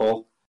hamstring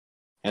pull,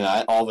 and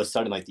all of a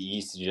sudden like the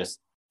East is just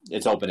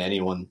it's open to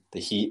anyone. The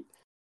Heat.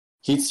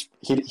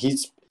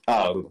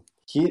 Oh,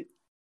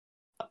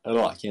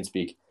 I can't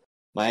speak.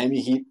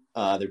 Miami Heat,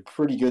 they're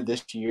pretty good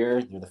this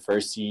year. They're the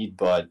first seed,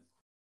 but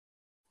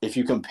if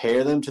you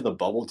compare them to the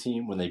bubble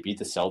team when they beat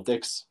the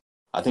Celtics,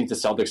 I think the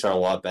Celtics are a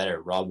lot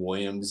better. Rob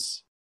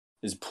Williams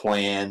is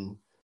playing.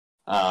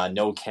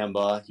 No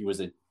Kemba. He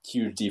was a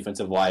huge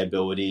defensive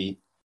liability.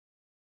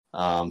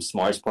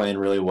 Smart's playing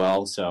really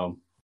well. So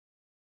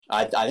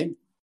I think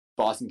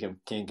Boston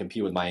can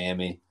compete with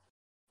Miami.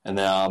 And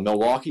then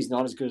Milwaukee's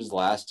not as good as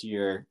last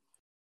year.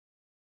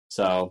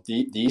 So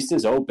the East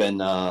is open,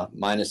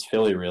 minus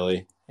Philly,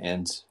 really.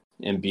 And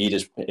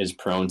Embiid is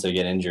prone to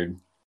get injured.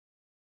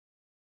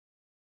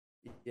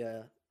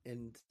 Yeah,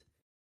 and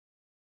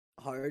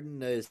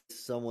Harden is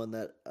someone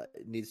that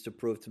needs to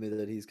prove to me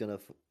that he's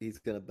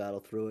gonna battle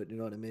through it. You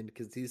know what I mean?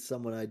 Because he's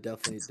someone I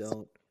definitely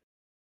don't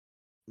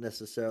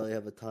necessarily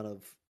have a ton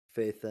of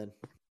faith in.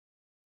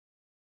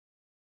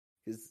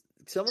 Because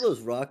some of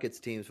those Rockets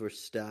teams were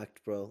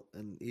stacked, bro,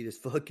 and he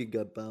just fucking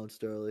got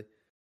bounced early.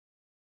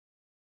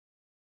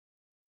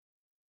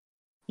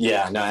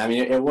 Yeah, no, I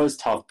mean it was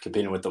tough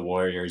competing with the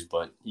Warriors,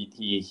 but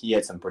he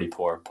had some pretty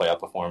poor playoff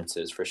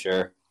performances for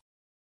sure.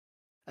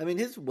 I mean,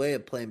 his way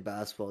of playing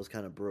basketball is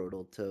kind of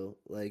brutal too.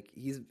 Like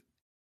he's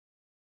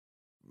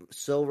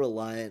so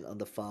reliant on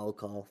the foul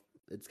call.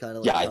 It's kind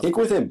of like Yeah, I tough think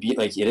to. with Embiid,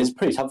 like it is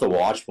pretty tough to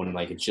watch when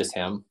like it's just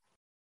him.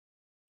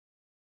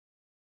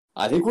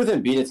 I think with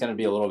Embiid, it's going to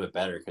be a little bit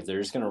better because they're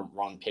just going to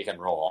run pick and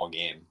roll all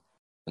game,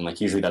 and like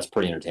usually that's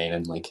pretty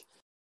entertaining. Like,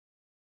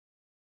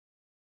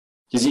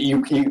 because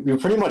you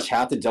pretty much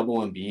have to double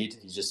Embiid.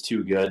 He's just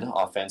too good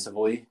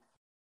offensively,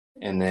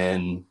 and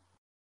then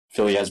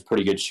Philly has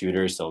pretty good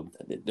shooters, so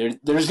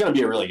there's going to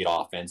be a really good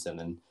offense, and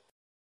then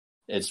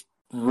it's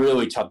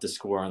really tough to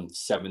score on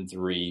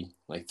 7-3,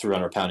 like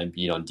 300-pound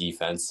Embiid on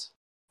defense.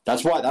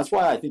 That's why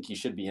I think he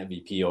should be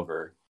MVP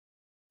over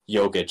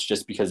Jokic,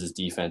 just because his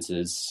defense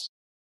is,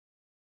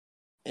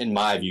 in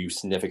my view,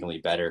 significantly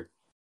better.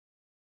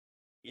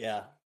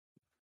 Yeah.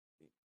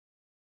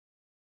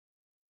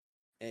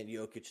 And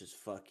Jokic is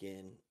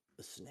fucking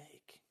a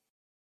snake.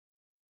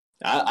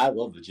 I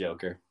love the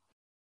Joker.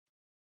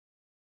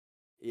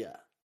 Yeah.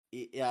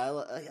 Yeah,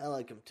 I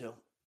like him too.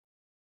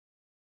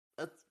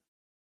 That's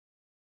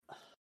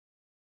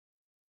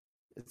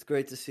It's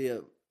great to see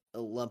a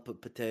lump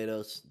of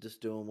potatoes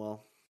just doing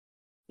well.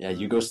 Yeah,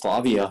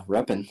 Yugoslavia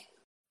repping.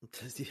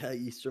 Yeah,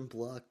 Eastern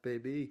Bloc,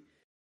 baby.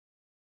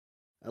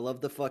 I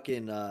love the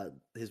fucking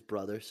his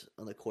brothers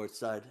on the court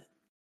side.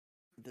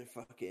 They're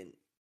fucking.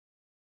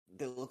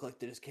 They look like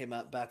they just came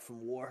out back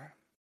from war.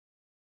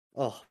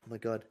 Oh my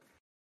god.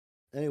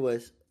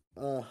 Anyways,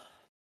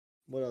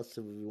 what else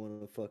do we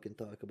want to fucking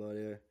talk about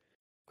here?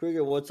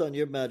 Krieger, what's on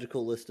your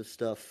magical list of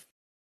stuff?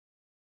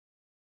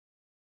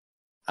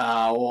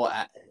 Well,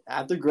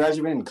 after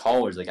graduating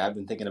college, like I've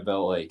been thinking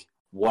about like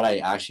what I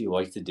actually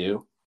like to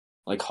do,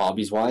 like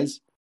hobbies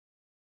wise.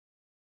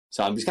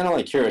 So I'm just kind of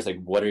like curious,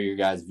 like what are your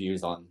guys'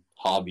 views on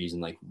hobbies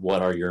and like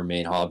what are your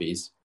main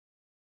hobbies?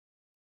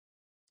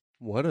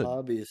 What a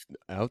Hobbies.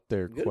 out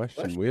there Good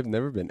question. question. We have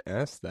never been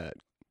asked that.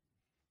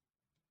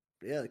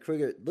 Yeah,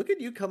 Krieger, look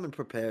at you coming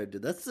prepared,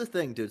 dude. That's the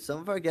thing, dude. Some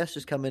of our guests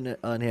just come in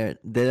on here.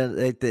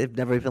 They've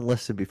never even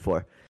listened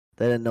before.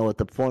 They didn't know what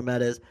the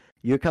format is.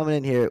 You're coming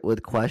in here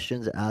with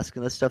questions,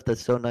 asking us stuff.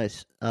 That's so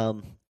nice.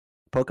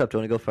 Poke up. Do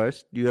you want to go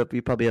first? You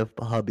probably have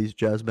hobbies,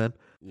 jazz man.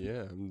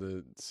 Yeah,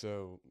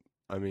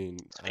 I mean,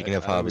 Speaking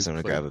of I hobbies, always I'm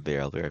gonna played. grab a beer.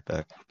 I'll be right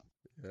back.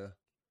 Yeah,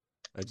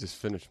 I just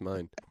finished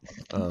mine.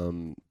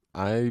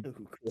 I Ooh,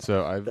 cool.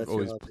 so I've That's your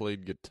always hobby.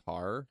 played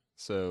guitar,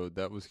 so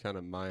that was kind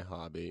of my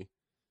hobby,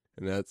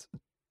 and that's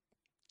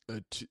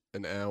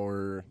an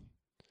hour.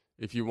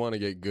 If you want to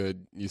get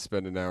good, you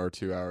spend an hour,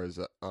 2 hours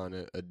on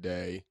it a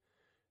day,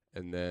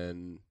 and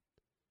then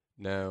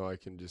now I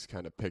can just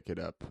kind of pick it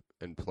up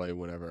and play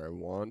whenever I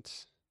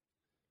want.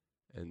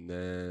 And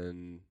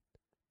then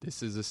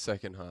this is a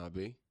second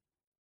hobby,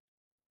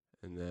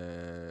 and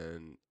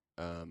then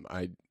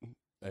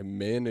I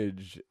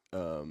manage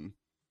a,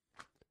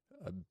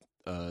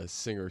 a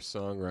singer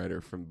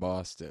songwriter from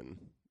Boston,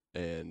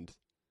 and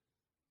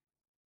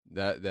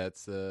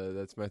that's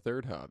my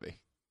third hobby.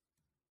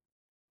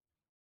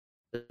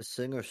 A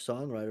singer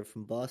songwriter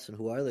from Boston.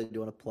 Who are they? Do you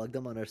want to plug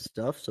them on our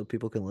stuff so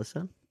people can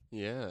listen?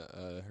 Yeah,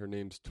 her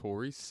name's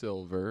Tori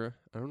Silver.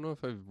 I don't know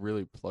if I've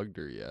really plugged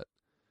her yet,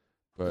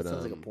 That but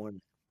sounds like a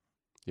porn.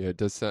 yeah, it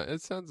does sound.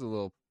 It sounds a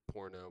little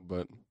porno,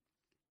 but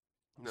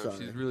no, she's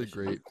Sorry, really I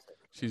shouldn't. great.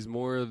 She's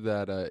more of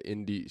that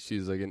indie.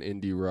 She's like an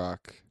indie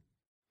rock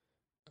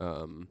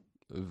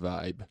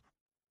vibe,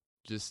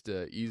 just Oh,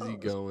 that's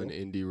easygoing cool.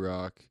 indie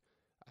rock.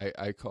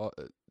 I call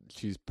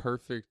she's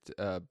perfect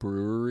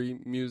brewery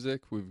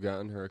music. We've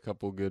gotten her a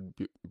couple good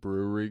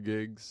brewery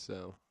gigs,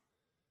 so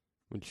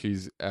when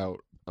she's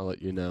out, I'll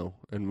let you know.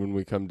 And when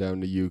we come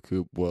down to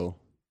UCoop, we'll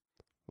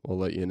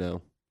let you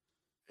know.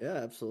 Yeah,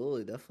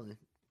 absolutely, definitely.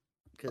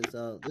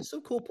 Because there's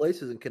some cool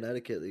places in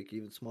Connecticut, like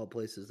even small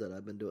places that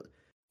I've been doing.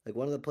 Like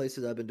one of the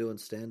places I've been doing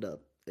stand up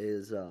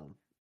is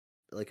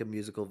like a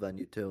musical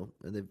venue too,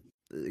 and they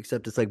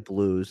except it's like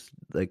blues,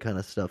 that kind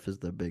of stuff is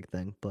their big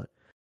thing. But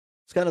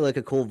it's kind of like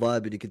a cool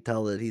vibe, and you can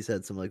tell that he's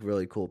had some like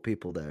really cool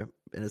people there,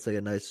 and it's like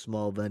a nice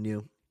small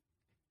venue.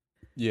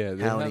 Yeah,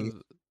 County,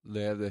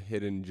 they have the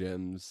hidden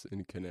gems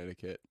in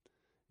Connecticut.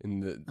 In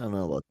the I don't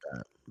know about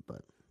that,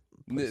 but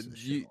place is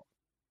shit.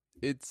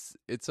 you,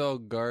 it's all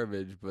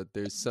garbage, but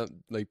there's some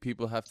like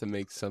people have to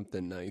make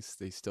something nice.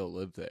 They still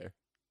live there.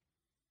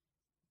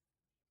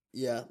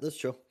 Yeah, that's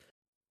true.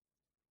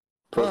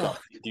 Prokop,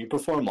 do you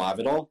perform live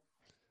at all?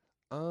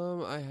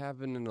 I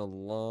haven't in a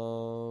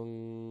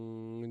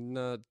long,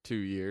 not 2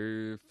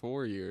 years,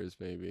 4 years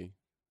maybe.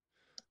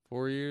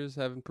 4 years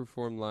haven't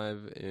performed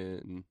live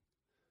in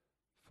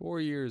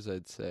 4 years,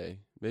 I'd say.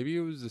 Maybe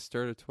it was the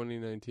start of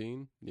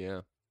 2019.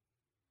 Yeah.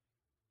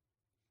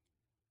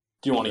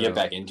 Do you want to No. get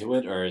back into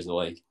it, or is it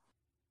like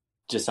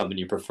just something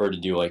you prefer to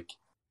do like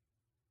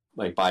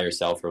by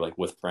yourself or like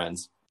with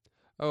friends?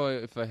 Oh,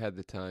 if I had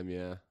the time,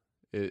 yeah.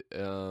 It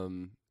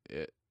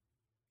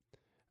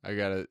I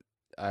gotta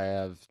I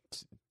have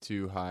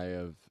too high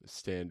of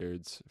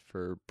standards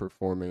for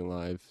performing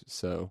live,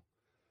 so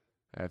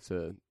I have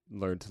to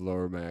learn to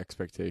lower my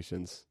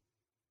expectations.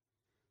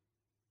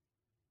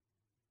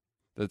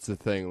 That's the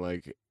thing,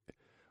 like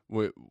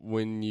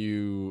when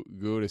you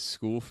go to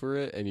school for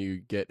it and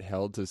you get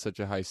held to such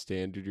a high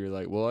standard, you're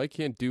like, well, I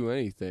can't do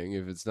anything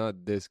if it's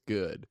not this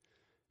good.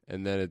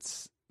 And then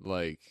it's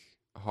like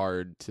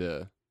hard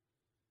to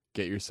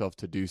get yourself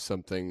to do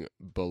something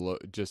below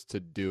just to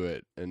do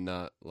it and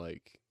not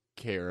like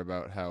care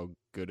about how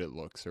good it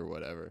looks or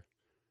whatever.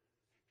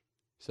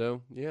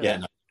 So, yeah. Yeah,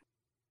 no,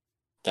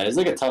 that is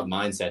like a tough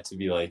mindset to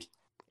be like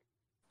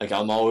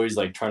I'm always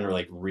like trying to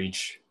like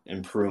reach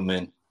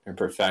improvement and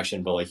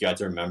perfection, but like you have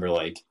to remember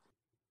like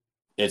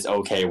it's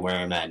okay where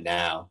I'm at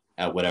now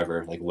at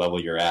whatever like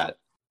level you're at.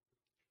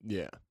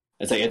 Yeah.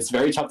 It's like it's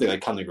very tough to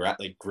like come to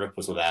grip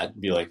with that.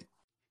 Be like,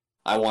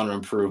 I want to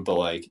improve, but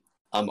like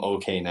I'm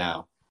okay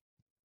now.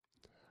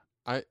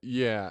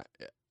 Yeah,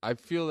 I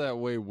feel that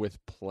way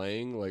with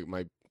playing. Like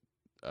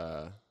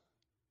uh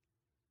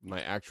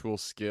my actual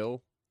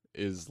skill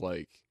is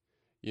like,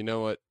 you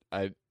know what?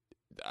 I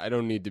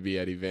don't need to be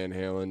Eddie Van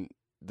Halen.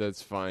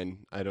 That's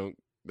fine. I don't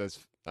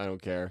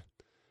care.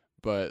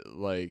 But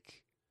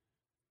like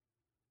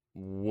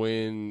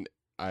when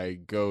I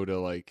go to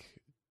like,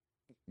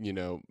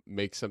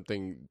 make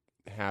something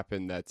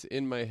happen that's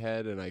in my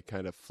head and I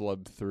kind of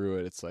flub through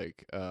it, it's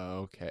like,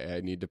 okay,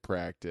 I need to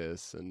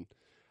practice and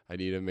I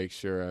need to make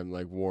sure I'm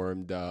like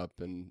warmed up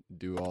and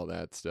do all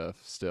that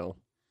stuff still.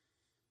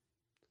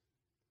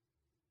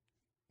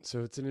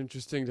 So it's an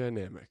interesting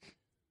dynamic.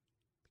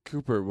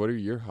 Cooper, what are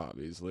your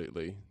hobbies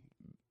lately?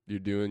 You're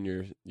doing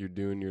your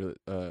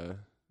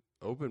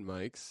open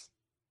mics.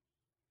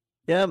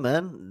 Yeah,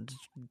 man,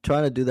 just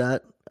trying to do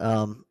that.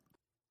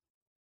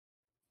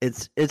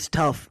 It's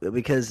tough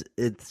because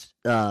it's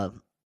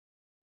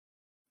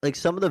like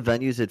some of the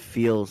venues it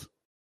feels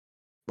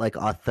like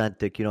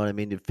authentic. You know what I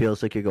mean? It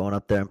feels like you're going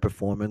up there and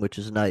performing, which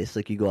is nice.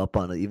 Like you go up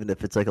on it, even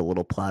if it's like a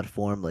little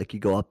platform. Like you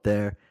go up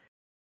there,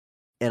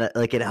 and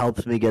like it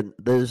helps me get.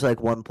 There's like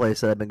one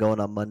place that I've been going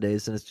on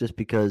Mondays, and it's just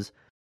because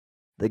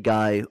the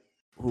guy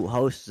who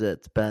hosts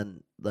it's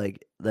been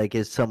like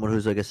is someone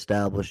who's like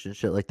established and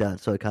shit like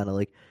that. So I kind of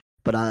like,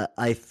 but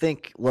I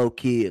think low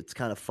key it's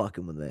kind of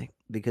fucking with me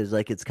because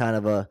like it's kind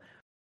of a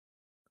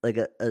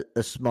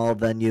small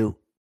venue.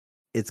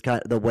 It's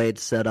kind of, the way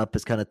it's set up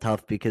is kind of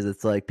tough because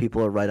it's like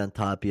people are right on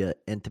top of you.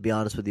 And to be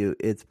honest with you,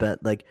 it's been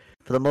like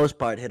for the most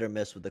part hit or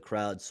miss with the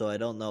crowd. So I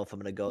don't know if I'm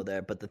gonna go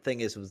there. But the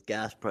thing is, with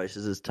gas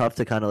prices, it's tough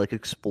to kind of like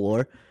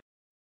explore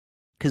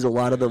because a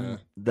lot of Yeah.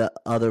 the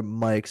other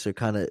mics are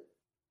kind of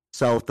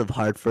south of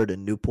Hartford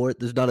and Newport.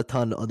 There's not a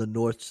ton on the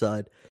north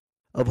side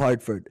of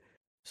Hartford.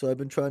 So I've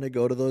been trying to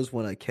go to those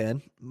when I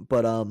can.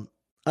 But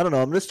I don't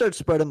know. I'm gonna start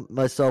spreading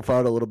myself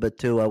out a little bit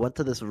too. I went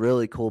to this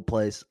really cool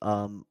place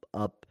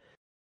up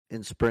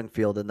in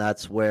Springfield, and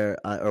that's where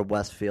or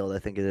Westfield, I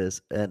think it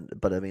is.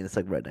 But I mean, it's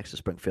like right next to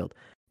Springfield.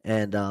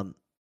 And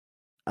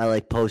I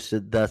like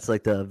posted that's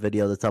like the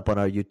video that's up on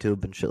our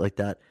YouTube and shit like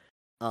that.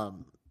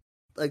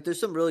 Like there's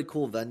some really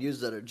cool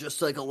venues that are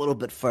just like a little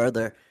bit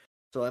further.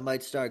 So I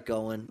might start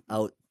going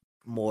out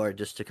more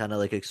just to kind of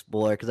like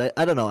explore because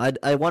I don't know.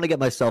 I want to get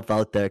myself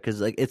out there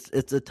because like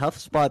it's a tough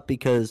spot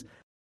because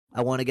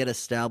I want to get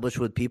established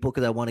with people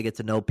because I want to get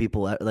to know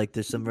people. Like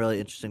there's some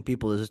really interesting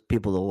people. There's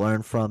people to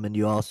learn from, and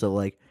you also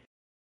like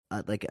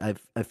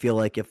I feel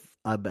like if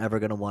I'm ever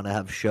gonna want to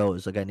have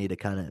shows, like I need to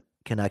kind of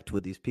connect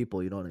with these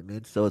people. You know what I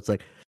mean? So it's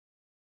like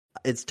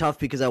it's tough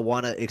because I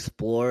want to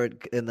explore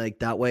it, and like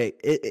that way,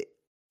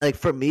 like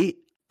for me,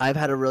 I've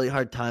had a really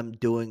hard time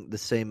doing the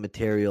same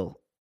material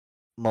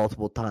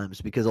multiple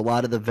times because a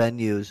lot of the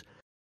venues,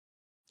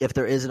 if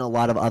there isn't a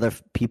lot of other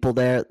people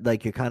there,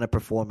 like you're kind of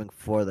performing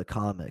for the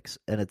comics,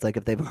 and it's like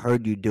if they've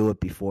heard you do it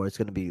before, it's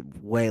gonna be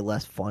way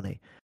less funny.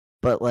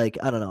 But like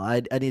I don't know,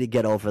 I need to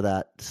get over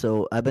that.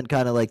 So I've been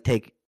kind of like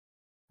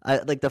I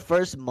like the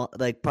first month,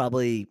 like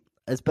probably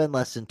it's been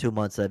less than 2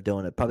 months that I've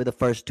doing it. Probably the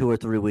first 2 or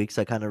 3 weeks,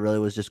 I kind of really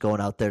was just going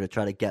out there to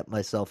try to get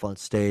myself on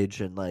stage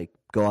and like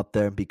go up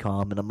there and be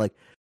calm. And I'm like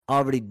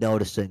already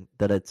noticing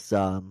that it's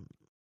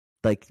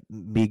like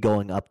me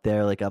going up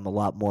there, like I'm a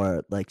lot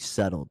more like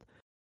settled.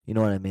 You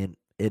know what I mean?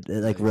 It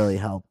like really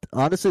Nice. helped.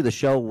 Honestly, the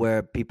show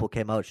where people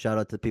came out, shout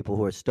out to people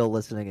who are still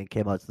listening and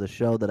came out to the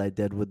show that I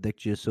did with Nick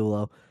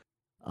Giasulo,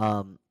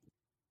 um,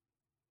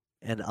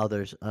 and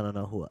others. I don't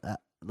know who,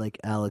 like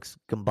Alex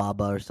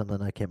Gambaba or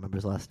something. I can't remember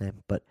his last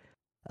name, but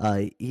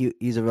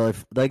he's a really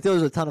like there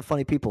was a ton of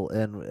funny people,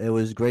 and it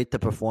was great to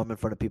perform in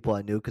front of people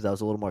I knew because I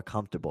was a little more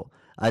comfortable.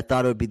 I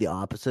thought it would be the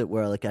opposite,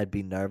 where like I'd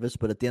be nervous,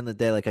 but at the end of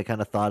the day, like I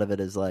kind of thought of it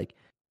as like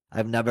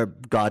I've never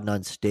gotten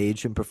on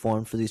stage and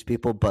performed for these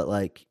people, but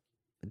like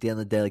at the end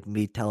of the day, like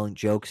me telling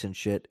jokes and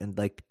shit, and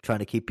like trying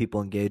to keep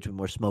people engaged when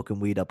we're smoking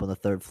weed up on the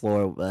third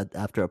floor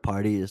after a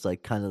party is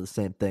like kind of the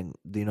same thing.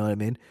 Do you know what I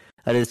mean?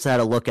 I just had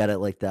to look at it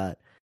like that.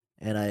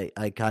 And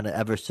I kind of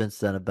ever since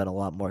then have been a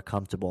lot more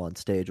comfortable on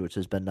stage, which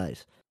has been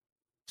nice.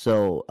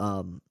 So,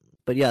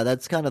 but yeah,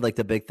 that's kind of like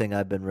the big thing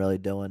I've been really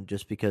doing,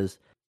 just because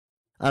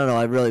I don't know.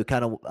 I really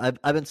kind of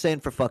I've been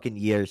saying for fucking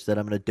years that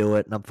I'm gonna do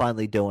it, and I'm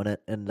finally doing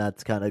it, and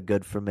that's kind of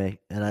good for me.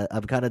 And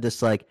I'm kind of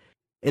just like,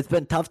 it's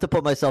been tough to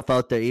put myself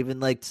out there. Even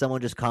like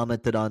someone just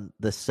commented on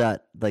the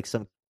set, like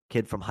some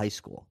kid from high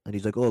school, and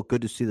he's like, "Oh,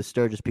 good to see the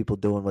Sturgis people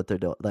doing what they're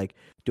doing, like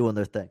doing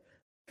their thing."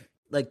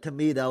 Like to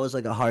me, that was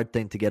like a hard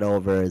thing to get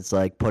over. It's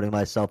like putting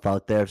myself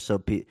out there,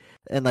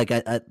 and like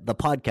the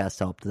podcast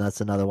helped, and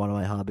that's another one of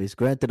my hobbies.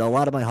 Granted, a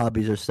lot of my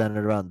hobbies are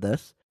centered around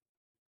this.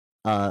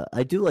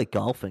 I do like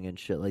golfing and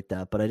shit like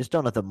that, but I just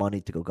don't have the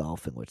money to go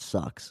golfing, which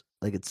sucks.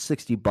 Like it's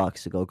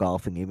 $60 to go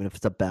golfing, even if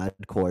it's a bad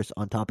course.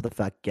 On top of the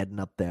fact, getting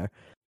up there,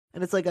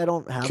 and it's like I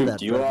don't have Coop, that.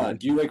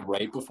 do you like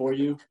write before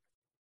you?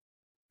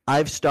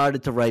 I've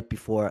started to write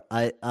before.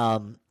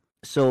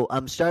 So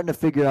I'm starting to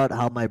figure out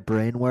how my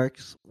brain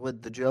works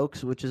with the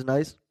jokes, which is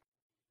nice.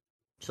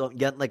 So I'm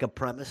getting like a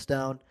premise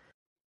down,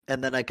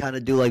 and then I kind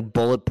of do like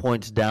bullet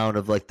points down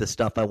of like the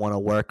stuff I want to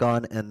work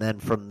on, and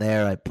then from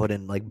there I put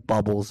in like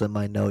bubbles in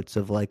my notes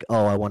of like,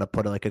 oh, I want to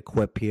put like a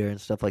quip here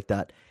and stuff like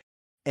that.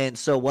 And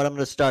so what I'm going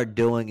to start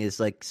doing is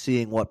like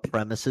seeing what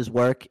premises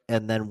work,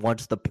 and then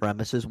once the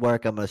premises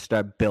work, I'm going to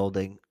start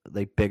building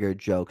like bigger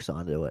jokes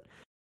onto it.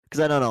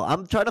 Because I don't know,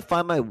 I'm trying to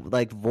find my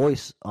like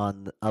voice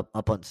on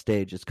up on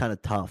stage. It's kind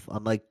of tough.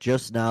 I'm like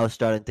just now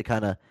starting to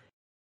kind of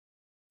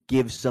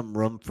give some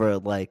room for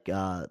like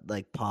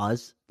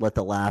pause, let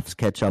the laughs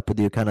catch up with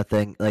you, kind of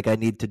thing. Like I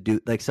need to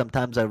do like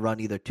sometimes I run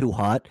either too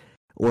hot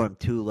or I'm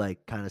too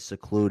like kind of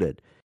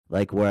secluded,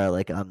 like where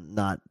like I'm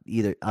not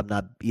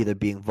either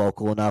being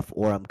vocal enough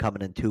or I'm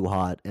coming in too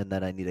hot, and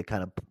then I need to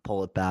kind of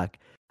pull it back.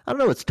 I don't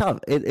know. It's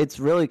tough. It's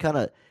really kind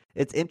of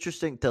it's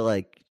interesting to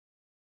like.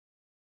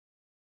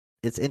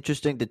 It's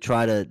interesting to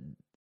try to.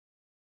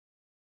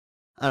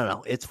 I don't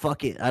know. It's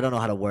fucking. I don't know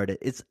how to word it.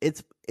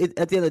 At the end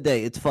of the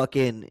day, it's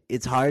fucking.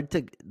 It's hard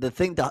to. The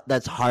thing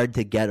that's hard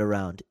to get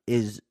around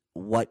is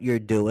what you're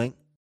doing,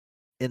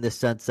 in the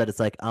sense that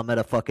it's like I'm at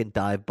a fucking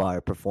dive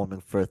bar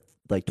performing for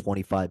like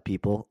 25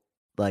 people,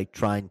 like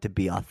trying to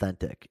be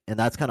authentic, and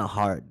that's kind of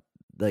hard.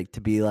 Like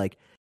to be like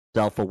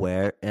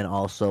self-aware and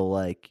also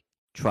like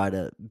try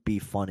to be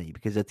funny,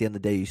 because at the end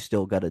of the day you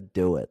still got to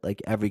do it. Like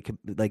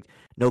like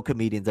no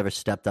comedian's ever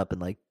stepped up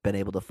and like been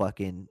able to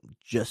fucking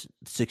just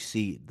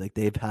succeed. Like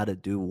they've had to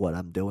do what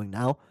I'm doing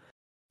now,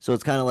 so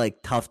it's kind of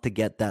like tough to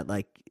get that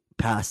like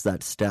past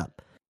that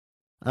step.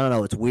 I don't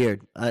know, it's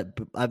weird.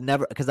 I've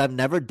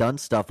never done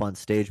stuff on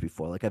stage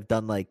before. Like I've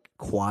done like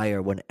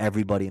choir when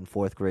everybody in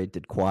 4th grade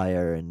did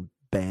choir and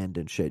band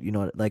and shit, you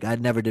know. Like I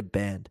never did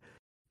band,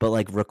 but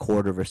like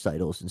recorder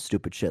recitals and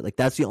stupid shit. Like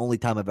that's the only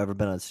time I've ever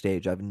been on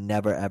stage. I've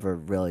never ever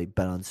really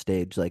been on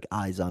stage like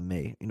eyes on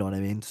me. You know what I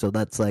mean? So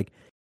that's like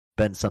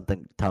been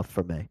something tough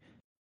for me.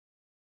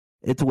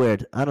 It's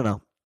weird. I don't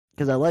know,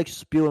 because I like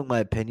spewing my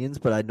opinions,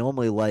 but I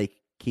normally like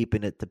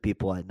keeping it to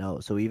people I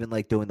know. So even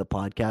like doing the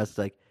podcast,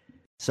 like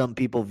some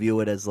people view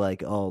it as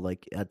like, oh,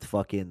 like that's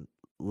fucking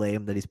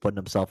lame that he's putting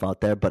himself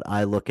out there, but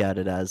I look at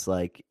it as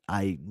like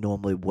I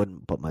normally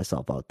wouldn't put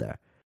myself out there.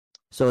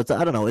 So it's,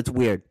 I don't know, it's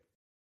weird.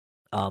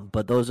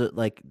 But those are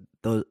like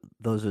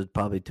those are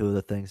probably two of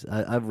the things.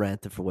 I've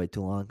ranted for way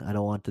too long. I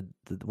don't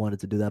wanted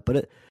to do that,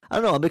 but I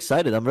don't know. I'm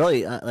excited. I'm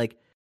really like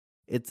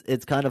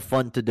it's kind of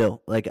fun to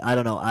do. Like I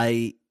don't know.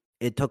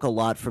 It took a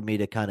lot for me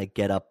to kind of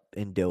get up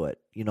and do it.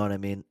 You know what I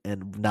mean?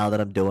 And now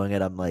that I'm doing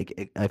it, I'm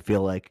like I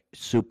feel like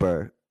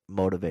super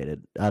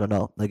motivated. I don't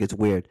know. Like it's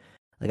weird.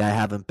 Like I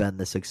haven't been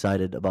this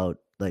excited about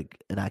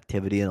like an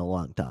activity in a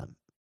long time.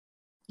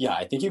 Yeah,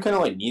 I think you kind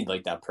of like need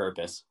like that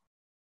purpose.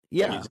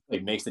 Yeah. Like, it just,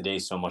 like makes the day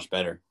so much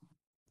better.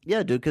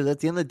 Yeah, dude, because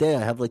at the end of the day, I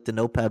have like the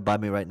notepad by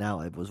me right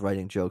now. I was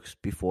writing jokes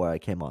before I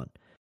came on.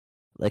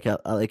 Like,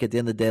 like at the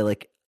end of the day,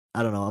 like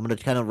I don't know, I'm gonna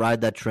kind of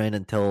ride that train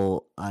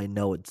until I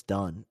know it's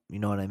done. You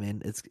know what I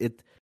mean?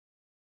 It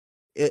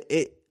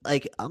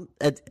like I'm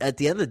at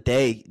the end of the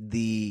day,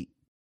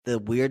 the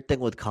weird thing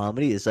with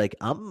comedy is like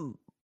I'm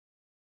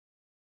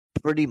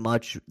pretty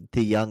much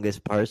the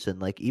youngest person.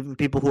 Like even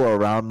people who are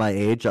around my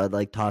age, I'm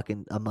like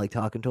talking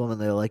to them, and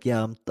they're like,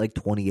 "Yeah, I'm like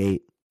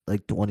 28,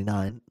 like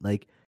 29,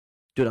 like."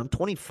 Dude, I'm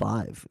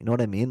 25. You know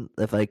what I mean?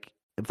 If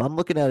I'm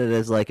looking at it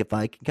as like if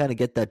I can kind of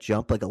get that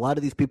jump, like a lot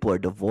of these people are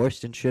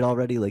divorced and shit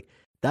already. Like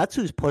that's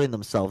who's putting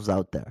themselves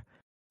out there.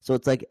 So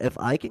it's like if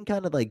I can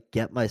kind of like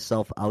get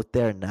myself out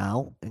there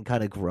now and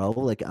kind of grow,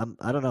 like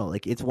I don't know,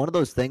 like it's one of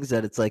those things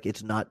that it's like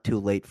it's not too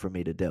late for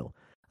me to do.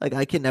 Like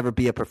I can never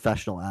be a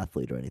professional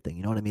athlete or anything.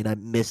 You know what I mean? I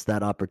missed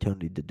that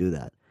opportunity to do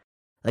that.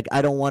 Like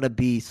I don't want to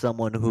be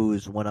someone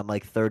who's when I'm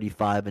like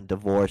 35 and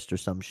divorced or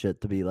some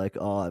shit to be like,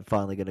 oh, I'm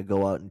finally gonna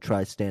go out and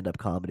try stand up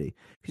comedy,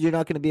 because you're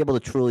not gonna be able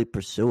to truly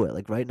pursue it.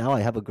 Like right now,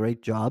 I have a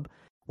great job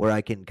where I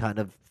can kind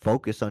of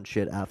focus on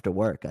shit after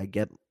work.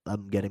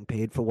 I'm getting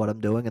paid for what I'm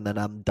doing, and then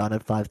I'm done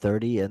at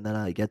 5:30, and then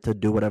I get to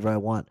do whatever I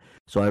want.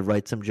 So I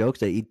write some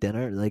jokes, I eat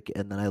dinner, like,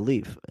 and then I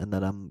leave, and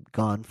then I'm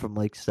gone from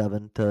like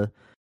 7 to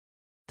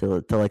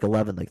to like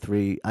 11, like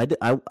 3.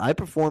 I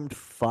performed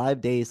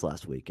 5 days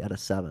last week out of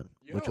 7,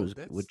 which Yo, was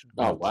that's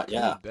Oh, what?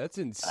 Yeah. that's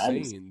That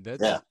is- insane.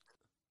 That's yeah.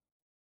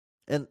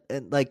 and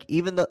like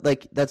even the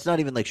like that's not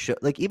even like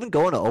like even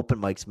going to open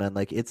mics, man.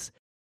 Like it's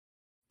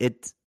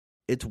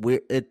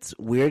weird. It's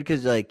weird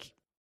because like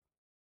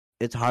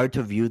it's hard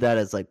to view that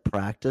as like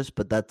practice,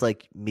 but that's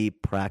like me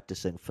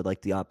practicing for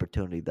like the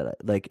opportunity that I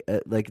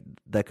like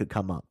that could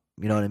come up.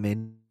 You know what I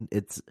mean?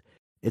 It's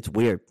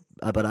weird,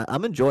 but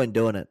I'm enjoying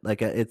doing it.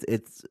 Like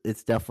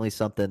it's definitely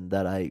something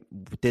that I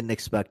didn't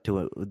expect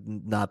to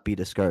not be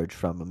discouraged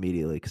from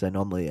immediately, because I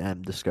normally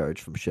am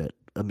discouraged from shit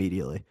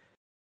immediately.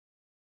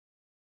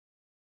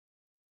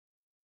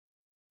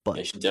 But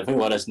You should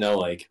definitely let us know,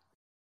 like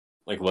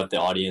what the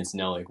audience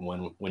know, like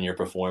when you're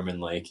performing,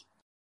 like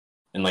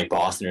in like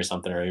Boston or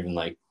something, or even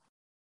like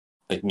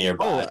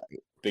nearby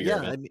bigger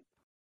yeah, event.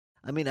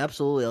 I mean,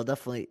 absolutely. I'll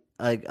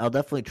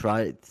definitely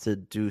try to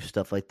do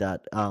stuff like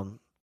that.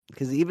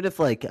 Because even if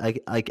like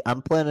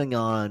I'm planning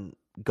on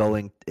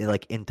going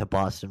like into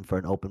Boston for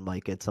an open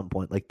mic at some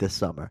point, like this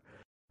summer,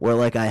 where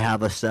like I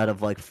have a set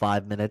of like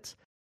 5 minutes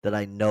that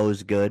I know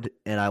is good,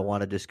 and I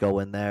want to just go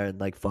in there and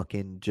like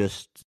fucking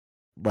just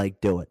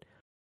like do it,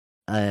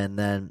 and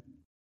then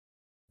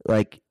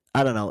like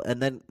I don't know,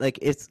 and then like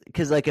it's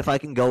because like if I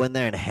can go in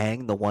there and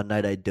hang the one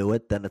night I do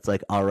it, then it's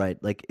like all right.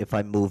 Like if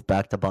I move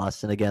back to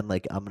Boston again,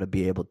 like I'm gonna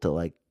be able to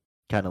like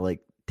kind of like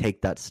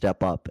take that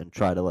step up and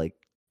try to like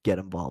get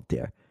involved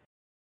here.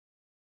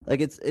 Like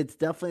it's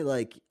definitely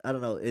like I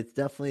don't know. It's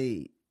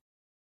definitely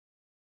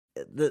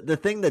the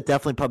thing that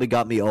definitely probably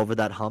got me over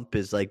that hump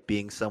is like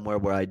being somewhere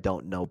where I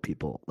don't know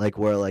people, like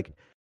where like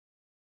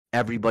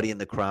everybody in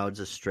the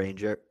crowd's a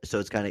stranger, so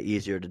it's kind of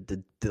easier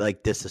to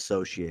like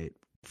disassociate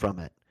from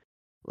it.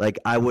 Like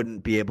I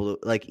wouldn't be able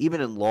to like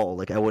even in Lowell,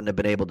 like I wouldn't have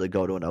been able to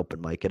go to an open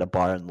mic at a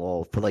bar in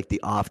Lowell for like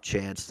the off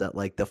chance that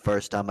like the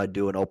first time I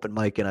do an open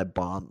mic and I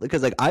bomb,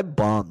 because like I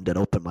bombed at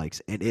open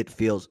mics and it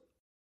feels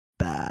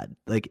bad.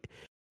 Like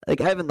I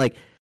haven't like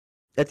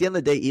at the end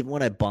of the day, even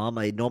when I bomb,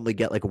 I normally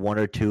get like one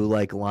or two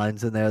like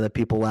lines in there that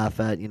people laugh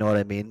at. You know what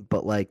I mean?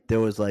 But like there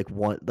was like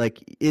one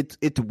like it's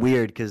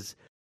weird because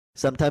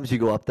sometimes you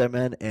go up there,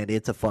 man, and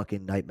it's a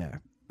fucking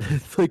nightmare.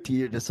 It's like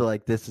you're just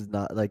like this is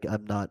not like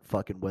I'm not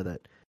fucking with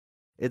it.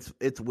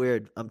 It's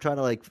weird. I'm trying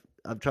to like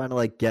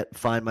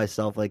find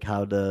myself like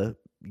how to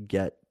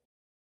get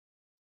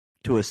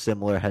to a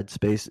similar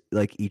headspace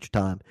like each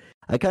time.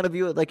 I kind of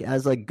view it like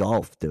as like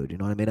golf, dude. You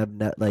know what I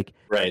mean?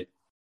 Right.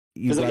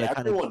 You Because like gotta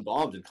kind of everyone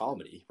bombs in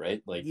comedy,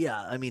 right? Like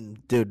yeah. I mean,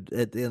 dude.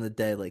 At the end of the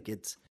day, like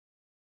it's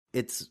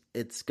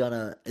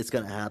gonna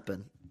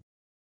happen.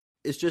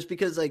 It's just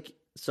because like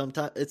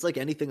sometimes it's like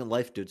anything in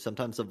life, dude.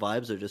 Sometimes the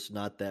vibes are just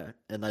not there,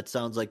 and that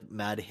sounds like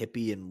mad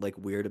hippie and like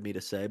weird of me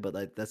to say, but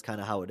like that's kind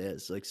of how it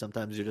is. Like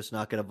sometimes you're just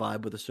not gonna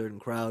vibe with a certain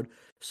crowd,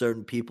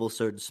 certain people,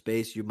 certain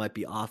space. You might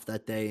be off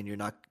that day, and you're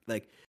not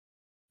like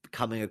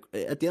coming.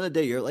 At the end of the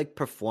day, you're like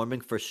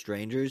performing for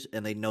strangers,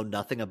 and they know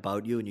nothing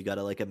about you, and you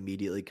gotta like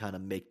immediately kind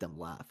of make them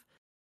laugh.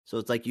 So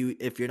it's like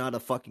if you're not a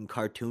fucking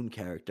cartoon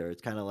character,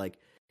 it's kind of like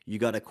you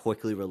gotta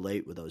quickly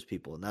relate with those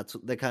people, and that's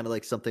kind of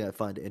like something I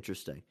find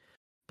interesting.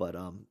 But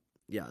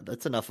yeah,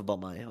 that's enough about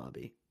my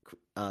hobby.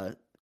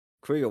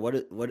 Krieger,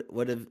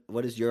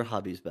 what has your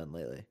hobbies been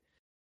lately?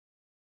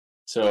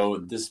 so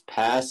this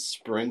past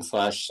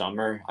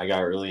spring/summer, I got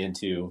really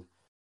into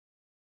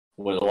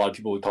what a lot of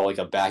people would call like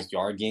a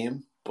backyard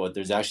game, but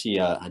there's actually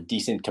a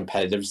decent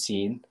competitive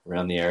scene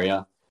around the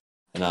area,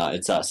 and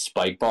it's a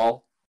spike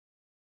ball.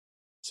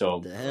 So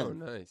oh Damn.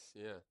 nice.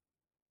 Yeah.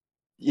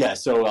 yeah,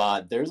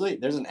 so there's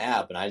an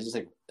app, and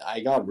I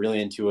got really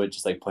into it,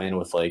 just like playing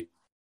with like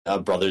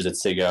brothers at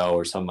Sigo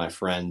or some of my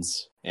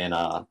friends, and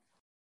I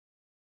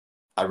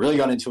really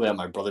got into it at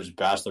my brother's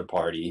bachelor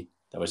party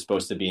that was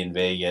supposed to be in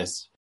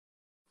Vegas,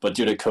 but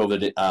due to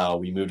COVID,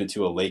 we moved it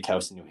to a lake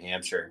house in New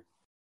Hampshire.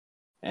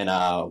 And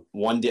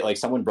one day, like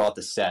someone brought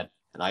the set,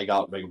 and I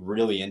got like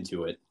really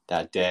into it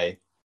that day.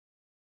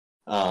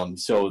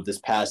 So this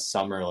past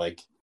summer,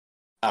 like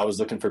I was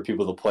looking for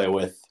people to play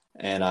with,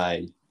 and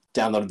I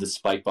downloaded the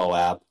Spikeball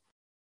app,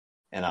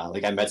 and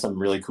like I met some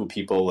really cool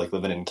people like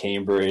living in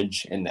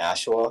Cambridge and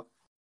Nashua.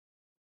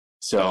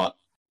 So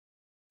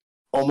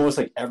almost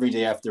like every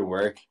day after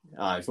work,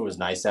 if it was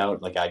nice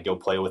out, like I'd go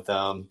play with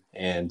them,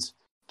 and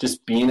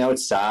just being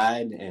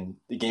outside, and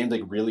the game's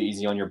like really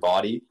easy on your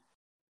body,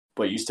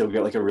 but you still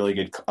get like a really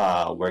good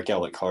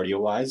workout, like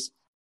cardio wise,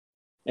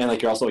 and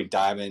like you're also like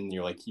diving,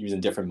 you're like using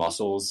different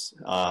muscles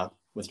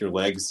with your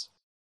legs.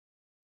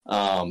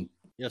 Yeah, and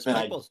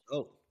Spikeball's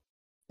dope.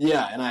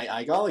 Yeah, and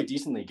I got like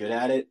decently good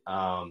at it.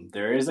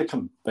 There is like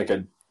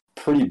a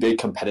pretty big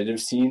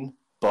competitive scene,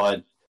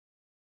 but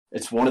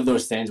it's one of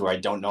those things where I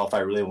don't know if I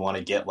really want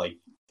to get like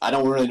I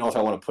don't really know if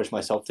I want to push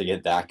myself to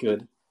get that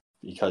good,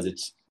 because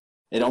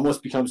it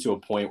almost becomes to a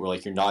point where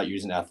like you're not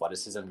using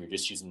athleticism, you're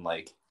just using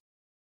like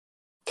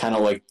it's kind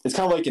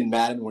of like in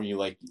Madden where you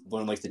like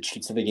learn like the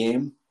cheats of the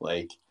game.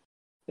 Like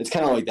it's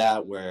kind of like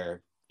that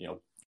where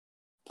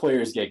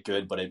players get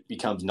good, but it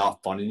becomes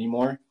not fun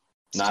anymore.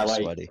 It's And I too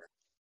like sweaty.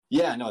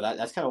 yeah, no,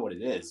 that's kind of what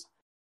it is.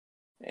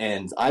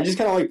 and I just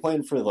kind of like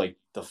playing for like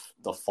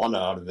the fun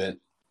out of it,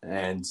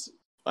 and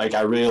like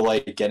I really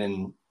like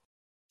getting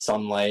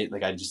sunlight.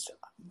 Like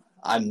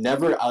I'm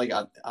never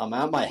I'm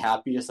at my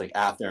happiest like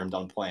after I'm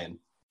done playing,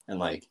 and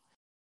like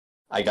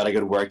I got a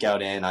good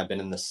workout in. I've been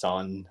in the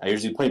sun. I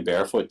usually play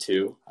barefoot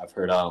too. I've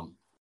heard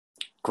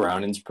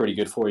grounding's pretty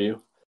good for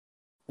you,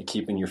 like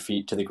keeping your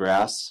feet to the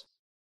grass.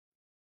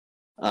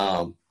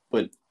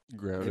 But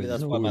Grounding Maybe is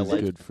that's why my always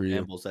life good for you.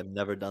 shambles. I've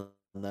never done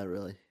that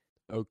really.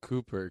 Oh,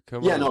 Cooper,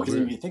 come yeah, on. no, because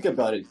we're- if you think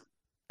about it,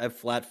 I have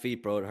flat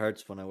feet, bro. It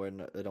hurts when I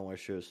don't wear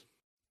shoes.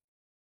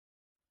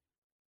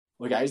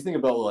 like I just think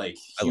about like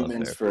I love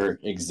humans barefoot.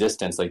 for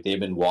existence. Like they've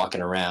been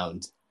walking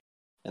around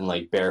and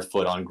like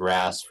barefoot on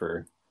grass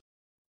for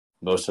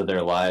most of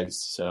their lives.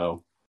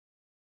 So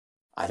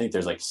I think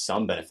there's like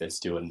some benefits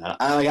to it. And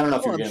I don't know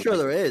if Oh, you're I'm gonna, sure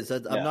like, there is.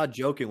 I'm yeah. not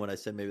joking when I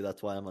say maybe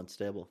that's why I'm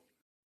unstable.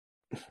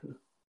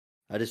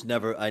 I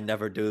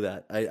never do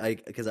that.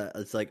 Because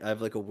it's like I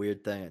have like a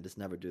weird thing. I just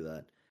never do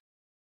that.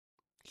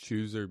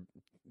 Shoes are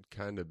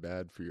kind of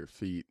bad for your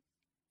feet.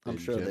 I'm in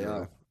sure they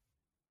general, are.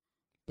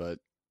 but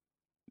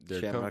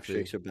they're Shamrock comfy.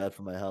 shakes are bad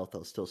for my health.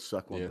 I'll still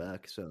suck one Yeah.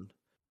 back soon.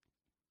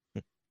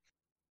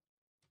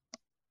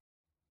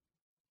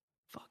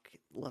 Fuck,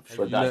 love But Have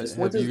you, that- Shamrock. this have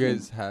you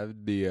winter's guys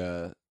had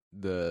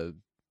the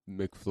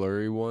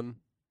McFlurry one?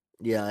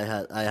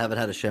 Yeah, I haven't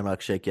had a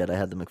Shamrock shake yet. I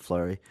had the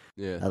McFlurry.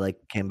 Yeah. I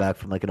like came back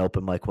from like an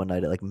open mic one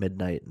night at like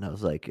midnight, and I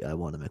was like, I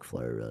want a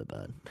McFlurry really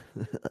bad,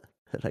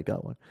 and I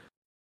got one.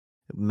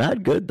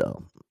 Mad good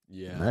though.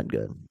 Yeah. Mad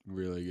good.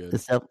 Really good.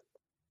 It's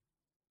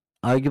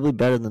arguably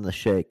better than the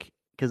shake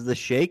because the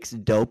shake's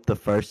dope the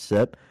first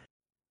sip,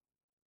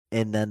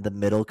 and then the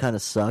middle kind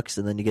of sucks,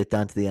 and then you get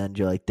down to the end,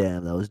 you're like,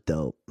 damn, that was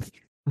dope.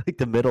 Like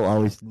the middle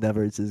always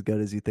never is as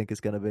good as you think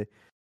it's gonna be.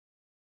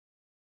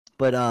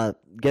 But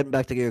getting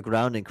back to your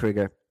grounding,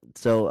 Krieger.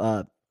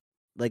 So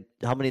like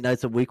how many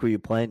nights a week were you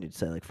playing? You'd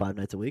say like 5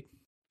 nights a week?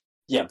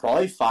 yeah,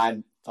 probably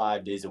five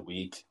days a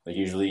week. Like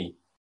usually,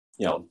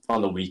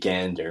 on the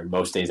weekend or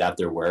most days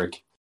after work.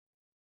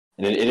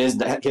 And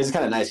it's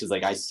kind of nice because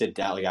like I sit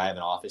down, like I have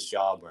an office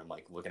job where I'm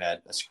like looking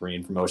at a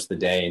screen for most of the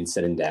day and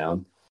sitting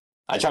down.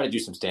 I try to do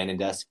some standing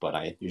desk, but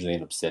I usually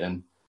end up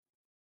sitting.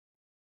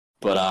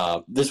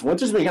 But this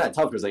winter's been kind of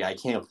tough because like I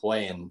can't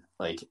play, and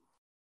like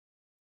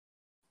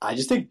I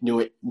just think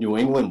New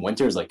England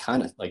winters like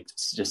kind of like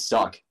just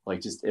suck.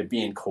 Like just it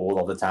being cold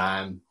all the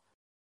time.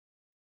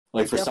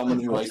 Like for someone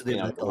who likes being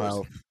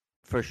outdoors.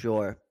 For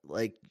sure.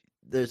 Like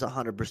there's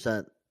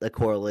 100% a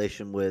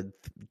correlation with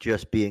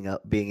just being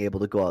able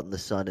to go out in the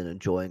sun and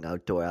enjoying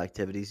outdoor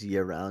activities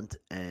year round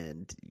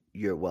and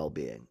your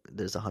well-being.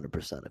 There's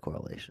 100% a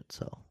correlation.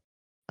 So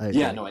I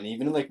agree. Yeah, no, and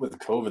even like with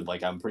COVID,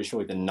 like I'm pretty sure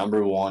like the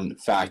number one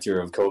factor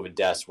of COVID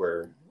deaths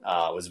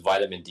was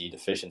vitamin D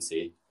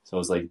deficiency. So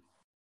it's like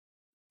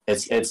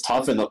it's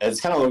tough, and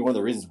it's kind of like one of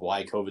the reasons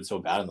why COVID's so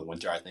bad in the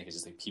winter. I think is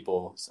just like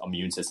people's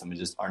immune system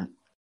is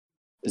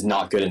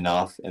not good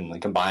enough, and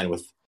like combined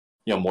with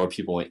more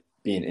people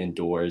being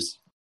indoors.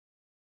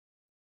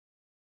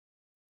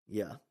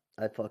 Yeah,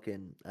 I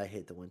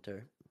hate the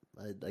winter.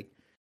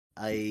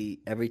 I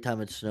every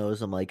time it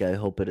snows, I'm like, I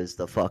hope it is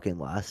the fucking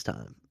last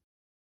time.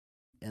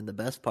 And the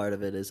best part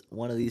of it is,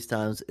 one of these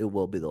times, it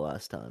will be the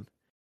last time.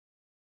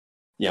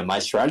 Yeah, my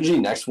strategy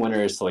next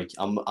winter is to like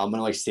I'm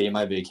gonna like save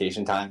my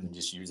vacation time and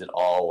just use it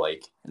all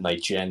like in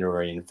like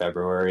January and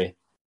February.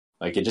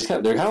 Like they're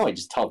kind of like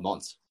just tough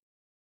months.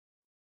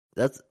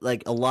 That's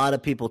like a lot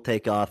of people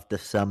take off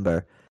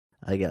December.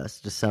 I guess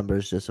December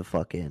is just a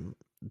fucking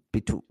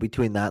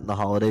between that and the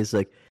holidays.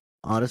 Like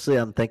honestly,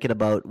 I'm thinking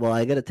about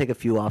I got to take a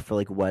few off for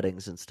like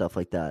weddings and stuff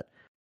like that.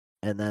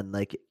 And then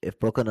like if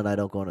Brooklyn and I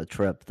don't go on a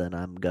trip, then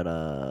I'm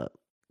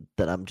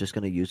just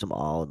gonna use them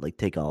all and like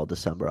take all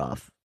December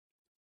off,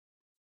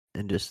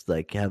 and just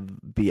like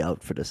be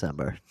out for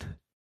December.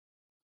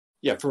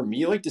 Yeah, for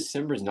me, like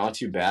December is not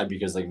too bad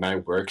because like my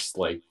work's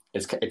like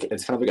it's kind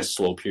of like a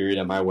slow period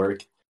at my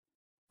work,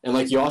 and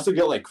like you also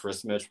get like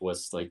Christmas,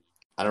 was like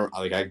I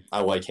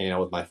like hanging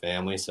out with my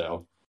family,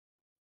 so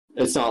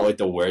it's not like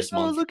the worst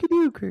month. Look at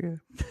you,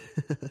 Korea.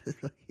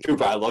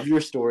 Cooper, I love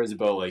your stories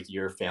about like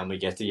your family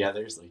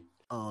get-togethers. Like,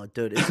 oh,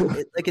 dude,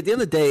 like at the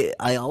end of the day,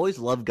 I always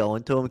love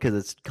going to them because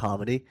it's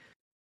comedy,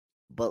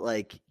 but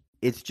like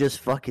it's just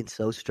fucking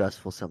so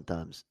stressful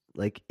sometimes.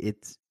 Like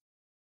it's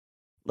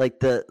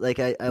like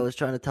I was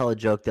trying to tell a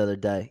joke the other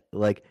day.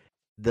 Like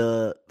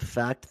the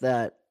fact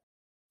that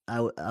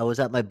I was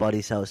at my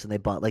buddy's house and they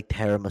bought like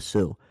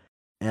tiramisu,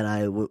 and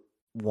I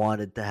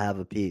wanted to have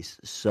a piece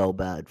so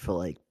bad for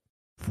like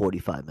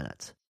 45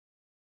 minutes.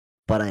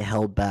 But I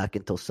held back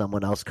until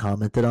someone else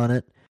commented on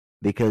it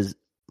because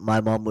my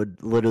mom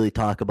would literally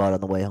talk about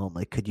on the way home,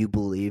 like, could you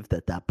believe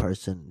that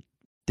person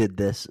did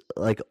this,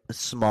 like, a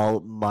small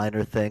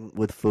minor thing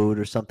with food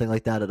or something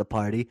like that at a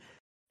party,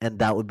 and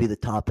that would be the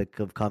topic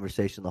of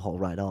conversation the whole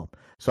ride home.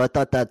 So I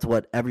thought that's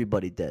what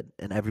everybody did,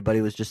 and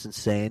everybody was just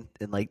insane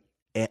and, like,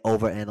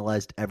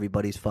 overanalyzed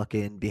everybody's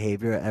fucking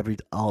behavior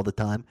all the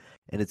time,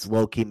 and it's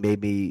low-key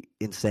made me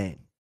insane.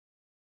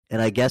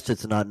 And I guess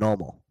it's not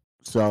normal.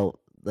 So,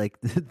 like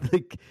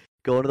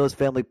going to those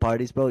family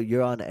parties, bro,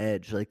 you're on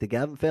edge. Like the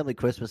Gavin family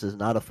Christmas is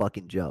not a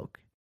fucking joke.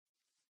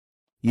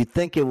 You'd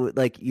think it would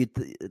like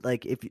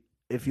like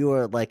if you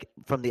were like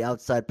from the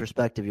outside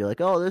perspective, you're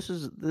like, oh,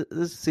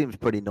 this seems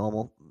pretty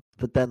normal.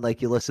 But then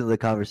like you listen to the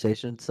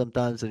conversation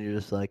sometimes, and you're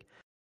just like,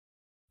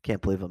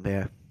 can't believe I'm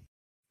here.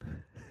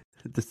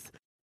 Just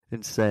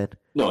insane.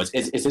 No, it's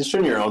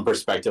interesting your own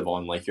perspective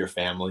on like your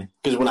family.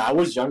 Because when I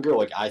was younger,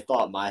 like I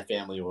thought my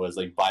family was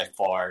like by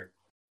far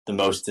the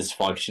most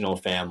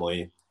dysfunctional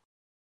family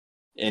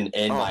in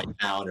my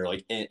town, or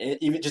like in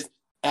even just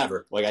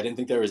ever. Like I didn't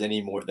think there was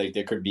any more, like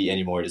there could be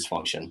any more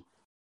dysfunction.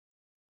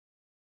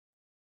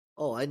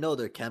 Oh, I know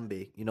there can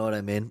be. You know what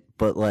I mean?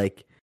 But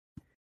like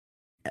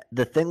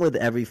the thing with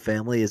every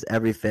family is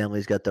every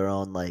family's got their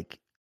own like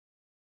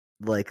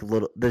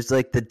little, there's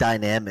like the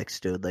dynamics,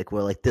 dude, like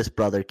where like this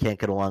brother can't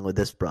get along with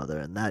this brother,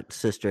 and that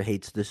sister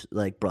hates this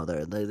like brother,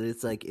 and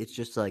it's like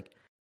it's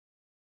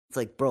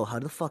like, bro, how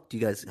the fuck do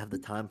you guys have the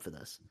time for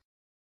this?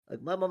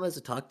 Like my mom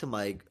hasn't talked to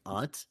my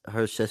aunt,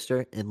 her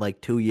sister, in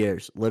like 2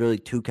 years, literally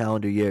 2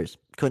 calendar years.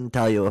 Couldn't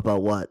tell you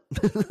about what.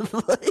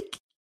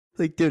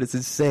 like dude, it's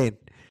insane.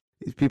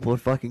 These people are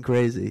fucking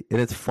crazy, and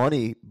it's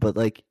funny, but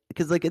like,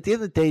 because like at the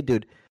end of the day,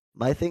 dude,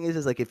 my thing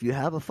is like if you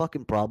have a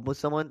fucking problem with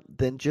someone,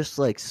 then just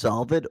like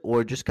solve it,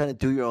 or just kind of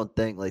do your own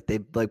thing. Like they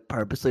like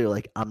purposely are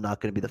like, I'm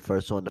not gonna be the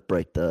first one to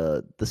break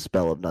the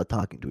spell of not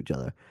talking to each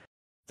other.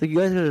 It's like you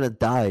guys are gonna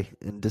die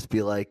and just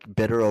be like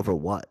bitter over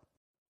what?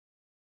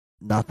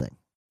 Nothing.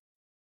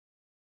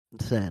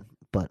 Insane.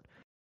 But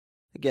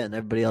again,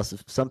 everybody else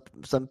is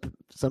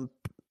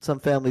some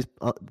families,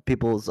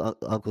 people's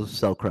uncles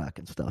sell crack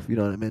and stuff. You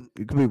know what I mean?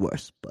 It could be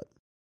worse, but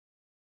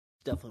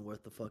definitely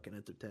worth the fucking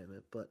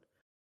entertainment. But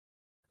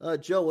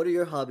Joe, what are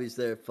your hobbies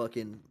there,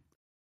 fucking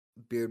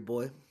beard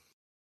boy?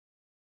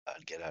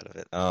 I'd get out of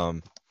it.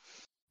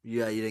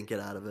 Yeah, you didn't get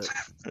out of it.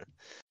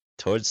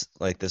 Towards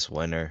like this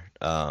winter,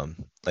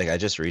 like I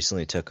just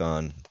recently took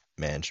on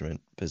management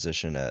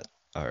position at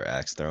our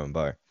axe throwing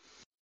bar,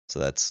 so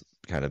that's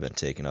kind of been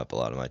taking up a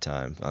lot of my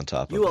time on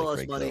top of You owe like us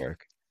regular money.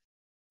 work.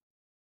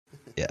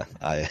 Yeah,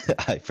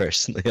 I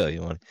personally owe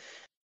you money.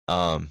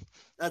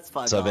 That's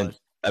 $5. So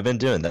I've been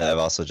doing that. I've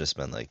also just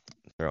been like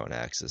throwing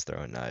axes,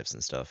 throwing knives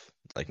and stuff.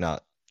 Like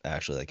not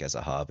actually like as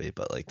a hobby,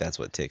 but like that's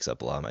what takes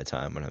up a lot of my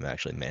time when I'm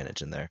actually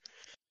managing there.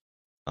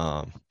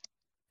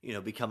 You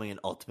know, becoming an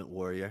ultimate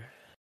warrior.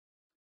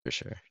 For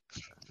sure.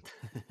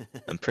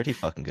 I'm pretty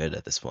fucking good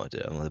at this point,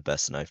 dude. I'm the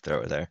best knife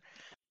thrower there.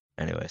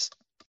 Anyways,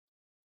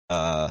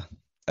 I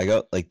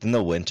go like in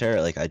the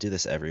winter, like I do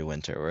this every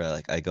winter where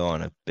like I go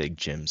on a big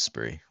gym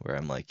spree where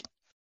I'm like,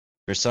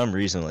 for some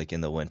reason, like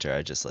in the winter,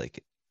 I just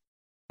like,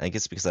 I think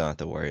it's because I don't have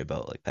to worry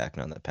about like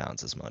packing on the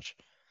pounds as much,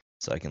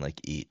 so I can like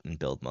eat and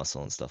build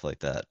muscle and stuff like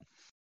that.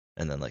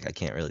 And then like I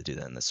can't really do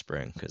that in the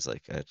spring because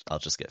like I'll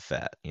just get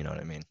fat. You know what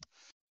I mean?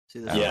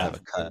 See, I don't have a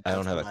cut. I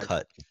don't have a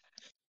cut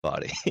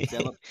body.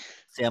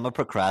 See, I'm a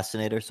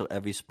procrastinator, so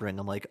every spring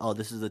I'm like, oh,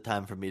 this is the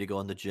time for me to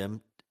go in the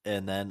gym,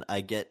 and then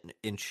I get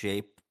in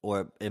shape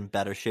or in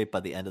better shape by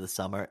the end of the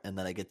summer, and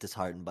then I get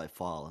disheartened by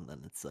fall, and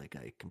then it's like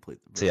I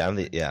completely. See, I'm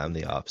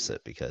the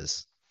opposite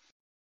because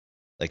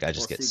like I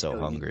just get so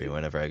hungry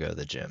whenever I go to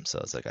the gym, so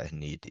it's like I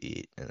need to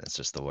eat, and it's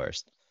just the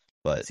worst.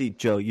 But see,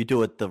 Joe, you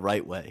do it the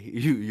right way.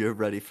 You're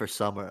ready for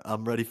summer.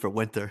 I'm ready for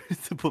winter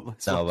to put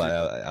myself. No, but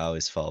I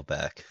always fall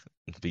back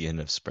at the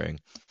beginning of spring.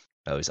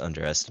 I always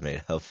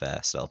underestimate how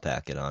fast I'll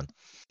pack it on.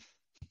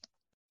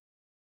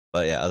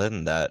 But yeah, other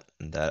than that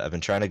I've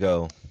been trying to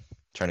go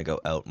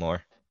out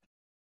more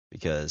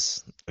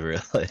because I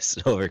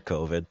realized over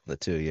COVID, the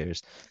 2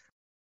 years,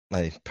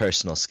 my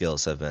personal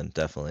skills have been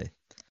definitely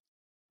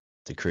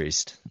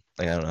decreased.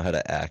 Like I don't know how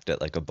to act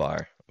at like a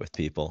bar with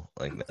people,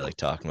 like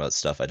talking about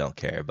stuff I don't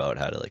care about,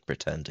 how to like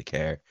pretend to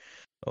care,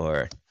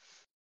 or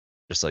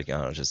just like I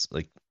don't know, just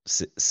like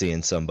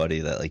seeing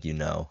somebody that like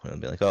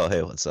and be like, oh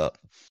hey, what's up,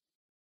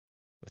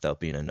 without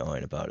being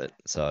annoying about it.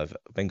 So I've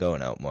been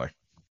going out more.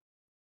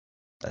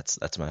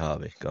 That's my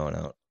hobby, going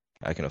out.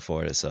 I can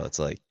afford it, so it's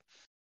like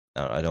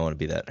I don't want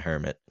to be that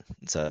hermit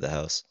inside the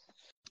house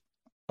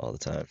all the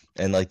time.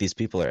 And like these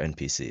people are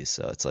NPCs,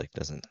 so it's like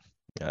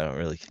I don't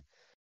really.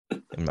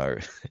 I'm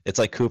not. It's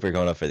like Cooper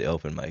going up for the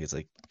open mic. It's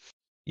like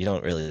you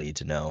don't really need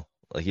to know.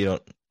 Like you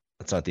don't.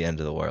 It's not the end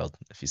of the world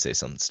if you say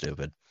something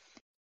stupid.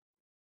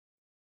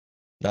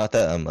 Not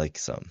that I'm like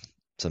some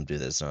dude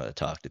that's not how to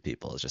talk to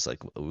people. It's just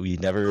like we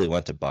never really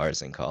went to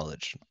bars in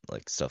college,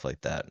 like stuff like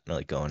that,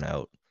 like going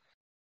out.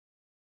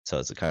 So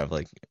it's a kind of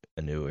like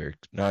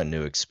not a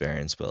new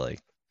experience, but like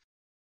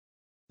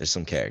there's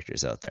some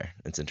characters out there.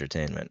 It's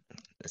entertainment.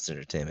 It's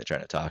entertainment trying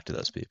to talk to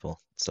those people,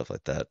 stuff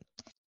like that.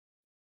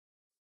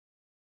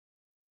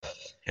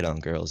 Hit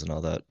on girls and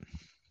all that.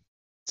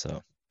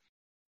 So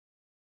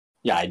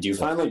yeah, I do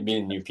find like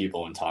meeting new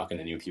people and talking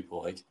to new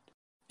people like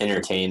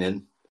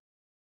entertaining.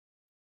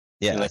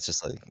 Yeah, it's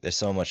just like there's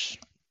so much.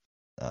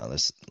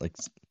 There's like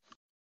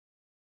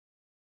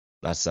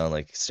not to sound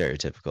like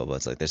stereotypical, but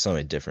it's like there's so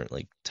many different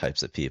like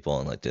types of people,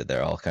 and like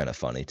they're all kind of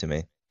funny to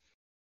me.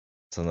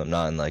 Some of them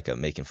not in like a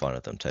making fun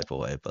of them type of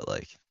way, but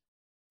like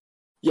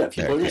Yeah,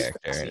 people their are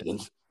just character.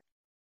 fascinated.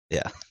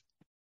 Yeah.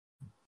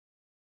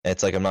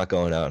 It's like I'm not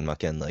going out and not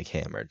getting like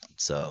hammered,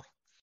 so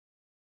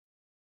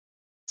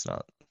it's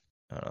not.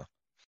 I don't know.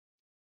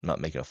 I'm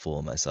not making a fool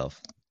of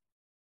myself.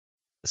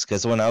 It's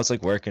because when I was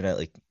like working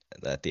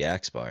at the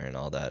Axe Bar and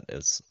all that, it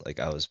was like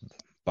I was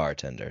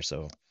bartender,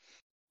 so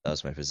that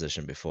was my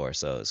position before.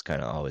 So it's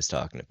kind of always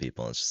talking to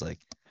people. And it's just like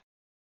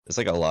there's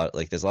like a lot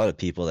like there's a lot of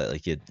people that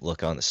like you'd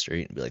look on the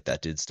street and be like,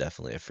 that dude's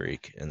definitely a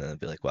freak, and then it'd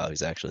be like, wow,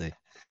 he's actually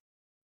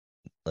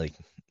like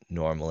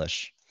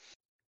normalish.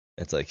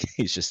 It's like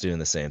he's just doing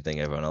the same thing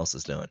everyone else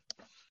is doing.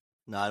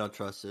 No, I don't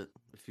trust it.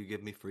 If you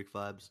give me freak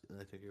vibes,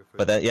 I think you're a freak.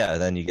 But then yeah,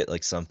 then you get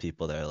like some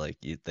people that are like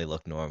they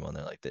look normal and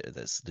they're like,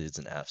 this dude's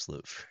an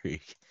absolute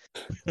freak.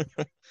 They're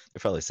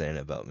probably saying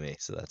it about me,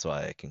 so that's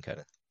why I can kind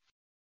of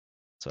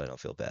so I don't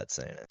feel bad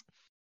saying it.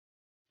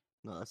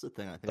 No, that's the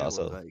thing. I think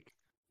Also- I look like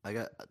I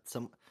got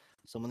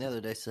someone the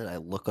other day said I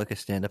look like a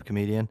stand-up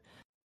comedian,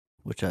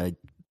 which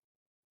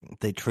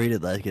they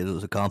treated like it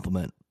was a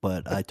compliment,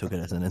 but I took it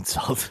as an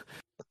insult.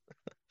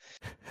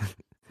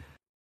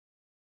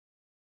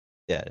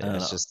 Yeah, I don't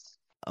it's know. just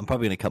I'm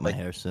probably gonna cut my Like-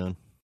 hair soon.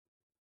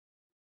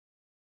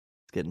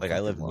 It's getting like I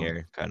fucking live long.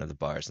 near kind of the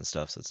bars and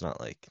stuff, so it's not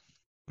like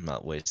I'm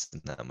not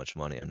wasting that much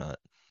money. I'm not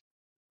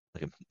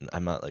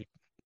like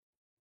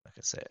I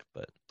can say it,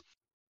 but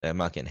I'm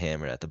not getting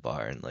hammered at the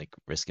bar and like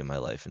risking my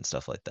life and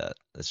stuff like that.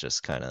 It's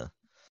just kind of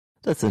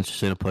That's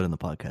interesting to put in the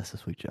podcast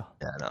this week, Joe.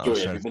 yeah. No, I Joey, was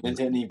have trying you to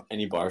been into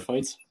any bar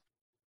fights?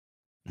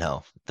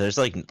 No, there's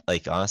like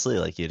honestly,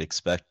 like you'd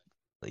expect,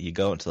 you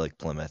go into like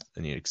Plymouth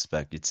and you'd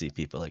see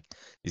people like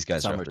these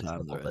guys are up to Summertime,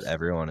 trouble, there but is.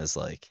 everyone is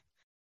like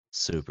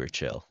super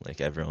chill. Like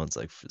everyone's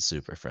like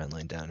super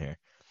friendly down here.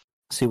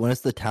 See, when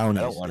it's the I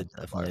townies, don't want it to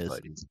get a bar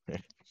definitely is.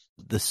 fight.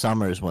 The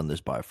summer is when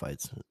there's bar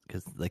fights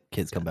because like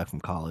kids come back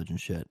from college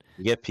and shit.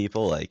 You get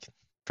people like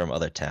from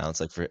other towns.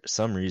 Like for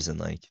some reason,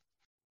 like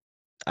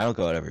I don't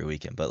go out every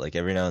weekend, but like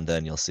every now and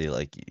then you'll see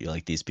like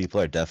these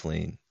people are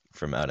definitely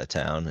from out of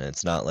town, and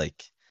it's not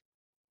like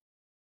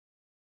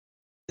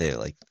they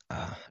like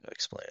how to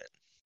explain it.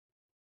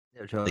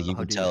 Yeah, Joe, Like, you how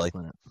can do tell, like-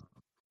 explain it?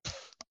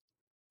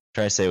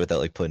 Trying to say it without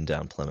like putting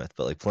down Plymouth,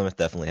 but like Plymouth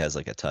definitely has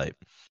like a type.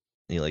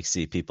 And you like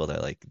see people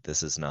that like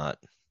this is not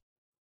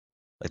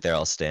like they're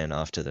all staying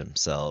off to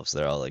themselves.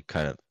 They're all like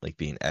kind of like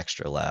being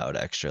extra loud,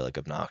 extra like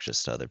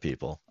obnoxious to other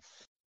people.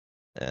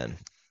 And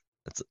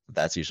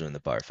that's usually when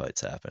the bar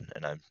fights happen.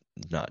 And I'm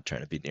not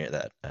trying to be near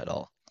that at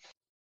all.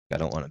 I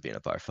don't want to be in a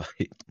bar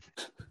fight.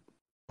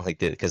 Like,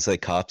 because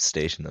like cops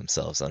station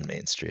themselves on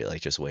Main Street,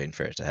 like just waiting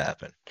for it to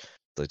happen.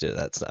 So dude,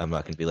 I'm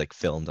not gonna be like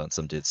filmed on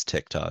some dude's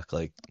TikTok,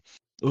 like,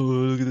 oh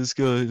look at this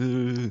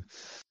guy.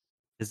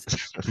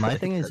 My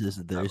thing is That's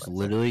not there's my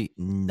literally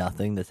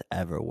nothing that's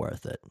ever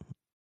worth it.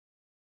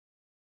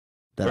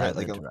 That right, I've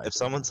like interacted if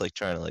someone's with. like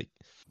trying to like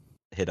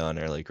hit on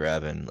or like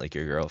grabbing like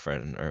your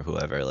girlfriend or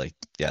whoever, like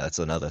yeah, that's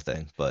another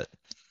thing. But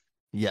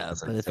Yeah,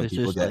 it's, like, but if some it's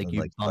people just get like in, you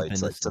like, bump fights,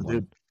 into like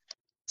someone.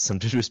 some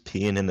dude was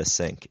peeing in the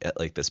sink at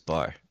like this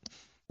bar,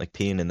 like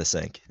peeing in the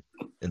sink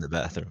in the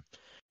bathroom.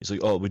 He's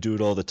like, oh, we do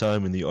it all the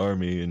time in the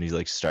army, and he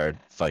like started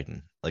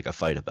fighting, like a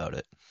fight about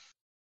it.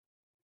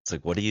 It's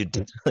like, what do you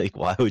do? Like,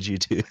 why would you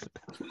do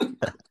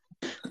that?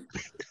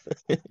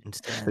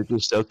 Insane. Like, you're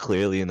so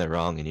clearly in the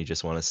wrong, and you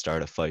just want to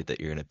start a fight that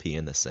you're gonna pee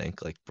in the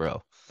sink. Like,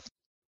 bro,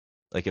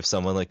 like if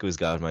someone like was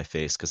got in my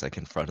face because I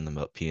confronted them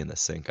about peeing in the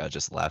sink, I'd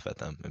just laugh at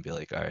them and be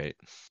like, all right,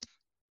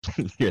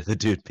 you're the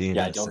dude peeing.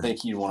 Yeah, in I the don't sink.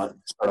 think you'd want to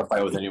start a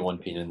fight with anyone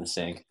peeing in the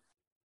sink.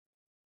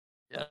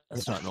 Yeah,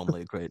 that's not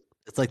normally great.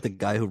 It's like the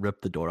guy who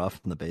ripped the door off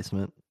from the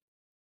basement.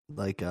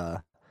 Like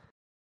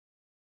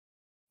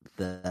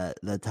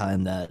that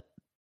time that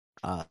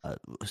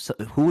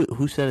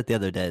who said it the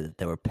other day that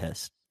they were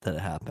pissed that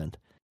it happened,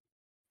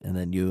 and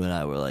then you and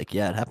I were like,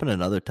 yeah, it happened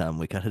another time.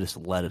 We gotta just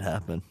let it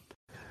happen.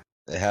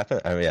 It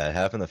happened. I mean, yeah, it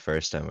happened the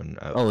first time when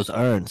Oh, it was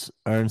Ernst.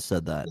 Ernst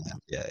said that.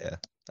 yeah.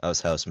 I was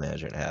house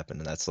manager and it happened,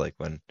 and that's like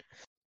when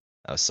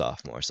I was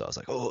sophomore, so I was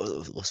like,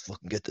 oh, let's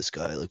fucking get this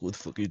guy. Like, what the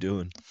fuck are you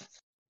doing?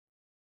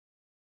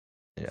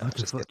 Yeah, What the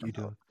just fuck get you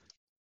them out. doing?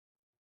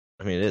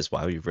 I mean, it is.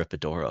 Why would you rip a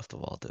door off the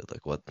wall, dude?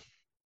 Like, what?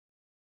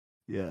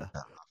 Yeah.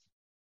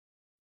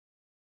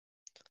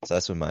 So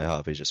that's when my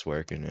hobby's just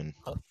working, and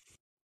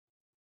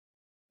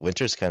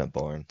winter's kind of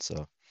boring,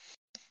 so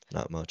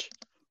not much.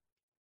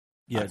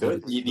 Yeah, I feel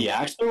like the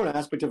actual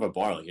aspect of a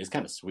bar like is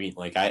kind of sweet.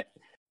 Like I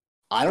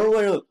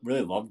don't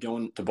really love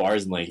going to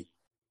bars and like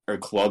or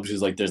clubs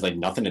because like there's like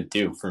nothing to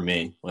do for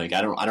me. Like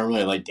I don't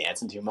really like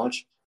dancing too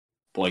much,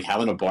 but like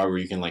having a bar where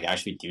you can like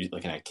actually do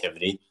like an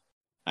activity,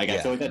 like I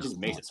Yeah. feel like that just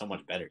makes it so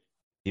much better.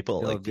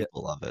 People Yo, like yeah.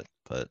 people love it,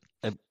 but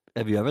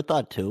Have you ever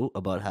thought too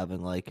about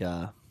having like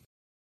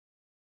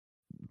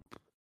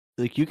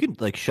you could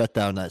like shut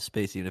down that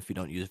space even if you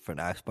don't use it for an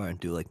axe bar and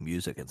do like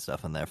music and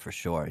stuff in there for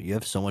sure. You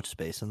have so much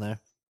space in there.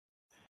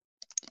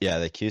 yeah,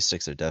 the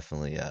acoustics are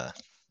definitely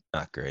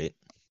not great,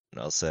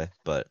 I'll say,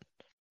 but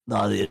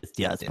No, it's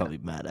Yeah. probably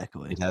mad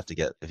echoing. you'd have to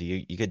get if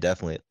you could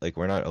definitely like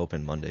we're not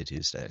open Monday,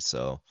 Tuesday,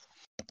 so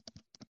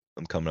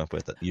I'm coming up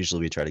with it.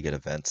 Usually we try to get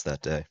events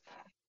that day.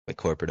 like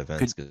corporate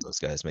events, because those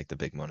guys make the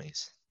big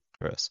monies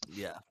for us.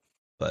 Yeah.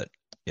 But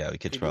yeah, we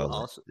could Could you probably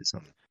also- do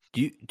something.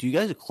 Do you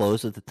guys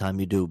close at the time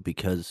you do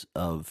because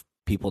of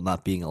people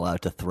not being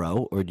allowed to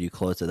throw, or do you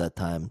close at that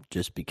time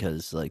just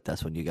because like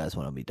that's when you guys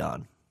want to be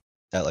done?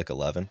 At like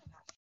 11.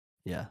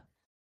 Yeah.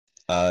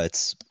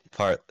 It's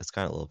kind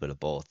of a little bit of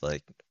both.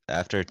 Like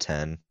after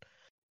 10,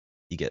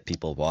 you get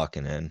people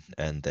walking in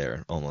and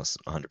they're almost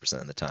 100%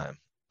 of the time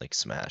like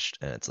smashed,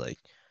 and it's like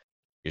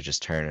you're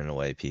just turning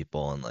away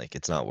people, and like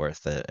it's not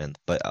worth it. And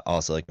but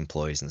also like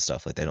employees and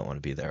stuff, like they don't want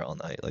to be there all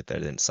night. Like they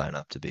didn't sign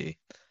up to be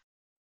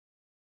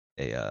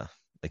a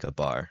like a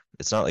bar.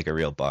 It's not like a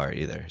real bar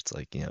either. It's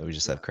like, you know, we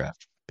just have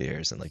craft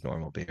beers and like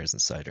normal beers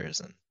and ciders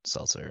and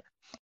seltzer,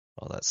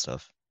 all that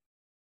stuff.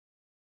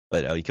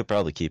 But you could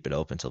probably keep it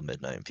open till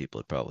midnight and people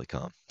would probably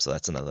come. So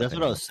that's another That's thing.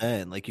 what I was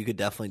saying. Like you could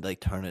definitely like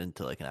turn it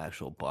into like an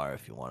actual bar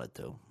if you wanted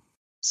to.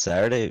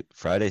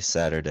 Friday,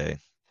 Saturday.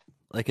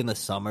 Like in the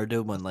summer,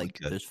 dude, when like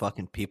Good. there's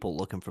fucking people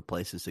looking for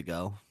places to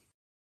go.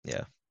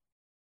 Yeah.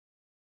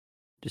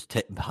 Just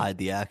hide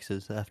the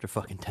axes after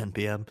fucking 10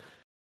 p.m.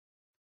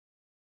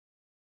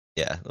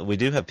 Yeah. We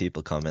do have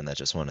people come in that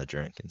just want to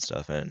drink and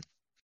stuff. And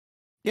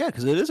Yeah,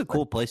 because it is a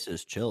cool place to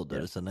just chill, dude.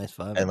 Yeah. It's a nice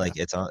vibe. and like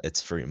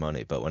it's free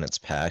money, but when it's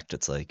packed,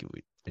 it's like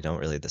we don't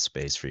really have the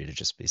space for you to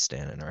just be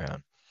standing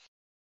around.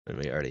 And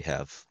we already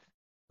have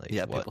like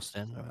yeah, what? people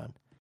standing around.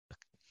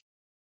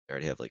 We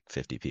already have like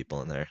 50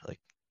 people in there. Like,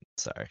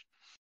 sorry.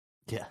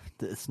 Yeah,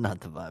 it's not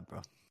the vibe,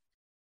 bro.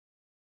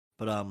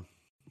 But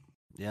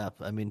yeah,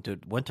 I mean,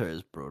 dude, winter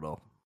is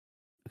brutal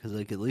because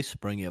like at least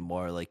spring you have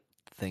more like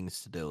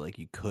things to do. Like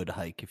you could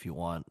hike if you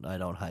want. I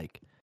don't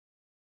hike.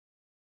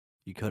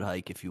 You could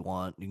hike if you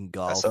want. You can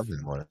golf. That's something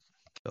I want to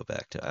go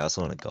back to. I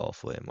also want to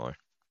golf way more.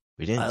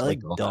 We didn't I play like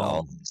golf at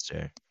all don't. this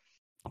year.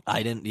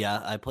 I didn't.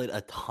 Yeah, I played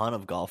a ton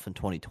of golf in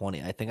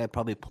 2020. I think I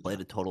probably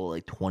played a total of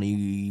like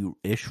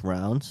 20-ish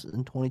rounds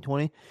in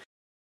 2020.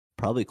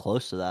 Probably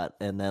close to that.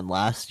 And then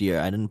last year,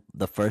 I didn't.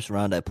 The first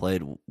round I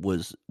played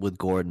was with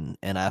Gordon,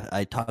 and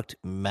I talked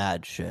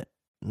mad shit.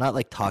 Not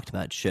like talked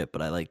mad shit,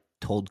 but I like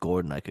told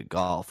Gordon I could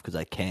golf because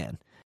I can.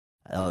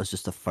 That was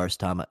just the first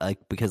time.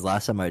 Because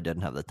last time I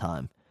didn't have the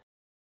time.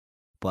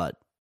 But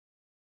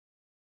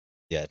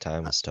Yeah,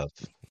 time was tough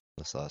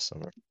this last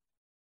summer.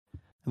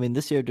 I mean,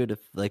 this year, dude, if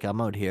like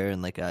I'm out here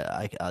and like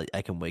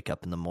I can wake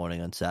up in the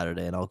morning on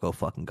Saturday and I'll go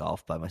fucking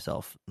golf by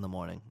myself in the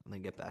morning and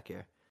then get back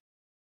here.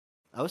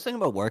 I was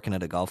thinking about working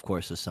at a golf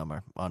course this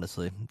summer.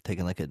 Honestly,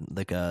 taking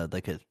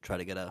try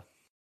to get a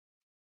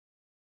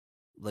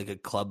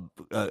club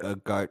a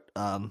cart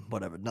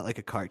whatever, not like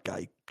a cart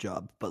guy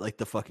job, but like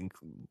the fucking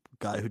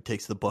guy who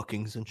takes the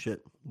bookings and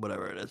shit,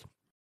 whatever it is.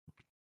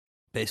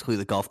 Basically,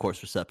 the golf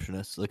course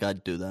receptionist. Like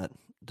I'd do that,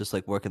 just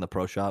like work in the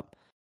pro shop.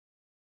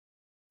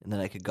 And then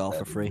I could golf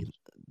for free.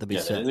 That'd be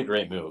Yeah, sick. that is a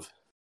great move.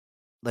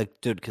 Like,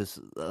 dude, because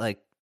like,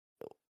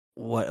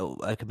 what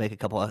I could make a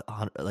couple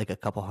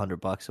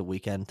 $100 a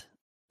weekend,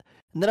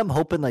 and then I'm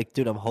hoping, like,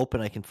 dude,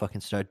 I can fucking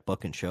start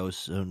booking shows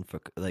soon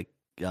for like,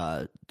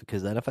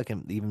 because then if I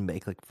can even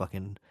make like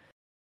fucking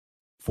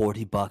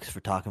 $40 for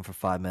talking for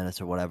 5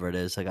 minutes or whatever it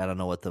is, like, I don't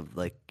know what the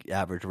like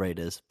average rate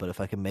is, but if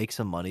I can make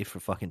some money for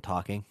fucking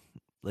talking,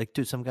 like,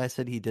 dude, some guy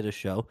said he did a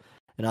show.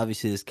 And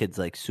obviously, this kid's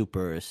like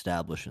super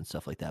established and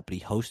stuff like that. But he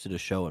hosted a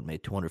show and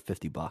made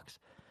 $250.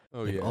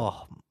 Oh Like, yeah.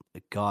 oh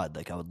my god!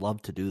 Like I would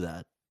love to do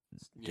that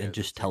Yeah, and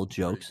just that's tell a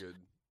pretty jokes, good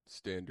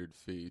standard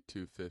fee,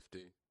 $250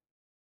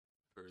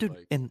 for dude.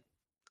 like And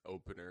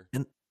opener.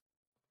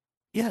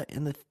 yeah,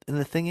 and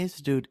the thing is,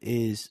 dude,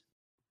 is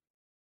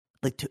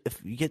like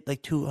if you get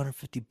like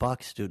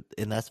 $250, dude,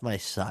 and that's my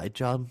side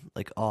job.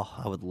 Like, oh,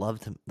 I would love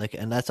to like,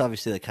 and that's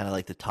obviously like kind of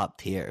like the top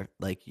tier.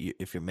 Like,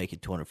 if you're making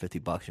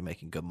 $250, you're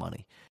making good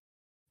money.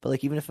 But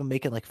like, even if I'm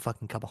making like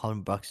fucking couple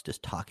 $100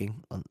 just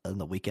talking on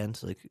the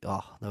weekends, like,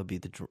 oh, that would be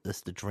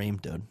that's the dream,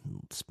 dude.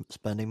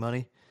 Spending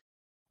money,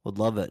 would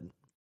love it.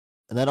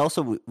 And then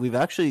also we've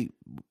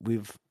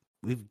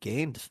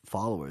gained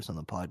followers on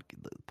the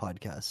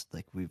podcast.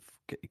 Like we've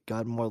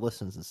gotten more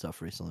listens and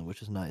stuff recently,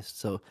 which is nice.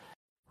 So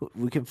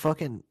we can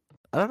fucking,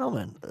 I don't know,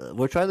 man.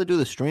 We're trying to do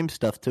the stream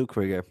stuff too,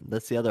 Krieger.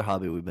 That's the other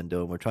hobby we've been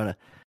doing. We're trying to.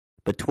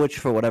 But Twitch,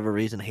 for whatever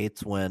reason,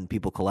 hates when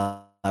people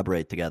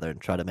collaborate together and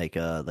try to make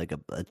a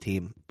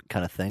team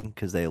kind of thing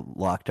because they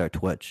locked our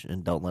Twitch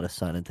and don't let us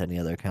sign into any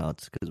other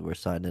accounts because we're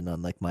signed in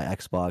on like my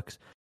Xbox,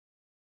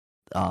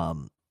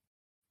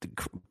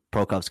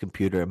 Prokov's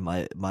computer, and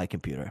my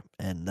computer,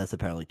 and that's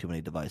apparently too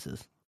many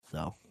devices.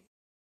 So,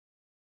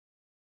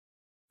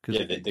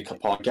 Yeah, the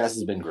podcast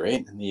has been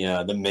great.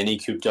 The mini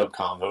cooped up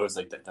convos,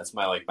 like that's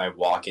my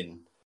walk-in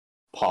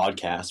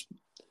podcast.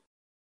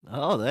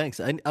 oh, thanks.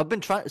 I've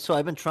been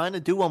trying to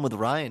do one with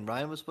Ryan.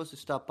 Ryan was supposed to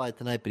stop by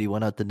tonight, but he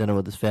went out to dinner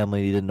with his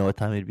family. He didn't know what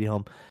time he'd be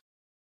home.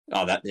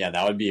 Oh, that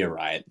would be a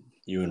riot.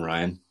 You and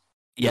Ryan.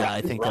 Yeah,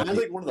 I think Ryan's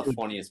like one of the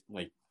funniest.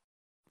 Like,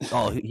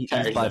 oh, he's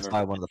characters by ever.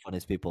 far one of the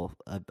funniest people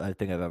I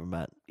think I've ever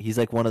met. He's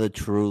like one of the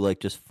true like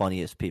just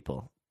funniest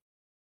people.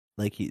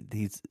 Like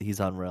he's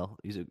unreal.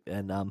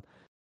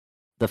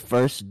 The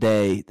first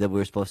day that we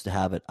were supposed to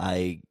have it,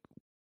 I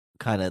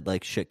kind of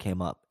like shit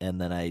came up, and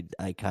then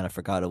I kind of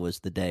forgot it was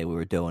the day we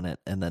were doing it,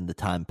 and then the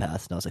time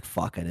passed, and I was like,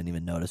 fuck, I didn't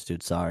even notice,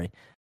 dude, sorry.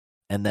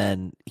 And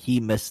then he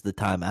missed the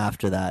time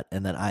after that,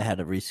 and then I had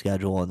to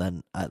reschedule, and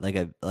then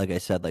like I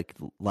said, like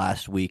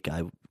last week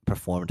I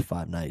performed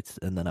 5 nights,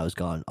 and then I was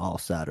gone all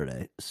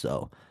Saturday,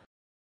 so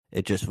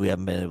we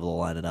haven't been able to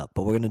line it up.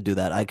 But we're gonna do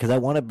that because I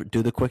want to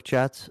do the quick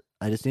chats.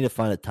 I just need to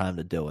find a time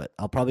to do it.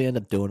 I'll probably end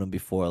up doing them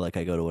before like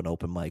I go to an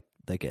open mic,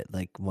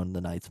 like one of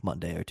the nights,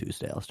 Monday or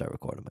Tuesday. I'll start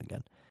recording them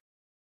again.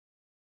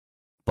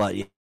 But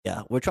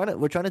yeah, we're trying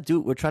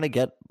to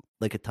get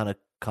like a ton of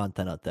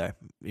content out there.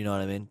 You know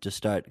what I mean? Just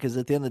start, because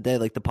at the end of the day,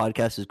 like the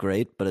podcast is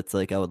great, but it's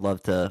like I would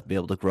love to be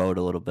able to grow it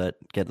a little bit,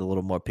 get a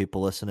little more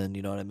people listening.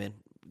 You know what I mean?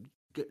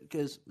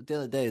 Because at the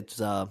end of the day, it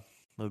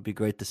would be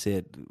great to see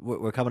it.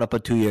 We're coming up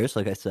on 2 years,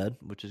 like I said,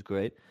 which is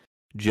great.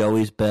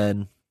 Joey's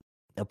been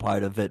a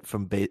part of it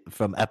from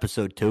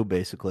episode 2,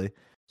 basically.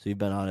 So you've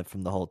been on it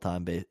from the whole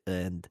time,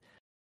 and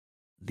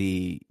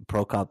the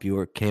Pro Cop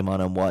you came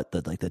on what?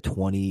 The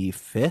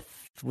 25th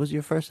was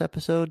your first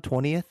episode?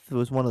 20th? It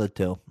was one of the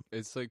two.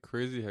 It's like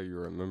crazy how you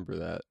remember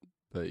that,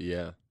 but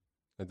yeah,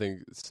 I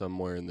think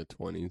somewhere in the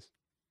 20s.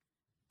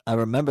 I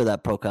remember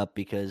that Pro Cop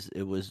because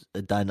it was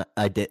a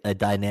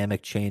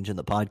dynamic change in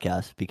the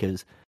podcast,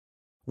 because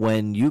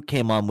when you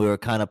came on, we were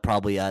kind of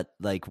probably at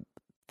like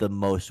the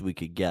most we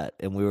could get,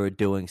 and we were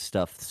doing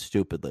stuff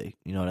stupidly.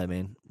 You know what I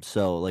mean?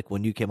 So like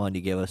when you came on,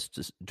 you gave us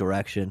just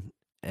direction,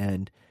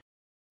 and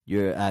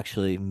you're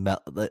actually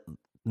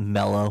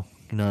mellow.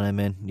 You know what I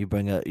mean? You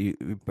bring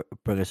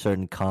a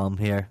certain calm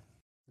here,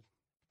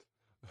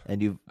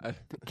 and you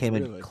came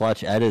in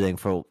clutch editing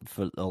for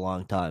a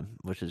long time,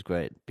 which is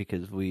great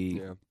because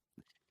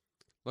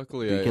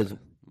Luckily, I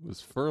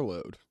was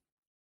furloughed.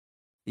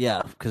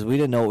 Yeah, because we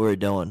didn't know what we were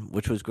doing,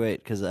 which was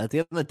great. Because at the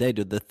end of the day,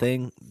 dude, the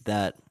thing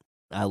that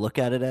I look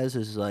at it as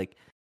is like,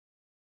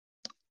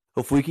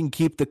 if we can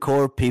keep the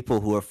core people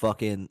who are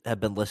have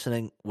been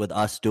listening with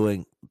us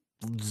doing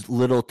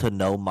little to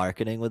no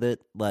marketing with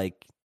it,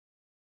 like,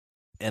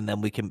 and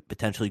then we can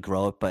potentially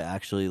grow it by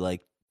actually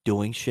like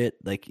doing shit,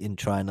 like in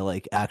trying to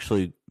like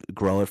actually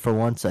grow it for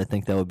once. I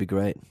think that would be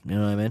great. You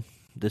know what I mean?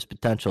 There's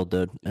potential,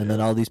 dude. And then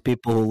all these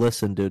people who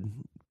listen, dude,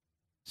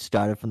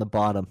 started from the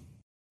bottom.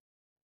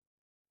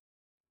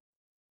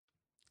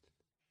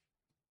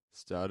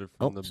 Started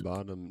from the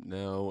bottom.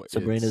 Now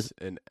Sabrina's, it's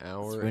an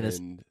hour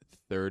and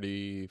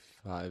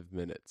 35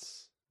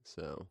 minutes.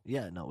 So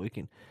yeah, no, we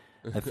can.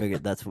 I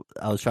figured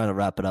I was trying to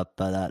wrap it up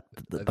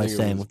by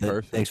saying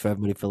thanks for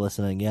everybody for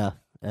listening. Yeah,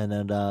 and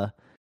then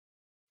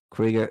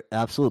Krieger,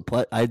 absolute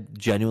pleasure. I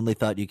genuinely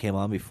thought you came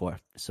on before,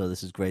 so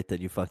this is great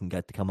that you fucking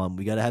got to come on.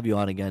 We got to have you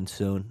on again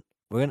soon.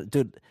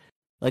 Dude,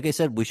 like I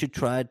said, we should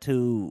try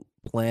to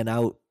plan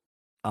out.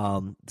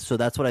 So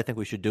that's what I think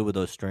we should do with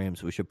those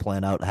streams. We should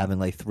plan out having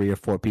like 3 or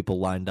 4 people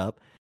lined up,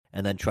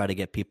 and then try to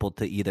get people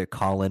to either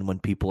call in when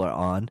people are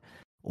on,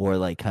 or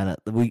like kind of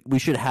we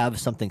should have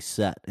something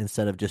set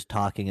instead of just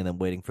talking and then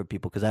waiting for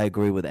people. Because I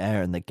agree with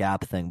Aaron, the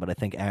gap thing, but I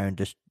think Aaron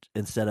just,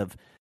 instead of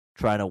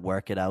trying to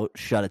work it out,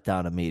 shut it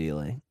down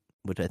immediately,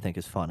 which I think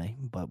is funny,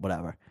 but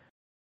whatever.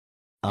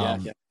 Yeah,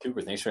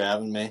 Cooper, thanks for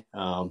having me.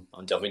 I'm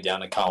definitely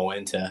down to call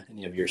into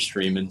any of your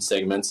streaming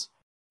segments.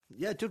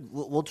 Yeah, dude,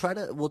 we'll try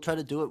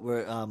to do it.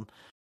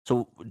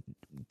 So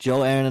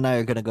Joe, Aaron, and I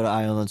are gonna go to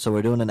Ireland, so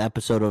we're doing an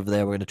episode over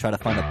there. We're gonna try to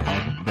find a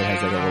pub that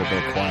has like a little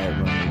bit of quiet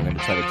room, and we're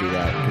gonna try to do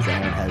that because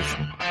Aaron has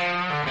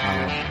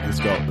his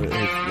girl that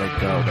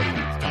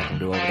he's talking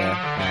to over there.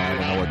 I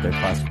don't know what their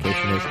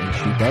classification is, and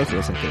she does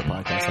listen to the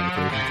podcast on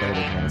occasion, so I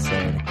didn't want to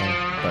say anything,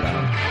 but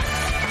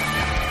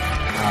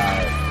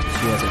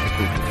she has like a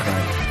group of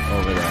friends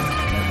over there,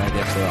 and I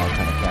guess they're all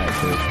kind of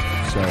characters.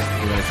 So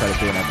we're going to try to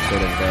do an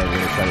episode over there.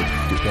 We're going to try to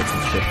get some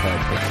shit for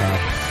TikTok,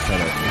 try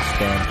to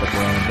expand the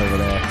brand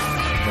over there,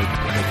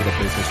 make it a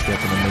business trip,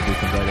 and then maybe we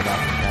can write it off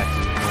in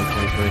taxes in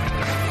 2023.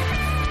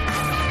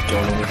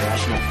 Going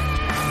international.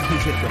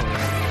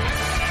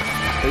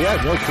 But yeah,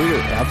 no,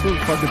 Krieger,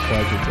 absolute fucking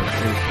pleasure. It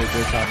was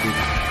great talking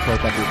to you.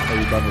 Are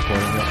you done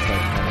recording yet?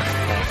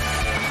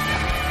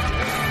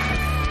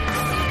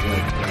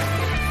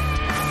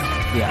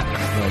 Yeah,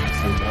 good.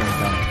 So we're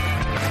done.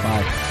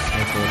 Bye.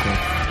 Thanks for listening.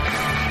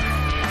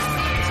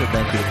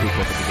 Thank you to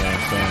people at the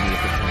beginning, saying you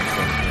for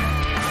 2017.